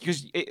matter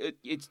because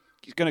it's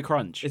going to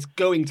crunch. It's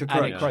going to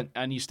and, crunch.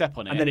 and you step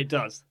on it. And then it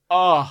does.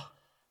 Oh,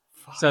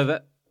 So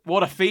that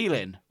what a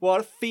feeling.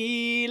 What a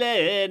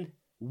feeling.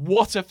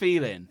 What a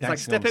feeling. It's like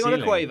dancing stepping on the a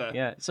ceiling. quaver.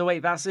 Yeah. So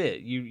wait, that's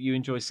it. You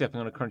enjoy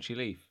stepping on a crunchy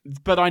leaf.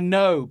 But I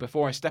know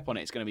before I step on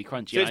it, it's going to be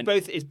crunchy. So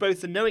it's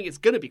both the knowing it's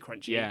going to be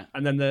crunchy, Yeah.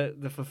 and then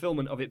the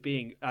fulfillment of it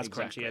being as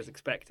Exactly. crunchy as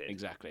expected.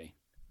 Exactly.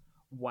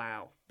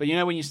 Wow. But you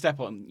know when you step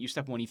on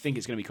one, you think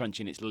it's going to be crunchy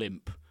and it's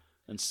limp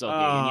and soggy,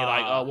 and you're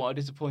like, oh, what a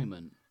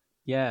disappointment.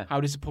 Yeah. How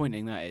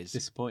disappointing that is.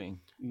 Disappointing.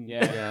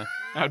 Yeah. Yeah.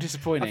 How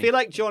disappointing. I feel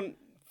like John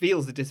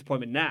feels the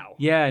disappointment now.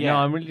 Yeah. Yeah. No,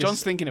 I'm really. John's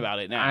just... thinking about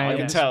it now. I I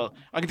can tell.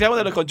 I can tell by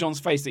the look on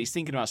John's face that he's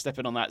thinking about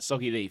stepping on that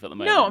soggy leaf at the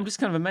moment. No, I'm just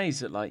kind of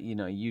amazed that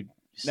you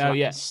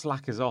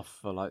slackers off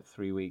for like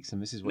 3 weeks,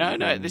 and this is what. No, you're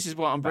no. bringing This is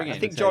what I'm back bringing. I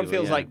think the John table,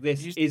 feels yeah. like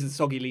this You- is a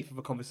soggy leaf of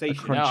a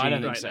conversation. A crunchy- No, I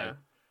don't right think so. now.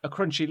 A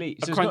crunchy leaf.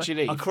 A crunchy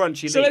leaf. A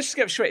crunchy So leaf. let's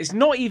step straight. It's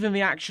not even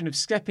the action of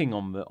stepping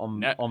on the No.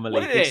 leaf. Well,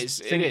 it is.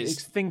 It is.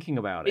 It's thinking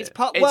about it. It's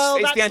part. It's- Well,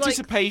 it's that's the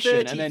anticipation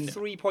like and then-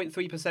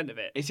 33.3% of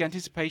it. It's the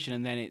anticipation,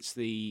 and then it's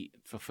the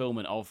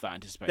fulfillment of that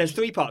anticipation. There's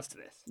 3 parts to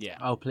this. Yeah.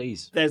 Oh,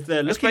 please. There's the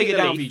Let's looking break at it the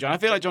down for you, leaf, John. I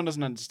feel like John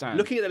doesn't understand.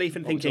 looking at the leaf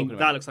and what we're thinking talking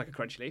that about. looks like a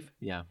crunchy leaf.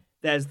 Yeah.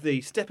 There's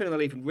the stepping on the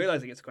leaf and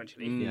realizing it's a crunchy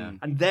leaf. Yeah.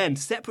 And then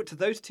separate to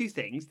those 2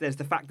 things, there's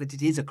the fact that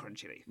it is a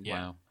crunchy leaf. Yeah.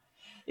 Wow.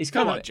 It's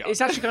Come kind on, of. John.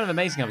 It's actually kind of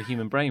amazing how the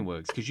human brain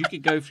works because you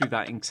could go through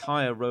that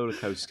entire roller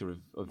coaster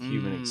of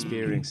human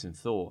experience and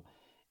thought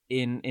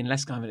in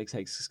less time than it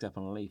takes to step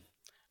on a leaf.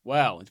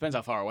 Well, it depends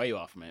how far away you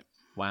are from it.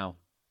 Wow.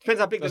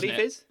 Depends how big Doesn't the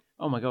leaf it? is.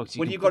 Oh my god! So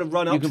When can you've got to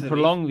run you up can to the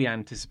prolong the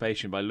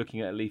anticipation by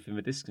looking at a leaf in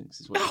the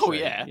distance. Is what you're Oh,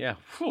 saying. yeah. Yeah.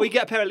 Well, you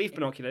get a pair of leaf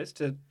binoculars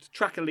to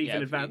track a leaf Yeah,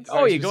 in advance. Oh,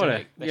 very you got it.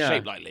 specific. They're Yeah.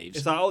 shaped like leaves.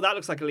 It's like, oh, that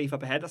looks like a leaf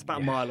up ahead. That's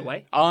about a mile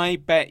away. I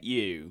bet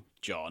you,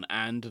 John,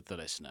 and the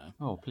listener,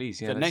 Oh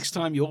please, yeah. that let's- next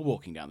time you're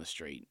walking down the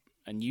street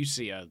and you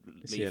see a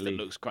see a leaf that leaf.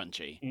 looks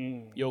crunchy,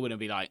 Mm. you're going to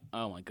be like,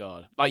 oh my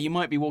God. Like, you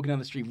might be walking down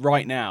the street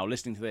right now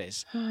listening to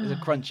this. There's a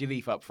crunchy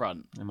leaf up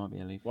front. there might be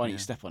a leaf. Why don't yeah. you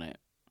step on it?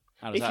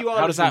 How does If that, you are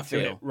how does that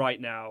listening to feel? it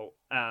right now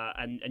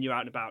and you're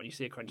out and about and you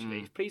see a crunchy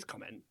leaf, please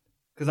comment.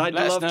 Because I'd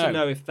Let us love to know.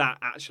 know if that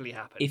actually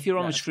happened. If you're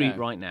on Let the us street know.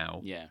 right now,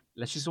 Yeah.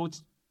 let's just all.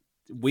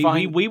 We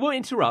Find- we won't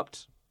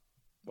interrupt.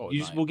 What was You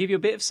just, mine? we'll give you a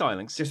bit of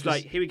silence. Just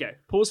like, here we go.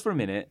 pause for a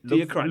minute. Do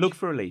your Look, crunch. look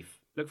for a leaf.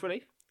 Look for a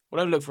leaf.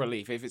 Well, don't look for a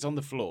leaf. If it's on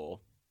the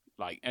floor,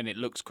 like, and it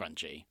looks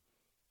crunchy,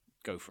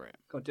 go for it.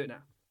 Go on, do it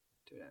now.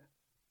 Do it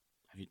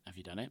now. Have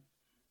you done it?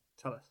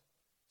 Tell us.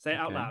 Say it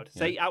out Okay, loud. yeah.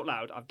 Say out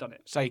loud, I've done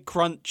it. Say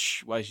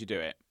crunch as you do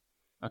it.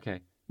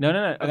 Okay. No.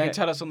 And Okay. then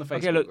tell us on the Facebook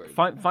Okay, look. group.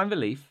 Find the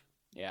leaf.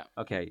 Yeah.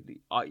 Okay.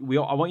 I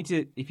want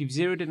you to. If you've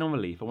zeroed in on the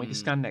leaf, I want you to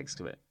stand next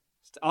to it.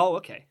 Oh,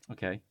 okay.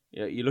 Okay.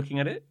 Yeah, you're looking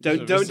at it.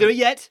 Don't this do a- it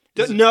yet.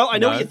 No, I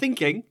know No. what you're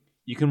thinking.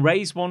 You can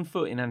raise one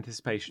foot in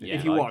anticipation Yeah,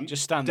 If you like, want.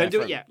 just stand Don't there do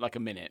for it yet. like a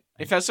minute.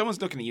 If there's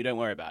someone's looking at you, don't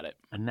worry about it.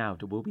 And now,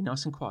 we'll be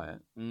nice and quiet.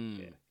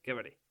 Mm. Get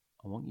ready.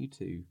 I want you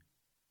to.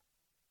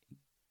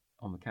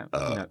 On the count.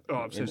 No, Oh,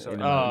 I'm so sorry.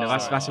 No,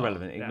 that's Oh.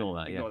 irrelevant. Yeah, Ignore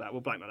that. Yeah. Ignore that.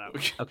 We'll blank that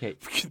out. Okay.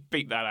 We can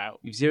beat that out.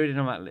 You've zeroed in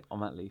on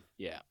that leaf.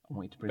 Yeah. I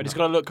want you to bring. But it's that-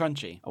 got to look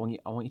crunchy. I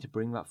want you to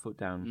bring that foot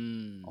down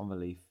Mm. on the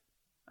leaf,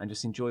 and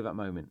just enjoy that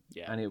moment.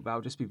 Yeah. And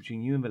that'll just be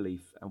between you and the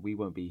leaf, and we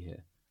won't be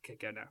here. Okay,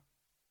 go now.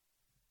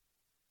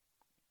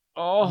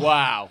 Oh,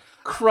 Wow.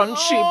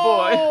 crunchy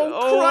boy!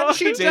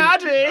 Crunchy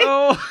daddy!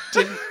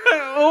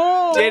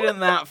 Oh, Didn't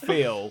that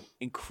feel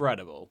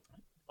incredible?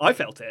 I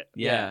felt it.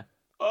 yeah.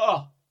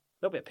 Oh.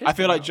 A little bit pissed. I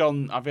feel like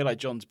now.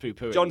 John's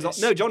poo-pooing. John's this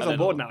John's a on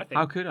board little. now. I think.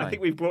 How could I? I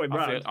think we've brought him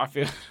round. I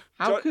feel.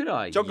 How John- could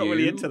I? John got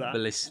really You, into that. The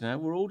listener,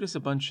 we're all just a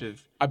bunch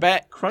of I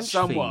bet crunch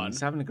someone.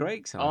 fiends having a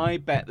great time. I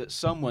bet that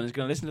someone is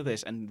going to listen to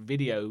this and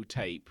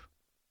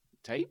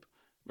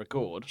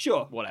record,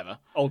 Sure. whatever,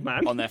 Old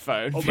man. on their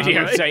phone, Old man,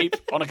 right? videotape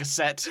on a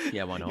cassette.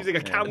 Yeah, why not? Using a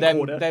Yeah.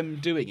 camcorder. Them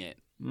doing it.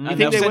 Mm. And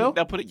think they they'll will?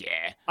 They'll put it,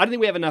 yeah, I don't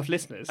think we have enough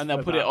listeners. and they'll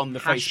for put that. it on the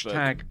Facebook.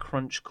 Hashtag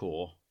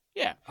crunchcore.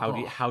 Yeah,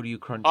 How do you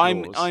crunch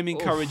I'm yours?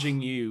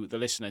 encouraging you, the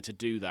listener, to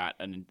do that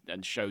and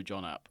show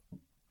John up.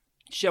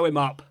 Show him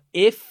up.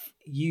 If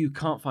you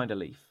can't find a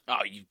leaf,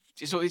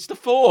 It's the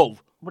fall.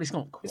 well, it's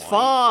not quite. It's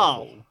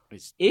fall.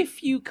 It's,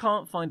 If you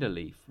can't find a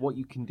leaf, what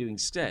you can do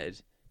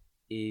instead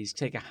is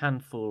take a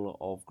handful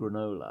of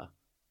granola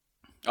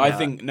I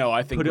think Put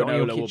it on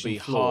your granola will kitchen be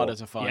floor. harder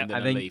to find than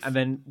and a then leaf. and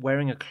then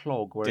wearing a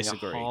clog, wearing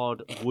Disagree. a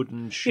hard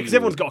wooden shoe. Because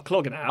everyone's got a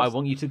clog in the I house.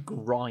 want you to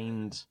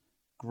grind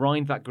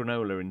that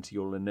granola into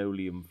your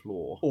linoleum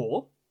floor.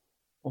 Or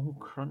Oh,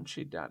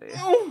 crunchy, daddy.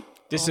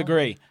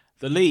 Disagree.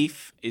 The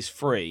leaf is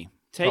free,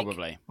 Take-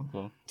 probably.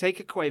 take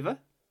a quaver.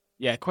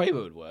 Yeah,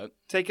 quaver would work.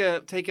 Take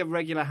a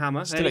regular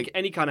hammer. Still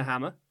Any kind of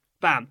hammer.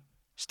 Bam.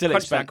 Still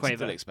Crunch that expensive. quaver.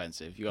 Still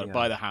expensive. You got to Yeah.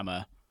 buy the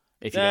hammer.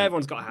 If you Yeah, don't,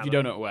 everyone's got a If hammer. you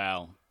don't know it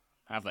well,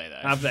 have they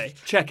though? Have they?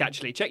 Check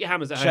your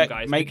hammers at home, Check.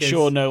 guys. Make because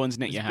sure no one's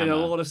nicked your There's been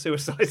hammer. a lot of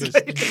suicides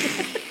lately.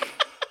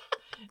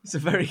 It's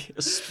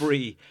a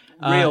spree.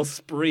 Real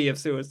spree of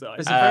suicide.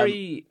 It's a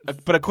very.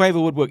 But a quaver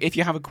would work. If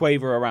you have a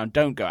quaver around,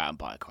 don't go out and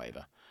buy a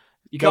quaver.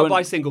 You go can't and-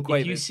 buy single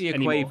quavers If you see a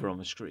anymore. quaver on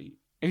the street,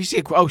 If you see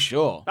a oh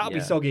sure, That'll be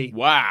Yeah. soggy.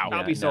 wow.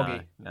 That'll be Yeah, soggy.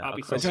 no, That'll be of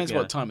It course, soggy. depends yeah.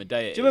 what time of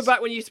day it is. Do you remember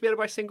back when you used to be able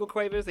to buy single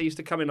quavers? They used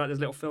to come in like those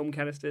little film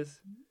canisters.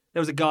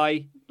 There was a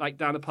guy like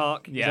down the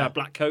park. He Yeah. had a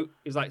black coat.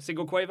 He was like,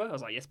 single quaver? I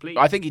was like, yes, please.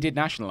 I think he did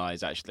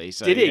nationalise actually.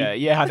 So Did he?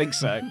 Yeah, I think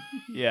so.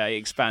 Yeah, he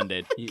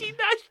expanded. He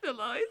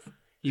nationalised.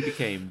 he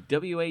became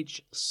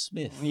W.H.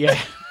 Smith. Yeah.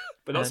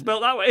 But not And-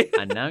 spelt that way.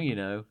 And now you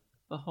know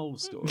the whole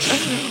story.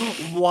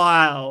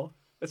 Wow.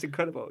 That's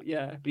incredible.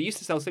 Yeah. But he used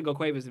to sell single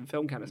quavers in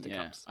film canister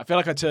Yeah. cups. I feel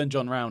like I turned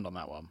John round on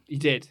that one. He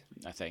did.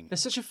 I think. There's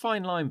such a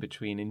fine line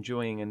between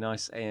enjoying a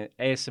nice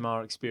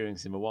ASMR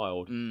experience in the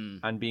wild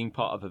and being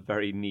part of a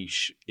very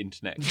niche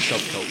internet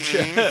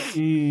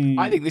subculture.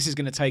 I think this is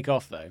going to take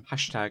off though.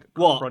 Hashtag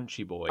What?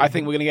 crunchy boy. I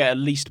think we're going to get at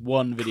least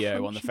one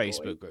video on the Crunchy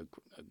Facebook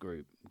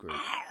group.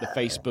 The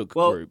Facebook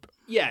Well, group.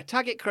 yeah.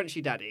 Tag it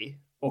Crunchy Daddy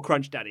or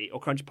Crunch Daddy or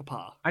Crunch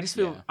Papa. I just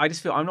feel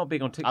I'm not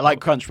big on TikTok. I like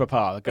Crunch Papa.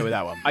 I'll go with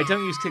that one. I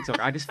don't use TikTok.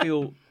 I just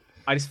feel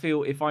I just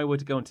feel if I were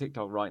to go on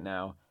TikTok right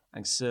now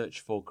and search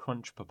for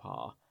Crunch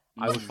Papa,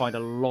 I would find a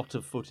lot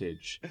of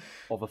footage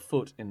of a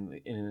foot in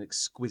an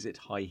exquisite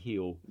high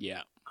heel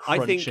Yeah. I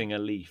think crunching a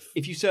leaf.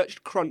 If you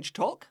searched Crunch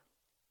Talk,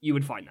 you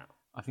would find that.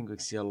 I think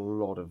we'd see a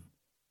lot of,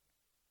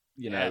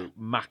 Yeah.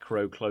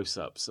 macro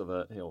close-ups of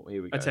a hill.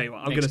 Here we go. I tell you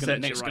what, I'm Nick's going to gonna-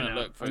 search Nick's it right gonna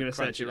now. look for I'm going to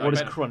search Crunchy it right What right does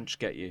now. now. Crunch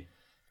get you?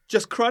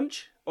 Just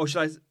Crunch, or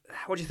should I?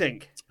 What do you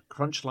think?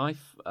 Crunch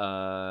Life,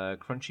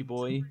 Crunchy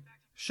Boy,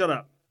 Shut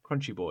up,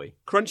 Crunchy Boy,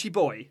 Crunchy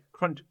Boy.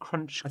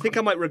 Crunch. I think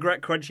I might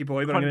regret Crunchy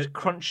Boy, but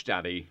Crunch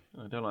Daddy.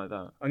 I don't like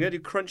that. I'm going to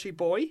do Crunchy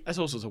Boy. There's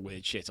all sorts of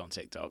weird shit on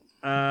TikTok.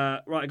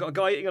 Right, I got a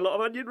guy eating a lot of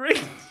onion rings.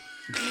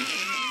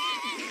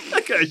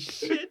 Like a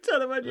shit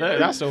ton of onion No, rings.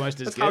 that's almost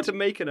as That's good. how to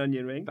make an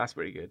onion ring. That's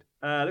pretty good.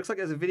 Looks like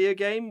there's a video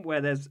game where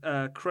there's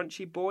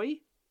Crunchy Boy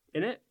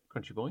in it.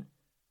 Crunchy Boy.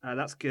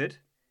 That's good.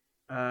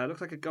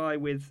 Looks like a guy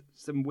with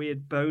some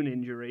weird bone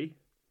injury.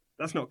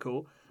 That's not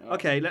cool. Oh.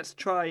 Okay, let's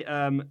try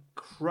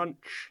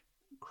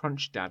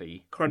Crunch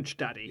Daddy. Crunch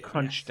Daddy.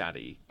 Crunch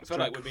Daddy. I feel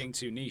like we're being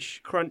too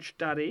niche. Crunch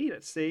Daddy.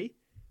 Let's see.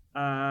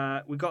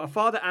 We've got a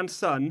father and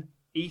son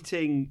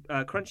eating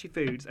crunchy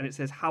foods, and it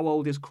says, "How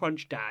old is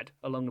Crunch Dad?"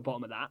 along the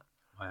bottom of that.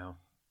 Wow.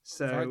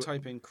 If I So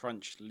type in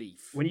crunch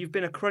leaf. when you've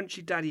been a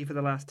crunchy daddy for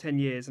the last 10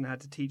 years and had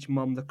to teach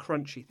mom the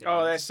crunchy thing.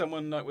 Oh, there's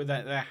someone like with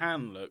their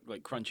hand look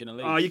like crunching a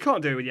leaf. Oh, you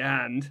can't do it with your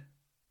hand.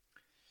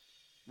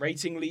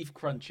 Rating leaf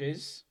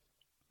crunches.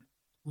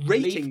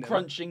 Rating Leaf them.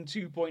 crunching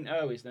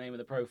 2.0 is the name of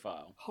the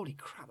profile. Holy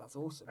crap, that's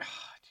awesome.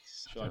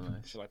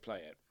 Shall I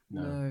play it?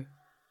 No.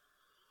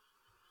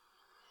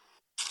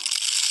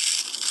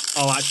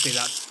 Oh, actually,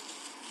 that's.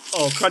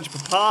 Oh, Crunch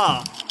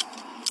Papa.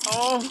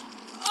 Oh,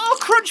 Oh,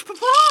 Crunch Papa.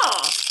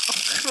 Oh,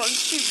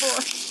 crunchy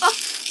boy.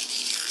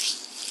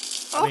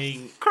 I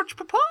mean, Crunch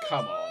Papa.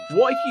 come on.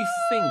 What if you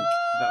think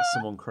that's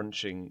someone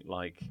crunching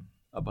like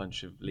a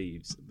bunch of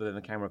leaves, but then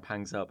the camera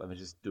pangs up and there's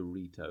just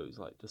Doritos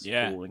like just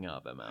Yeah. falling out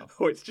of their mouth?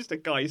 Oh, it's just a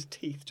guy's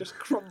teeth just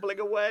crumbling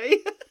away.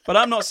 But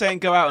I'm not saying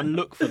go out and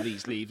look for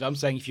these leaves. I'm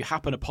saying if you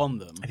happen upon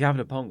them, If you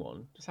haven't a pong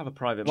one, just have a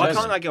private. Why moment.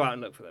 can't I go out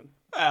and look for them?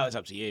 well, it's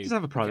up to you. Just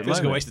have a private Just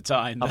a moment. waste of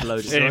time. Upload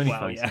it to Well,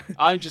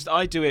 OnlyFans. yeah.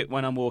 I do it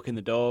when I'm walking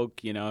the dog.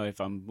 You know, if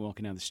I'm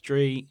walking down the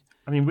street,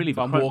 I mean, really, if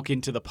I'm the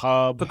walking to the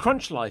pub. the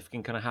crunch life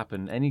can kind of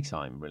happen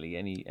anytime, really,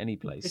 any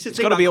place. It's a It's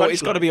thing got to about be. Crunch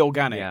It's got to Life. be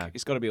organic. Yeah.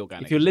 It's got to be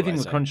organic. If you're is what living I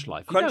the say. crunch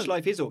life, Crunch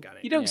Life is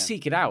organic. you don't Yeah.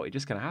 seek it out; it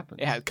just kind of happens.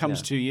 Yeah, it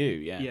comes to you.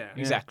 Yeah, Yeah.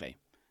 exactly.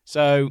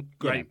 So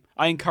Great.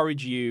 I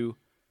encourage you,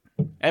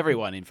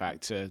 everyone, in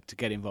fact, to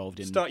get involved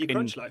in Start your in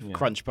Crunch Life. Yeah.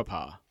 Crunch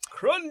Papa.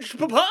 Crunch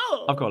Papa.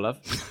 I've got love.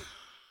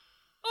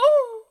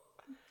 Oh.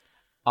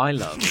 I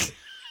love.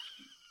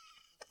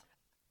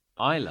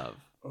 I love.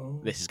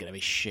 This is going to be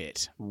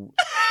shit.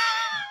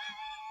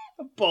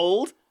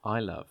 Bold. I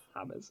love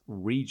Hammers.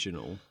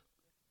 regional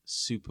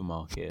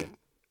supermarket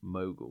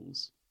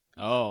moguls.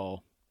 Oh,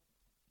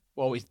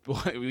 well,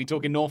 are we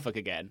talking Norfolk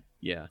again?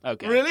 Yeah.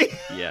 Okay. Really?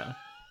 Yeah.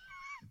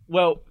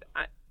 Well,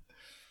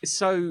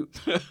 so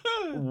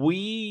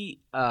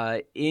we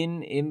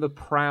in the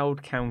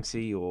proud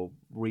county or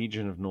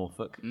region of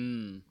Norfolk,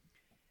 Mm.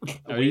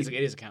 Oh, We- it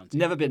is a county.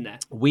 Never been there.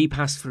 we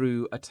passed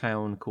through a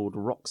town called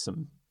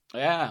Wroxham.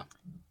 Yeah.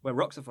 Where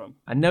rocks are from.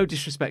 And no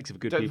disrespect to the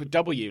good people.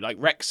 W, like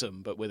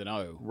Wrexham, but with an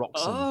O.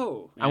 Wroxham.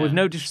 Oh. And with Yeah.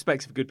 no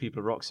disrespect to the good people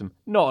of Wroxham,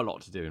 not a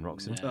lot to do in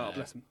Wroxham. Yeah. Oh,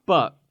 bless him.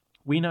 But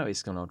we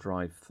noticed on our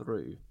drive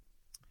through,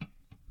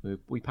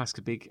 we passed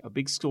a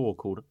big store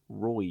called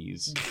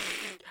Roy's.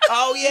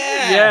 Oh,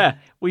 yeah. Yeah,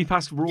 we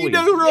passed Roy's. You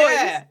know Roy's?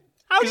 Yeah.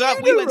 How do Because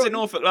you we know went to Roy's?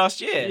 Norfolk last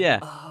year. Yeah.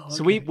 Oh,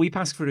 So okay. we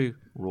passed through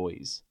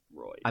Roy's,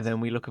 Roy's. and then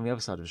we look on the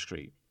other side of the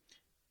street,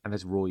 and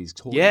there's Roy's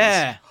Toys.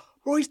 Yeah.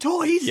 Roy's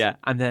Toys? Yeah,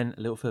 and then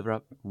a little further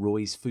up,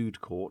 Roy's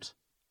Food Court,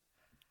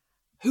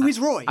 Who is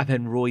Roy? and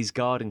then Roy's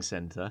Garden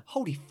Centre.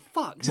 Holy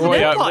fuck. It's Roy,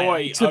 an empire.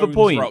 Roy To the owns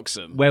point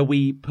Wroxham. where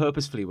we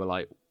purposefully were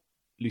like,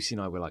 Lucy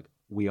and I were like,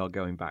 we are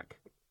going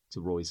back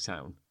to Roy's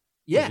Town. 'Cause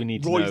Yeah. we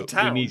need to Roy's know.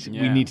 Town. We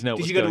Yeah. need to know.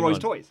 Did what's you go to going Roy's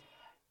on. Toys?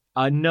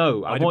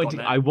 No, I'd have gone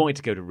there. I wanted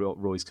to go to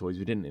Roy's Toys.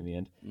 We didn't in the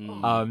end.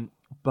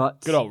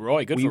 But Good old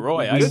Roy. Good We- for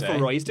Roy, we- I Good say.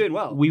 for Roy. He's doing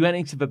well. we went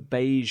into the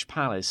beige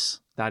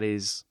palace that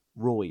is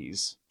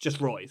Roy's. Just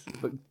Roy's.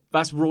 But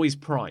that's Roy's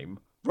Prime.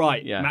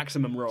 Right. Yeah.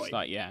 Maximum Roy. It's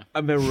like, yeah.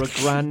 And there were a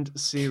grand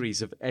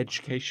series of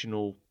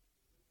educational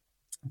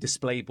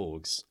display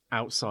boards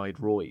outside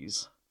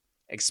Roy's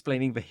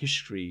explaining the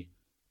history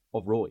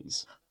of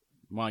Roy's.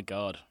 My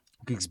God.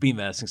 It's been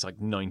there since like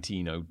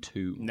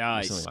 1902. or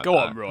Nice. something like Go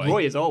that. on, Roy.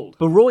 Roy is old.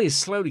 But Roy is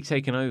slowly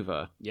taken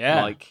over.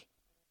 Yeah. Like,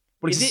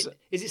 what Is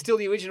it still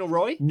the original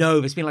Roy? No,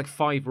 there's been like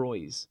 5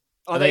 Roys.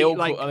 Are they they all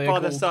like are they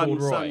father, called son,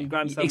 Roy? son,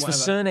 grandson, It's the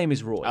whatever? surname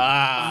is Roy.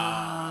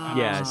 Ah.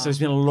 Yeah, so there's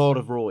been a lot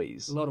of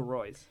Roys. A lot of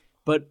Roys.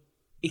 But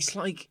it's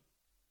like,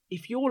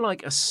 if you're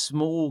like a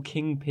small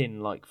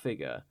kingpin like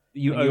figure,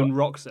 You and you're- own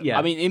Wroxham. Yeah.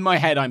 I mean, in my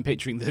head, I'm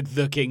picturing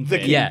the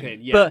Kingpin. King. yeah.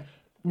 Kingpin, yeah. But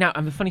now,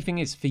 and the funny thing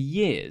is, for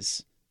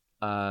years,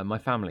 my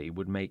family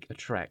would make a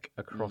trek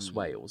across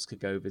Wales to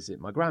go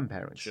visit my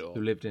grandparents, Sure.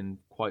 who lived in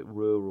quite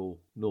rural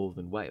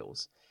northern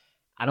Wales.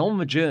 And on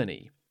the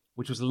journey,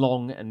 which was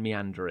long and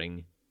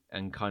meandering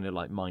and kind of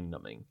like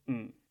mind-numbing,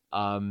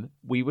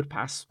 we would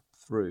pass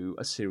through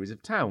a series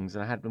of towns,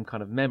 and I had them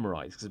kind of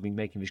memorized because I've been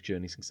making this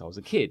journey since I was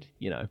a kid,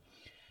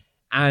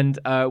 And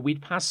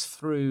we'd pass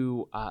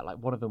through, like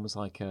one of them was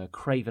like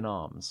Craven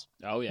Arms.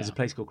 Oh, yeah. There's a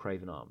place called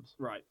Craven Arms.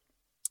 Right.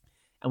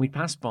 And we'd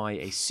pass by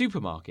a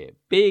supermarket,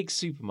 big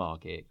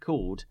supermarket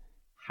called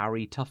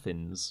Harry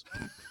Tuffin's.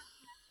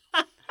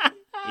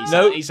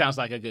 He sounds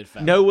like a good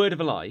fella. No word of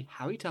a lie.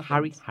 Harry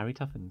Tuffins. Harry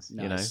Tuffin's,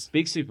 Nice.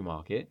 big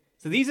supermarket.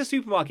 So these are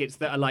supermarkets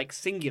that are like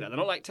singular. They're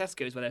not like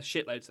Tesco's where there's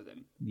shitloads of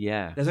them.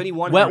 Yeah. There's only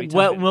one well, Harry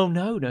well, Tuffin. well,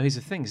 no. Here's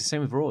the thing. It's the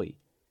same with Roy.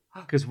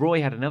 Because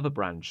Roy had another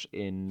branch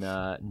in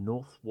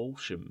North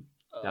Walsham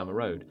down the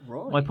road.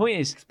 Right. My point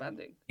is,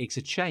 Expanding. it's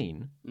a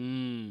chain,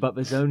 Mm. but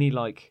there's only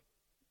like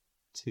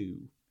 2.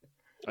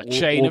 A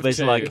chain or of there's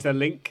 2. like- It's a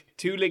link.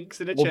 2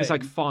 links in a Or chain. there's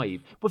like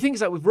 5. But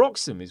things like with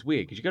Wroxham is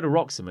weird because you go to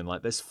Wroxham and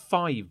like there's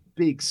 5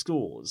 big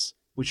stores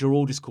which are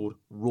all just called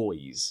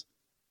Roy's.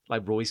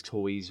 Like Roy's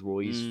Toys,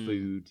 Roy's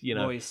Food,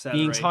 Roy's the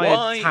Celery. entire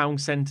Why- town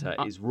centre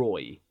is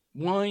Roy.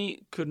 Why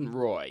couldn't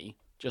Roy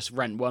just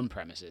rent one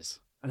premises?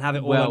 And have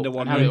it all Well, under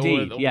one have roof. it all-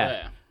 Indeed, yeah.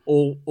 there?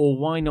 Or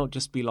why not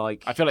just be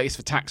like... I feel like it's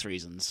for tax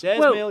reasons. There's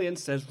Well-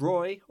 millions, says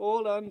Roy,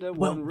 all under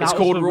Well, one that It's roof. was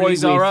called the really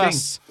Roy's R weird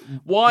Us.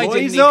 Why Roy's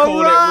didn't he call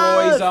R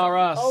it Roy's Us? R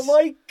Us? Oh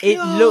my god! It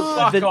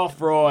looked... Fuck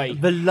off, Roy.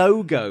 The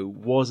logo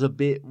was a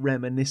bit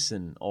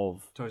reminiscent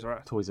of Toys R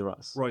Us. Toys R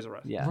Us. Roy's R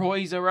Us. Yeah,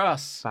 Roy's R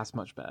Us. that's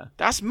much better.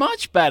 That's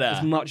much better.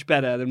 It's much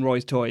better than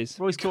Roy's Toys.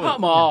 Roy's Toys.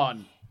 Come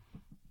on.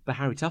 But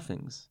Harry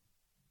Tuffins,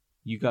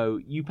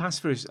 you pass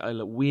through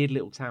a weird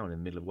little town in the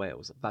middle of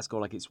Wales that's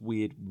got like its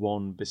weird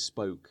one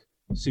bespoke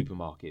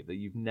supermarket that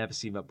you've never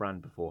seen that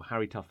brand before,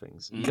 Harry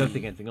Tuffins. You don't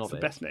think anything of It's the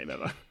it. best name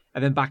ever.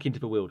 And then back into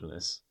the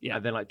wilderness. Yeah.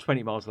 And then like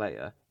 20 miles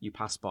later, you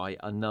pass by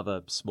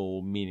another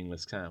small,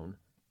 meaningless town.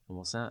 And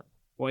what's that?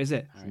 What is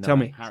it? Another- Tell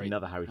me. it's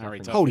another Harry Harry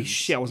Tuffins. Tuffins. Holy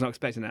shit! I was not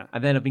expecting that.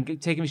 And then I've been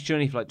taking this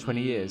journey for like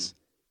 20 years.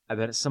 And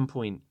then at some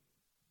point,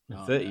 no,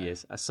 Oh, 30 yeah.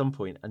 years, at some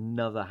point,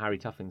 another Harry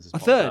Tuffins has A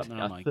popped third? up. Oh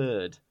A my-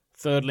 third.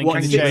 Third link What,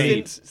 in the since,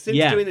 chain. since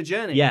Yeah. doing the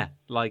journey? Yeah,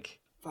 like...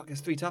 Fuck,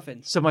 there's 3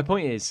 Tuffins. So my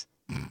point is,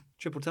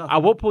 Triple tough.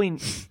 at what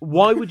point,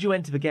 why would you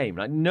enter the game?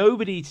 Like,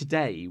 nobody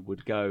today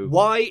would go...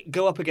 Why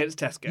go up against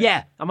Tesco?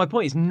 Yeah, and my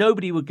point is,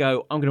 nobody would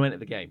go, I'm going to enter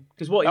the game.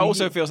 Because what... That you-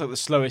 also feels like the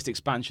slowest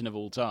expansion of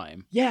all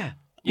time. Yeah.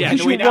 Yeah,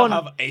 Because we you now want-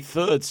 have a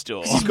third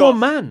store. It's one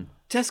man.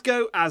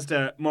 Tesco,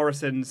 Asda,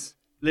 Morrison's,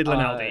 Lidl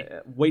and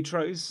Aldi.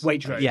 Waitrose.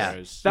 Waitrose. Yeah.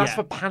 Waitrose. That's Yeah.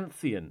 for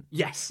Pantheon.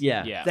 Yes.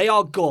 Yeah. Yeah. They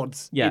are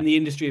gods Yeah. in the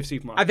industry of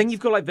supermarkets. I think you've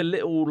got like the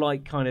little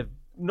like kind of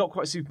not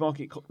quite a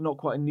supermarket, not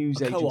quite a news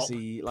A co-op.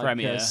 agency, like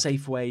Premier.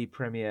 Safeway,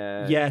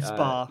 Premier, Yeah,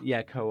 Spar.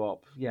 yeah,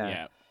 co-op, yeah.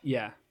 Yeah.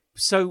 Yeah.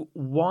 So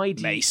why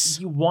do Mace.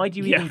 you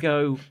even Yeah.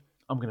 go?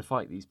 I'm going to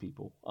fight these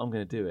people. I'm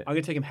going to do it. I'm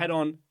going to take him head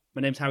on.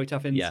 My name's Harry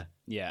Tuffins. Yeah,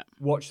 Yeah.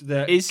 Watch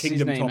the Is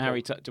Kingdom his name topple.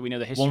 Harry? Do we know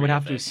the history? one would of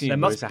have to this? assume There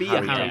must it's be a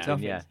Harry Tuffin,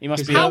 Tuffin. Yeah, He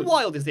must 'Cause be How a-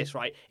 wild is this,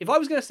 right? If I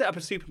was going to set up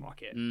a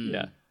supermarket,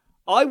 Yeah,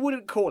 I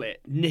wouldn't call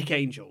it Nick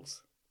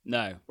Angels.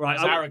 No. Right,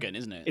 It's I- arrogant,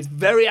 isn't it? It's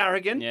very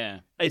arrogant.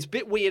 Yeah. It's a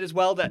bit weird as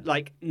well that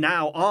like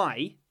now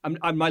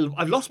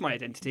I've lost my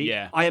identity.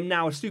 Yeah. I am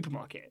now a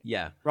supermarket.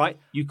 yeah. Right.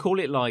 You call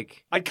it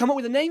like I'd come up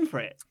with a name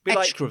for it. Be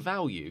like, extra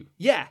value,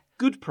 yeah,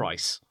 good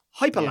price,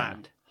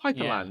 Hyperland.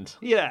 Hyperland,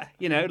 Yeah.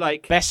 You know,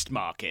 like Best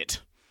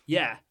market.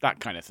 yeah, That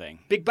kind of thing.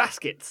 big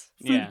baskets,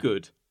 food Yeah.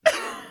 good.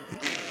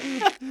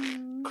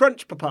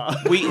 crunch papa,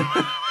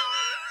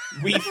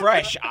 We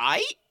fresh,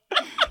 aye?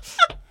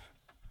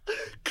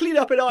 clean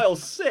up in aisle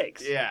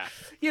 6. Yeah.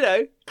 You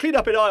know, clean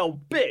up in aisle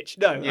bitch.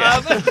 No.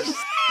 Yeah.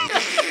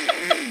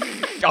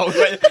 Oh,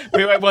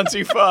 we went one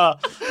too far.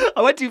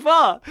 I went too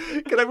far.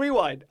 Can I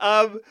rewind?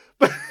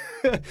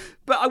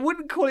 But I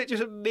wouldn't call it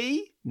just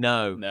me.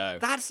 No, No.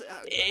 That's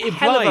it a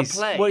hell of a implies.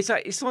 play. Well,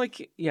 it's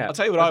like yeah. I'll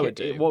tell you what I Okay, would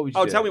do. What would you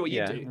Oh, do? tell me what you'd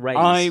Yeah, do. raise.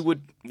 I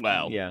would.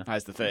 Well, Yeah.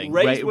 that's the thing.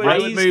 Raise would- I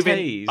would move in.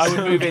 Raise I would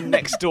move in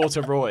next door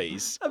to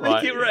Roy's. And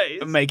make it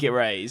Raise. And make it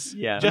raise.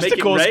 Yeah. Just Make to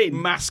it cause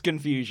rain. mass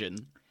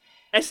confusion.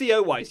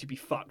 SEO wise, you'd be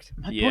fucked.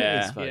 My point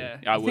Yeah. is, though, Yeah.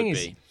 I the would thing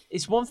is, be.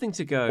 it's one thing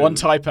to go. One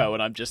typo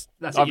and I'm just.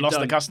 That's it, I've you're lost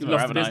done. the customer, You've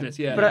lost haven't the I? business,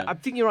 yeah. But I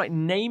think you're right.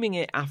 Naming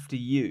it after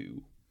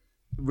you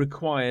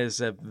requires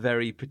a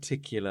very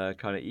particular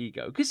kind of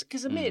ego.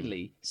 Because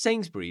admittedly,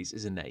 Sainsbury's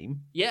is a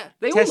name. Yeah,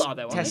 they Tes- all are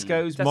though. aren't they?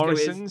 Tesco's, Tesco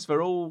Morrison's,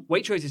 they're all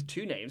Waitrose is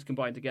 2 names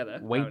combined together.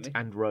 Wait apparently.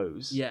 and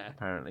Rose. Yeah.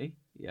 Apparently.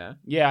 Yeah.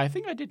 Yeah, I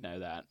think I did know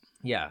that.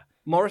 Yeah.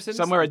 Morrison's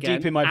Somewhere again.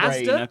 deep in my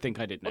brain, Asda? I think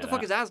I did know What the that.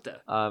 fuck is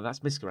Asda?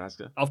 That's Mr.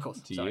 Asda. Of course.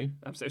 To sorry. you.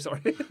 I'm so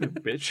sorry.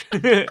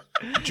 Bitch.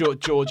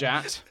 George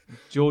at.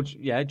 George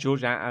at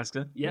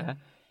Asda. yeah.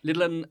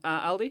 Lidl and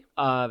Aldi?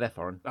 They're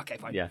foreign. Okay,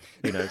 fine. Yeah.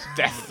 Who knows?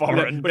 Death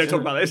foreign. We don't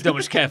talk about this. Don't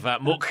much care for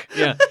that muck.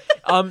 Yeah.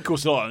 Of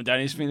course not. I'm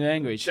down speaking the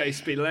language. Say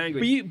speed of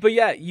language. But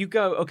yeah, you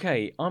go,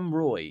 okay, I'm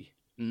Roy,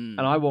 Mm.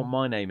 and I want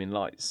my name in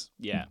lights.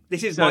 Yeah.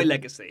 This is So- my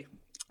legacy.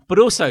 But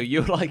also,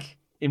 you're like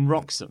in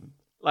Wroxham.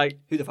 Like,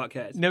 Who the fuck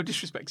cares? no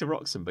disrespect to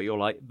Wroxham, but you're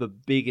like the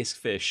biggest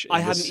fish. In I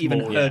the hadn't even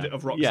small- heard Yeah.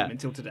 of Wroxham Yeah.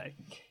 until today.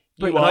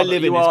 But when I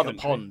live in you this are the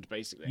country. pond,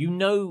 basically. You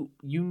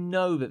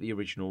know that the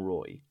original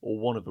Roy, or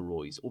one of the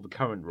Roys, or the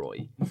current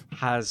Roy,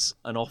 has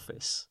an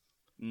office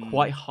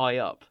quite high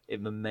up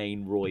in the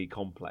main Roy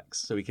complex,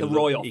 so he can The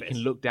Roy he office. can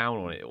look down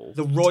on it all.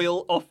 The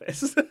royal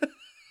office.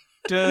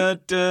 Da,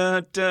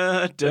 da,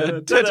 da, da, da,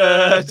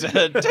 da,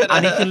 da, da.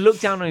 And he can look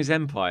down on his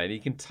empire, and he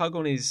can tug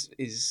on his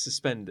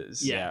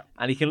suspenders. Yeah.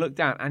 And he can look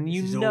down, and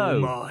This is all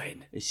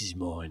mine. this is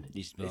mine.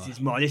 This is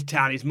mine. This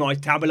town is mine.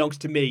 This town belongs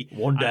to me.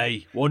 One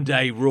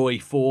day, Roy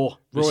 4,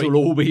 this Roy, will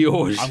all be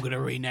yours. I'm going to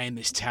rename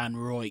this town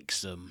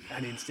Roixham.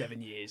 And in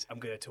 7 years, I'm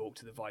going to talk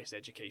to the Vice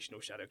Educational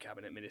Shadow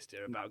Cabinet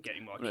Minister about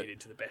getting my kid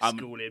into the best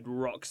school in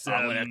Wroxham.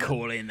 I'm going to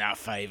call in that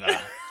favour.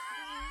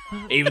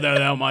 Even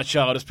though my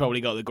child has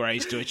probably got the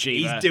grades to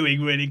achieve He's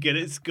doing really good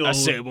at school. a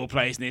suitable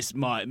place in this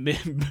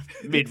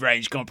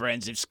mid-range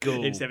comprehensive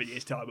school. In 7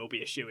 years' time, we'll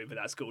be a shoo-in for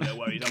that school. No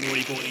worries. I've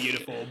already bought a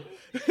uniform.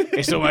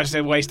 It's almost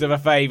a waste of a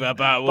favour,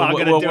 but I'm we'll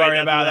gonna do worry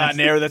it about that nonetheless.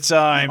 nearer the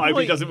time. I hope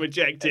he doesn't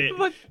reject it.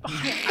 But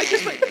I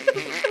just like the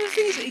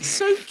thing is, it's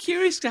so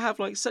curious to have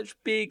like such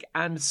big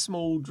and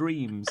small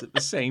dreams at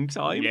the same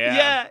time.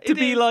 Yeah. To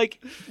be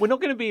like, we're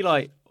not going to be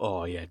like,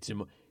 oh yeah,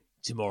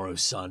 tomorrow,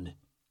 son.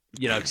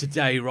 You know,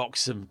 today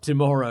Wroxham,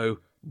 tomorrow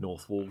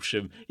North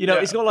Walsham. You know,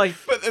 it's not like.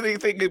 But the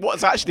thing is,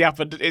 what's actually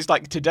happened is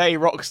like today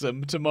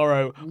Wroxham,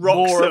 tomorw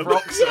more of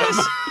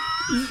Wroxham.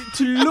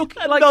 To look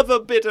like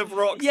Another bit of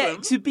Wroxham. yeah,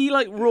 to be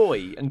like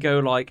Roy and go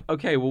like,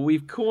 okay, well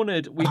we've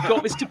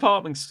got this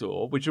department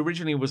store which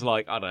originally was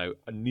like, I don't know,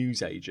 a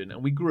newsagent,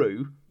 and we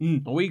grew,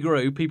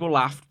 people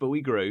laughed, but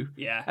we grew,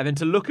 Yeah. and then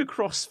to look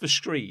across the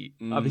street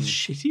of this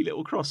shitty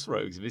little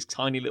crossroads of this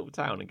tiny little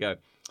town and go,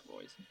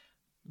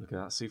 look at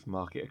that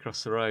supermarket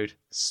across the road,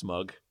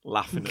 smug,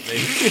 laughing at me.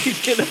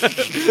 You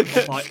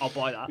know? I'll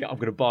buy that. Yeah, I'm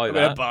going to buy that.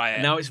 gonna buy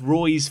it. Now it's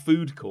Roy's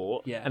food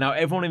court. Yeah. And now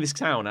everyone in this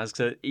town has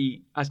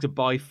to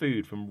buy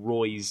food from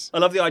Roy's. I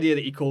love the idea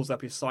that he calls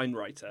up his sign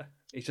writer.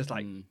 He's just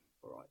like,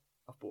 all right,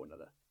 I've bought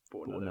another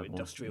another one,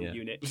 industrial yeah.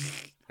 unit.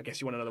 I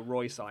guess you want another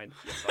Roy sign.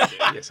 Yes, I do.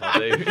 Yes, I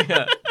do.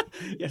 Yeah.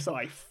 Yes,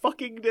 I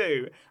fucking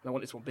do. And I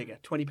want this one bigger,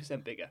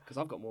 20% bigger, because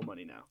I've got more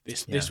money now.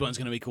 This one's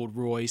going to be called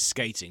Roy's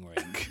Skating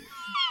Rink.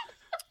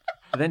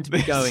 But then to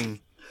be going,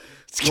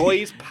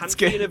 Roy's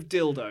pantheon of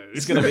dildos.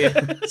 It's going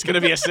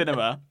to be a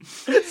cinema.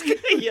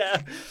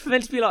 Yeah. but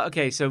then to be like,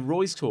 okay, so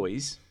Roy's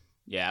Toys.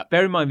 Yeah.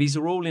 Bear in mind, these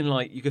are all in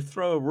like, you could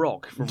throw a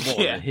rock from one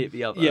Yeah. and hit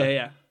the other.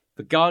 Yeah.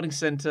 The gardening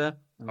centre,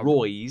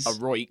 Roy's. A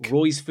Roik.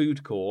 Roy's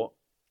food court.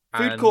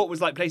 Food and court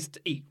was like places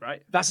to eat,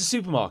 right? That's a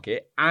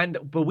supermarket.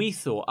 But we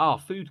thought,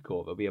 food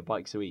court, there'll be a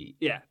bike to eat.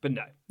 Yeah, but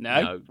no.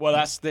 No? Well,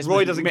 that's this.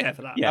 Roy doesn't care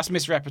for that. That's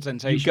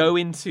misrepresentation. You go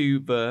into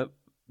the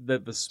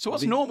So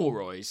what's normal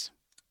Roy's?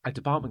 a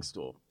department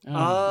store.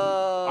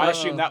 I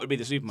assume that would be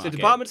the So supermarket.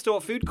 department store,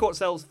 food court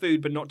sells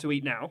food, but not to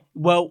eat now.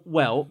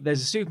 Well,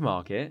 there's a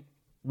supermarket.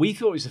 We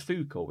thought it was a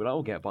food court. We're like,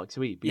 we'll get a bite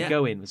to eat. But Yeah. you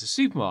go in, there's a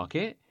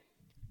supermarket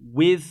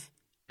with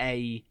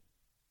a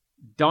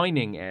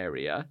dining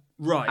area.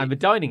 Right. And the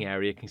dining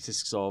area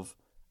consists of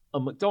a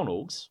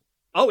McDonald's.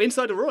 Oh,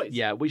 inside of Roy's.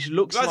 Yeah, which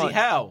looks Bloody like...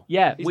 hell.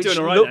 Yeah, He's which doing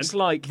all right looks then.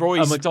 like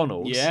Roy's- a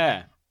McDonald's.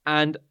 Yeah.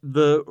 And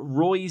the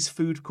Roy's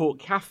Food Court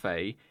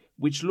Cafe,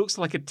 which looks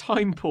like a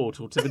time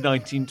portal to the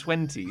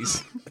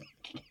 1920s.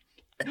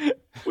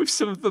 With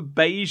some of the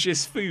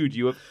beigest food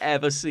you have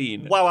ever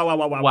seen. Wow.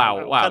 Kind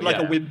of like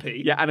yeah. a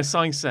wimpy. Yeah, and a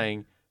sign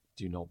saying,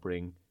 do not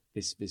bring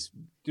this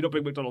Do not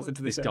bring McDonald's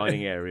into this this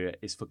dining area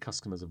is for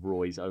customers of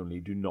Roy's only.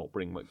 Do not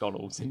bring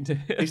McDonald's into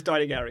here. This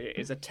dining area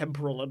is a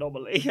temporal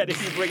anomaly, and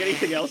if you bring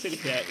anything else in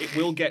here, it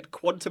will get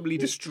quantumly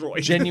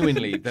destroyed.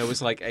 Genuinely, there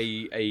was like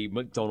a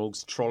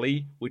McDonald's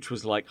trolley, which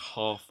was like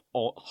half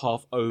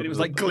over. And it was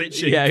like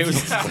glitching. Yeah, it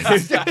was.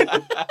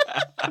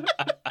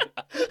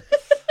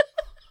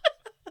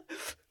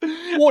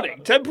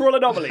 Warning, temporal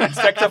anomaly in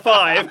Sector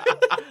 5.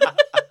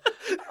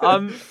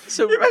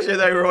 So Imagine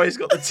though Roy's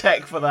got the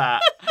tech for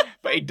that,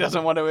 but he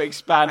doesn't want to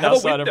expand Have a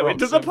outside of window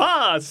into the Wroxham.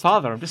 past.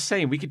 Father, I'm just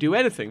saying we could do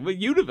anything. The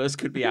universe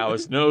could be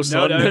ours. No,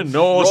 son. no.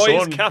 No,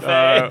 Roy's son.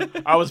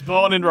 Cafe. I was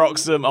born in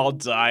Wroxham, I'll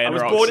die in I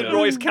was Wroxham. born in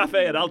Roy's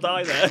Cafe, and I'll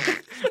die there.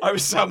 I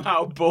was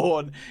somehow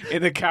born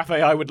in the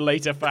cafe I would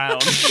later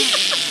found.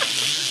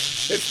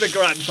 It's the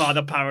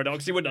grandfather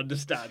paradox. You wouldn't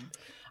understand.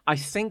 I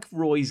think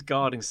Roy's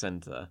Gardening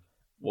Centre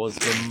was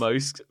the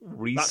most sold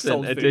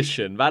recent food.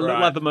 addition. That looked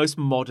Right. like the most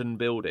modern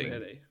building.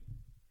 Really.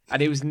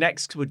 And it was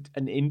next to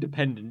an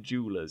independent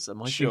jeweller's. And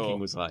my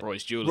thinking was like...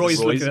 Roy's Jewellers. Roy's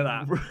looking at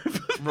that.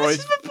 Roy's,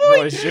 This is my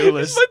point. Roy's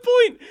Jewellers. This is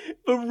my point.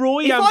 The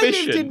Roy If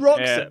ambition... I lived in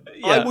Wroxham,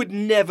 Yeah. I would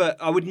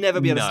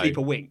never be able to No. sleep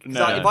a wink. 'Cause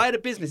No. if I had a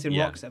business in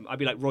Yeah. Wroxham, I'd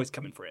be like, Roy's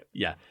coming for it.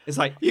 Yeah. It's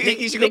like, You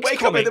Nick's can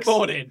wake up in the Comics.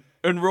 morning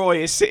and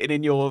Roy is sitting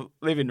in your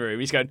living room.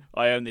 He's going,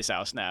 I own this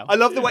house now. I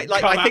love the way,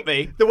 like, Come I at think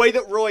me. the way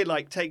that Roy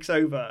like takes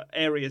over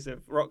areas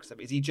of Wroxham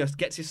is he just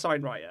gets his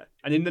sign writer,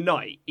 and in the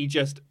night he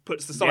just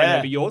puts the sign Yeah.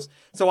 over yours.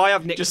 So I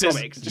have Nick's Just says,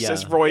 Comics, just Yeah.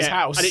 says Roy's Yeah,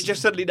 house. and it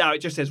just suddenly now it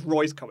just says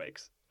Roy's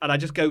Comics, and I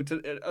just go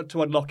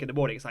to unlock in the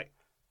morning. It's like,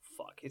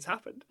 fuck, it's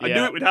happened. I knew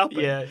Yeah. it would happen.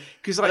 Yeah.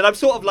 Because And I'm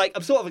sort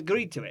of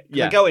agreed to it. 'Cause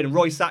Yeah. I go in and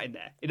Roy sat in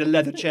there in a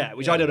leather chair,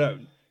 which I don't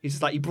own. He's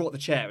just like, he brought the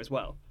chair as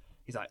well.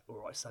 He's like,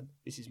 all right, son,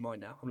 this is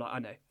mine now. I'm like, I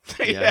know.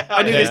 Yeah.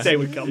 I knew this day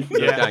would come.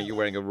 Look Yeah. down, you're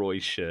wearing a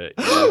Roy's shirt.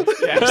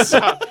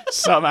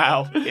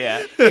 Somehow,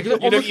 yeah.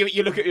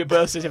 You look at your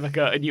birth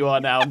certificate and you are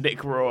now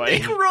Nick Roy.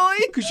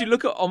 Because you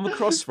look at on the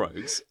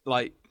crossroads,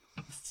 like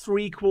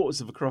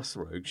 3/4 of the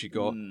crossroads, you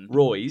got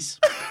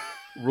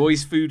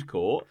Roy's food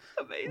court,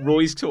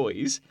 Roy's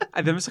toys,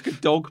 and then there's like a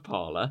dog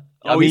parlour.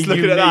 Oh, he's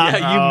looking at that.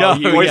 Yeah,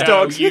 you know Roy's yeah.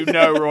 dogs. You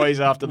know Roy's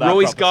after that.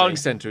 Roy's property. garden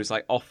centre is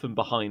like off and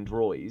behind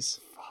Roy's.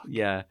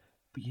 Yeah,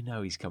 but you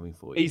know he's coming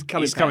for you. He's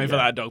coming for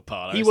that dog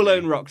parlour. He isn't will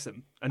own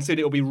Wroxham, and soon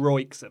it will be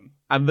Royxham.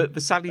 And the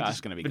sadly,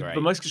 That's gonna be great.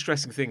 The most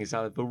distressing thing is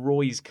that the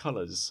Roy's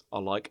colours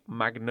are like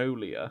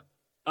magnolia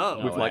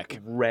Oh. with like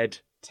heck. red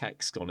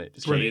text on it.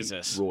 Just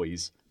Jesus.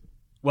 Roy's.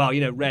 Well,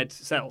 red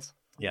sells.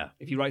 Yeah.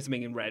 If you write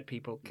something in red,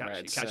 people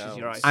catches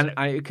your eye. And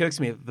it occurs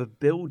to me the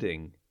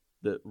building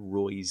that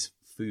Roy's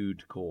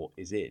food court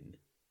is in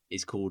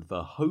is called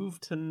the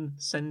Hoveton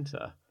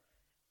Centre.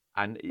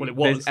 And Well, it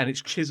was. and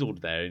it's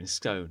chiselled there in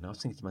stone. I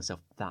was thinking to myself,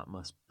 that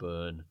must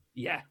burn.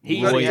 yeah,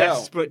 he's Roy-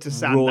 desperate to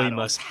sand Roy that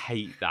must off.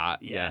 hate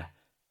that. Yeah. Yeah.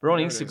 We're on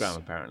There it Instagram is.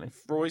 apparently.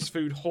 Roy's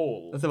Food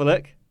Hall. Let's have a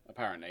look.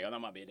 Apparently, that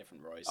might be a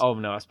different Roy's. Oh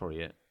no, that's probably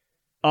it.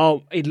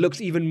 Oh, it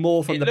looks even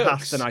more from It the looks-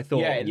 past than I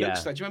thought. Yeah, it Yeah.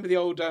 looks like. Do you remember the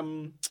old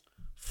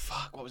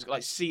what was it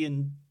like?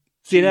 C&M.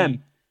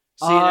 C&M.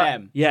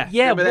 Yeah.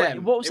 Yeah, Remember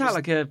them? what was It that was-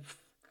 like a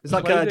It's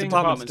like a clothing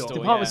department store.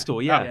 Department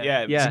store, yeah. yeah,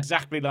 it was Yeah.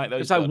 exactly like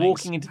those. It's like buildings.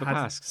 walking into the Has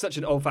past. such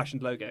an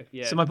old-fashioned logo.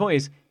 Yeah. So my point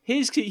is,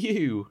 here's to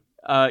you,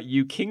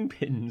 you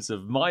kingpins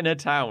of minor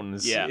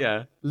towns. Yeah.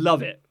 Yeah.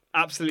 Love it.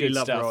 Absolutely Good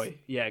love stuff. Roy.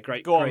 Yeah,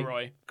 great. Go on, great,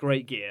 Roy.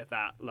 Great gear.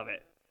 That. Love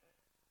it.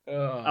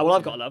 Oh, Well,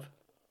 I've got a love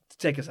to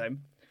take us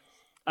home.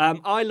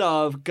 I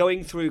love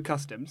going through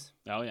customs,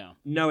 oh yeah.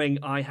 knowing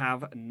I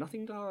have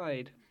nothing to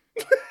hide.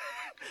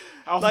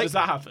 How often does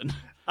that happen?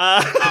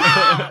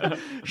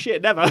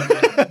 Shit, never.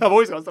 I've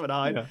always got something to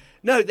hide. Yeah.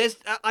 No, there's.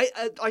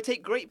 I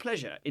take great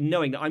pleasure in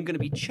knowing that I'm going to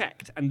be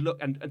checked and look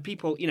and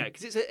people,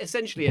 because it's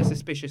essentially a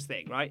suspicious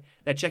thing, right?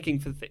 They're checking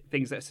for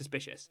things that are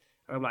suspicious,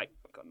 and I'm like,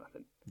 I've got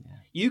nothing. Yeah.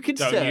 You can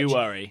Don't search you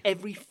worry.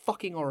 every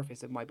fucking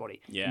orifice of my body,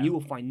 Yeah. and you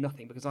will find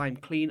nothing because I am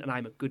clean and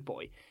I'm a good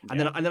boy. And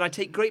then I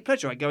take great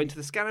pleasure. I go into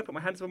the scanner, put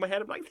my hands over my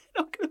head. I'm like,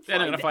 they're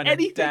not going to find a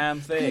anything. damn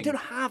Because thing. I don't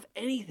have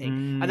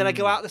anything. And then I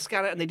go out the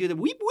scanner and they do the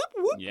whoop whoop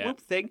whoop Yeah.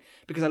 whoop thing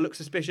because I look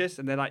suspicious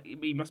and they're like,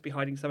 he must be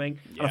hiding something.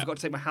 And I Yeah. forgot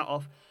to take my hat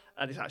off.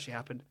 And this actually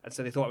happened. And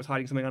so they thought I was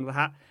hiding something under the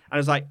hat. And I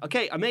was like,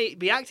 okay, I may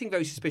be acting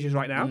very suspicious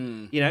right now,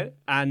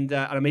 and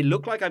I may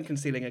look like I'm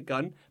concealing a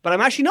gun, but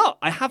I'm actually not.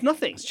 I have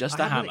nothing. It's just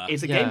a hammer.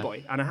 It's a Yeah. Game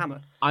Boy and a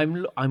hammer.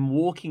 I'm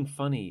walking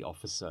funny,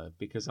 officer,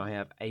 because I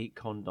have 8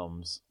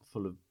 condoms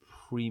full of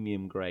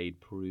premium grade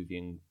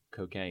Peruvian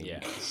cocaine.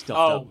 Yeah. Stuffed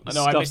Oh, up,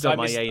 no, stuffed up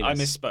my I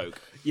anus. misspoke.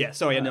 Yeah,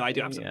 sorry, no, I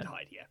do have something yeah. to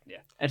hide. Yeah.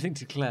 Anything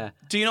to Claire?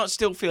 Do you not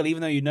still feel,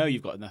 even though you know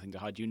you've got nothing to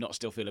hide, do you not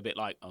still feel a bit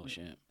like, oh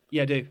shit?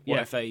 Yeah, I do. What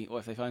Yeah. if they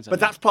find something? But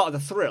that's part of the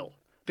thrill.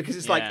 Because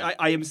it's Yeah. like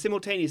I am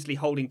simultaneously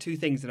holding two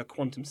things in a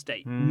quantum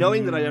state,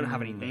 knowing that I don't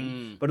have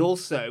anything, but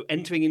also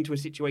entering into a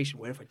situation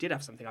where if I did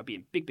have something, I'd be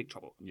in big, big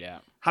trouble. yeah.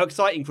 How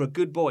exciting for a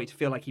good boy to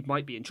feel like he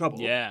might be in trouble.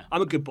 Yeah.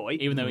 I'm a good boy,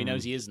 Even though he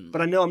knows he isn't.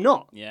 but I know I'm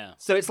not. Yeah.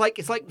 So it's like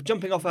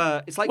jumping off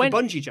a When- a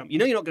bungee jump. You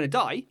know you're not going to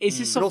die. Is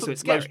this but off also the,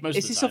 it's scary. most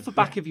is of the this time. off the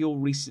back of your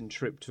recent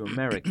trip to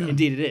America?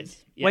 Indeed, it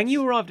is. When Yes.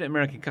 you arrived at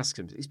American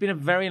Customs, it's been a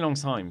very long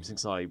time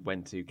since I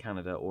went to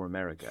Canada or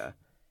America.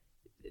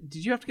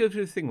 Did you have to go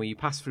through the thing where you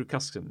pass through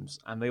customs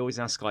and they always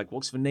ask, like,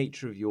 what's the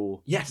nature of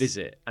your Yes.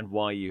 visit and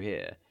why are you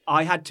here?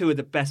 I had two of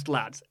the best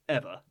lads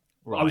ever.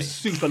 I Right. was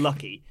super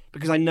lucky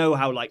because I know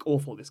how like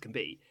awful this can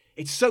be.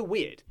 It's so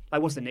weird.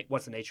 Like, what's the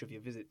nature of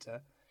your visit,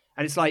 sir?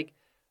 And it's like,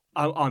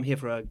 I'm here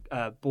for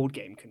a board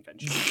game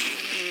convention,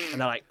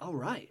 and they're like, "Oh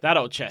right, That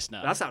old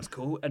chestnut. that sounds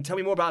cool." And tell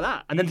me more about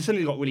that. And then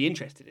suddenly got really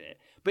interested in it.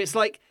 But it's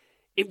like,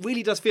 it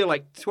really does feel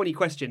like 20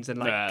 questions. And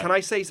like, Yeah. can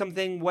I say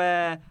something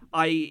where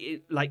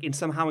I like in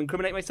somehow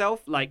incriminate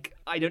myself? Like,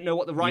 I don't know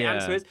what the right Yeah.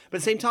 answer is, but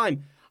at the same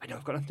time, I know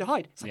I've got nothing to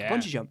hide. It's like Yeah. a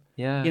bungee jump.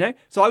 Yeah. You know?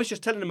 So I was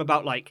just telling them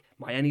about like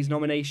my Annie's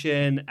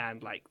nomination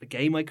and like the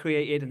game I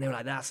created, and they were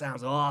like, "That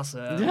sounds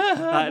awesome."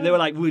 And they were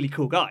like really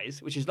cool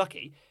guys, which is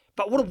lucky.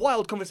 But what a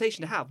wild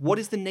conversation to have. What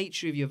is the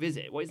nature of your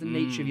visit? What is the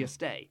nature of your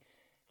stay?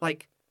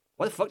 Like,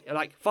 what the fuck?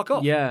 Like, fuck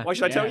off. Yeah. Why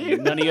should I tell you?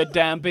 None of your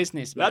damn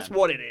business, man. That's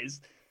what it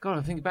is. God,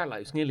 I think back, like,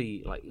 it was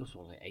nearly, like, it was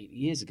like 8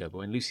 years ago, but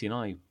when Lucy and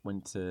I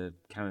went to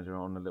Canada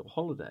on a little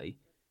holiday,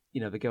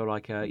 you know, they go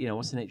like,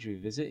 what's the nature of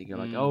your visit? You go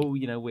like, oh,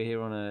 we're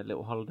here on a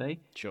little holiday.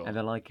 Sure. And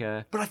they're like,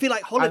 But I feel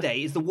like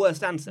holiday is the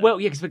worst answer. well,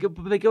 yeah, because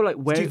they go like,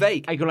 where? too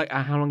vague. I go like,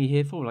 how long are you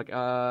here for? Like,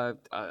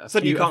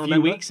 Suddenly you can't a few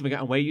remember. weeks. And we go,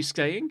 and where are you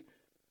staying?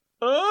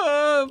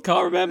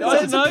 Can't remember. I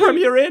it's don't a know.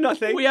 Premier Inn, I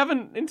think. We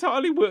haven't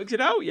entirely worked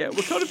it out yet.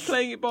 We're kind of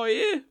playing it by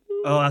ear.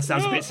 Oh, that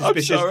sounds a bit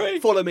suspicious. sorry.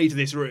 Follow me to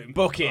this room.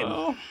 Book him.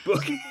 Oh,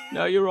 Book.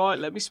 no, you're right.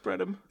 Let me spread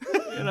them.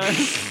 You know.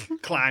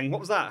 Clang. What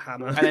was that,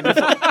 Hammer? And then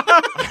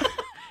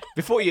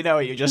before you know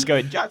it, you're just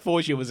going, Jack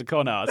Fortune was a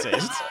con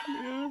artist.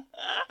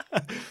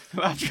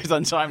 After his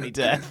untimely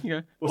death.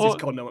 You go, What's his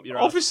condom up your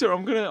ass? Officer,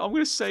 I'm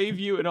gonna save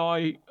you and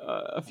I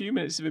a few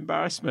minutes of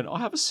embarrassment. I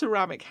have a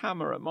ceramic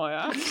hammer at my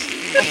ass.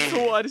 I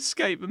thought I'd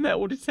escape the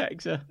metal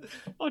detector.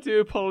 I do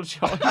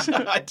apologise.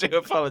 I do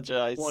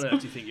apologise. What on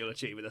earth do you think you'll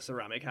achieve with a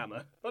ceramic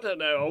hammer? I don't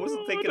know. I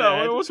wasn't thinking No,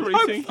 ahead. I wasn't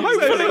really thinking.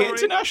 Hopefully sorry.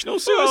 international Oh,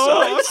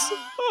 suicides.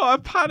 I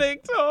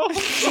panicked. Oh,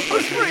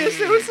 Free of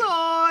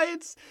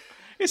suicides!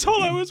 it's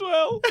hollow as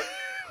well.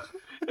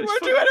 It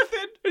won't do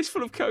anything. It's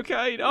full of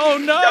cocaine. Oh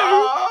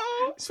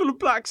no! It's full of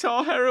black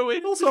tar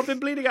heroin. Also, I've been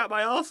bleeding out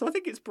my arse, so I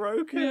think it's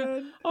broken. Yeah.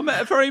 I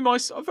met a very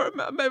nice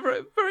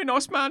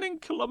man in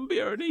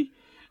Colombia, and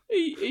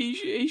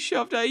he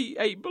shoved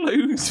eight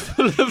balloons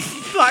full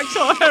of black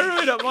tar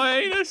heroin up my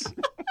anus.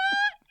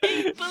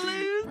 8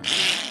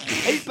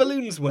 balloons? 8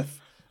 balloons worth.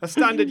 A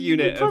standard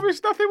unit.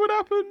 Promised nothing would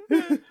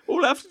happen.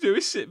 All I have to do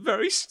is sit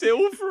very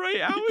still for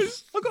 8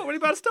 hours. I've got a really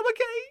bad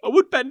stomachache. I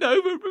would bend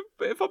over,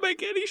 but if I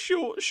make any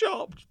short,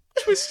 sharp,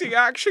 twisting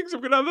actions,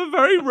 I'm going to have a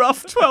very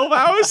rough 12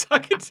 hours, I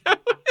can tell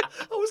you.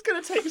 I was going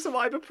to take some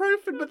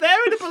ibuprofen, but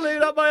they're in a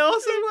balloon up my arse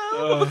as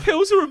well. Well, the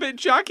pills are a bit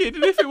jagged,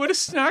 and if it were to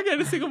snag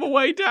anything on the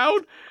way down,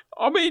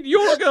 I mean,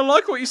 you're not going to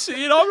like what you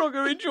see, and I'm not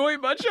going to enjoy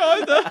it much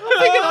either. I'm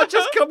thinking I'll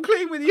just come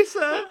clean with you,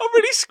 sir. I'm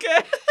really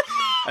scared.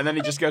 And then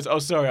he just goes, "Oh,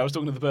 sorry, I was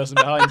talking to the person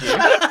behind you."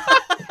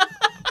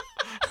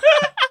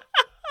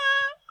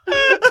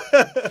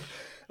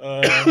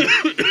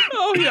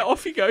 Oh, yeah,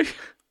 off you go.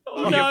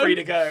 Oh, no. You're free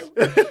to go.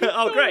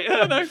 Oh, great.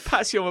 Oh, no,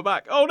 pats you on the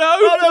back. Oh, no.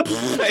 Oh, no.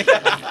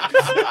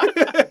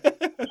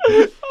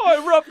 Oh,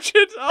 it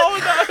ruptured. Oh,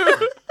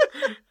 no.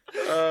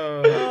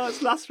 Oh,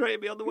 it's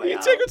lacerated me on the way out.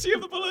 Integrity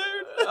of the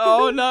balloon.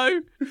 Oh,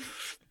 no.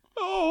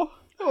 Oh.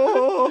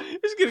 Oh,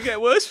 It's going to get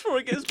worse before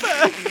it gets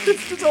better.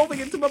 it's dissolving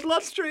into my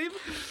bloodstream.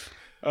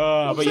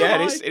 But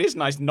yeah, it is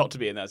nice not to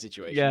be in that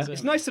situation. Yeah. certainly.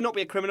 It's nice to not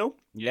be a criminal.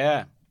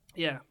 Yeah.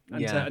 Yeah.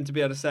 And, Yeah. To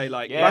be able to say,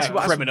 like, Yeah.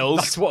 That's Criminals.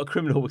 That's what a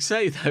criminal would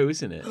say, though,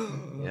 isn't it?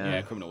 Yeah,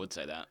 a criminal would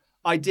say that.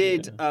 I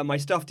did, my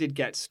stuff did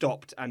get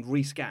stopped and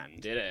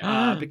rescanned. Did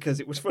it? Because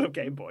it was full of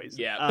Game Boys.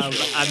 Yeah. And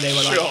they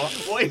were like,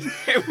 Sure. what is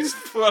It was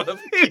full of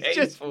It's Game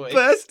just Boys.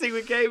 bursting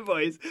with Game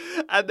Boys,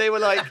 and they were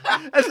like,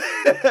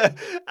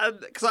 and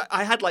because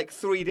I had like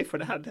 3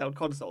 different handheld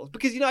consoles,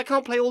 because I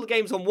can't play all the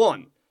games on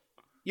one.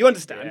 You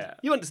understand? Yeah.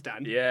 You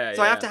understand? Yeah,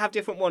 So I have yeah. to have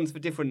different ones for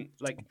different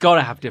like.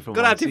 Gotta have different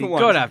Gotta ones. have different You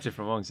ones. Gotta have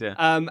different ones,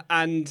 yeah.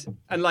 And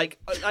like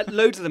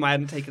loads of them I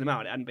hadn't taken them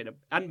out. It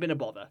hadn't been a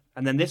bother.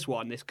 And then this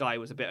guy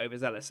was a bit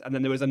overzealous. And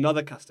then there was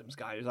another customs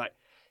guy who was like,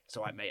 "It's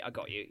all right, mate. I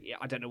got you. Yeah,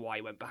 I don't know why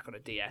he went back on a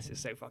DS.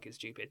 It's so fucking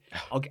stupid.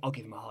 I'll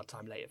give him a hard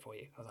time later for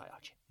you." I was like, "Oh,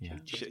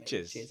 cheers, mate.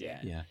 Cheers. Yeah.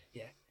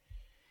 Yeah.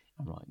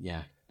 I'm like,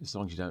 yeah, as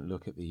long as you don't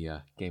look at the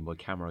Game Boy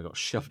camera I got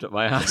shoved up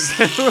my ass.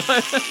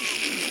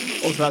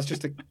 Also,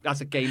 that's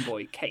a Game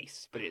Boy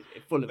case, but it's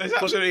full of. There's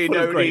full, absolutely full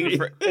of no gravy. need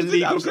for it.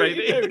 Illegal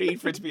gravy. No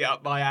need for it to be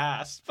up my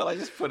ass, but I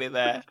just put it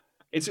there.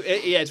 It's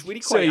really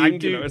So quite you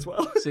angular do- as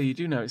well. So you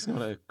do know it's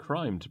not a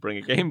crime to bring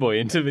a Game Boy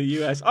into the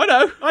US. I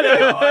know. I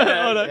know.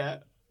 I know. Yeah.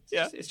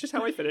 Yeah. It's just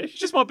how I finish. It's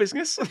just my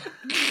business.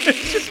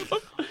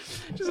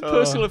 It's just a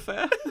personal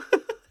affair.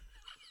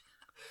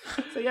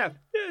 So yeah,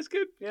 It's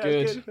good. yeah, Good.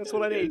 it's good. That's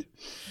all I need.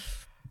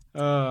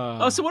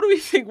 Oh, so what do we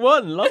think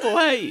won? Love or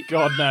hate?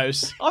 God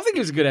knows. I think it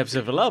was a good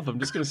episode for Love. I'm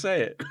just going to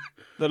say it.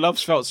 The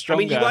loves felt I stronger.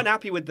 mean, you weren't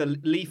happy with the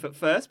leaf at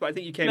first, but I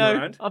think you came No,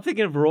 around. I'm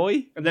thinking of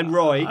Roy. And then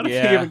Roy. And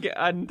Yeah.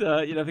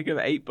 thinking of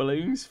 8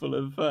 balloons full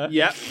of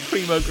Yeah.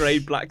 primo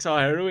grade black tar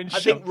heroin.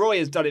 I think Roy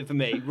has done it for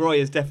me. Roy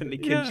has definitely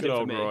clinched Good it for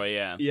old me. Roy,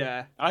 yeah.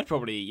 Yeah. I'd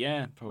probably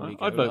go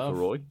I'd vote Love. for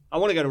Roy. I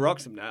want to go to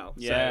Roxham now.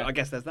 Yeah. So I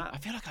guess there's I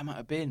that. feel like I might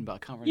have been, but I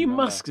can't really You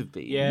remember. must have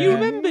been. Yeah. You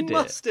remembered You it.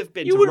 must have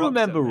been You to would Roxham,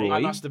 remember mate. Roy. I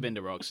must have been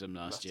to Roxham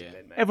last Must have year.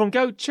 been, mate. Everyone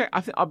go check.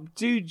 I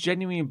do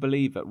genuinely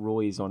believe that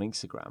Roy is on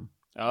Instagram.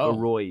 Oh. The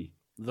Roy.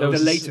 The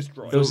was latest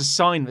Roy. There was a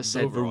sign that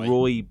said the Roy.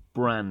 Roy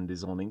brand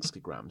is on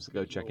Instagram, so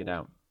go check it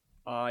out.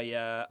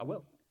 I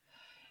will.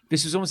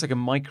 This was almost like a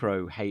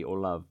micro hate or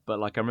love, but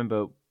like I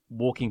remember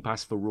walking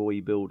past the Roy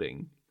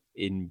building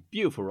in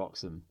beautiful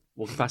Wroxham,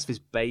 walking past this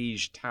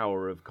beige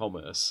tower of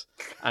commerce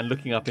and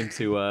looking up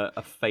into a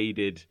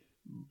faded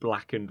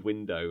blackened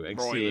window and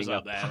Roy seeing was a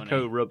up there, wasn't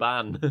Paco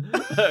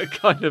Rabanne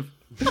kind of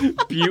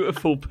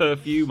beautiful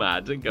perfume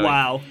ad and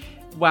going,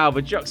 wow,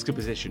 the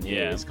juxtaposition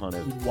here Yeah. is kind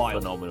of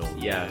Wild. phenomenal.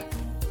 Yeah.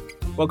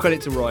 Well,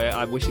 credit to Roy.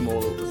 I wish him all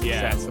the success,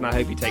 Yeah. and I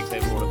hope he takes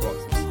over all of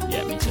Roxham.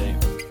 Yeah, me too.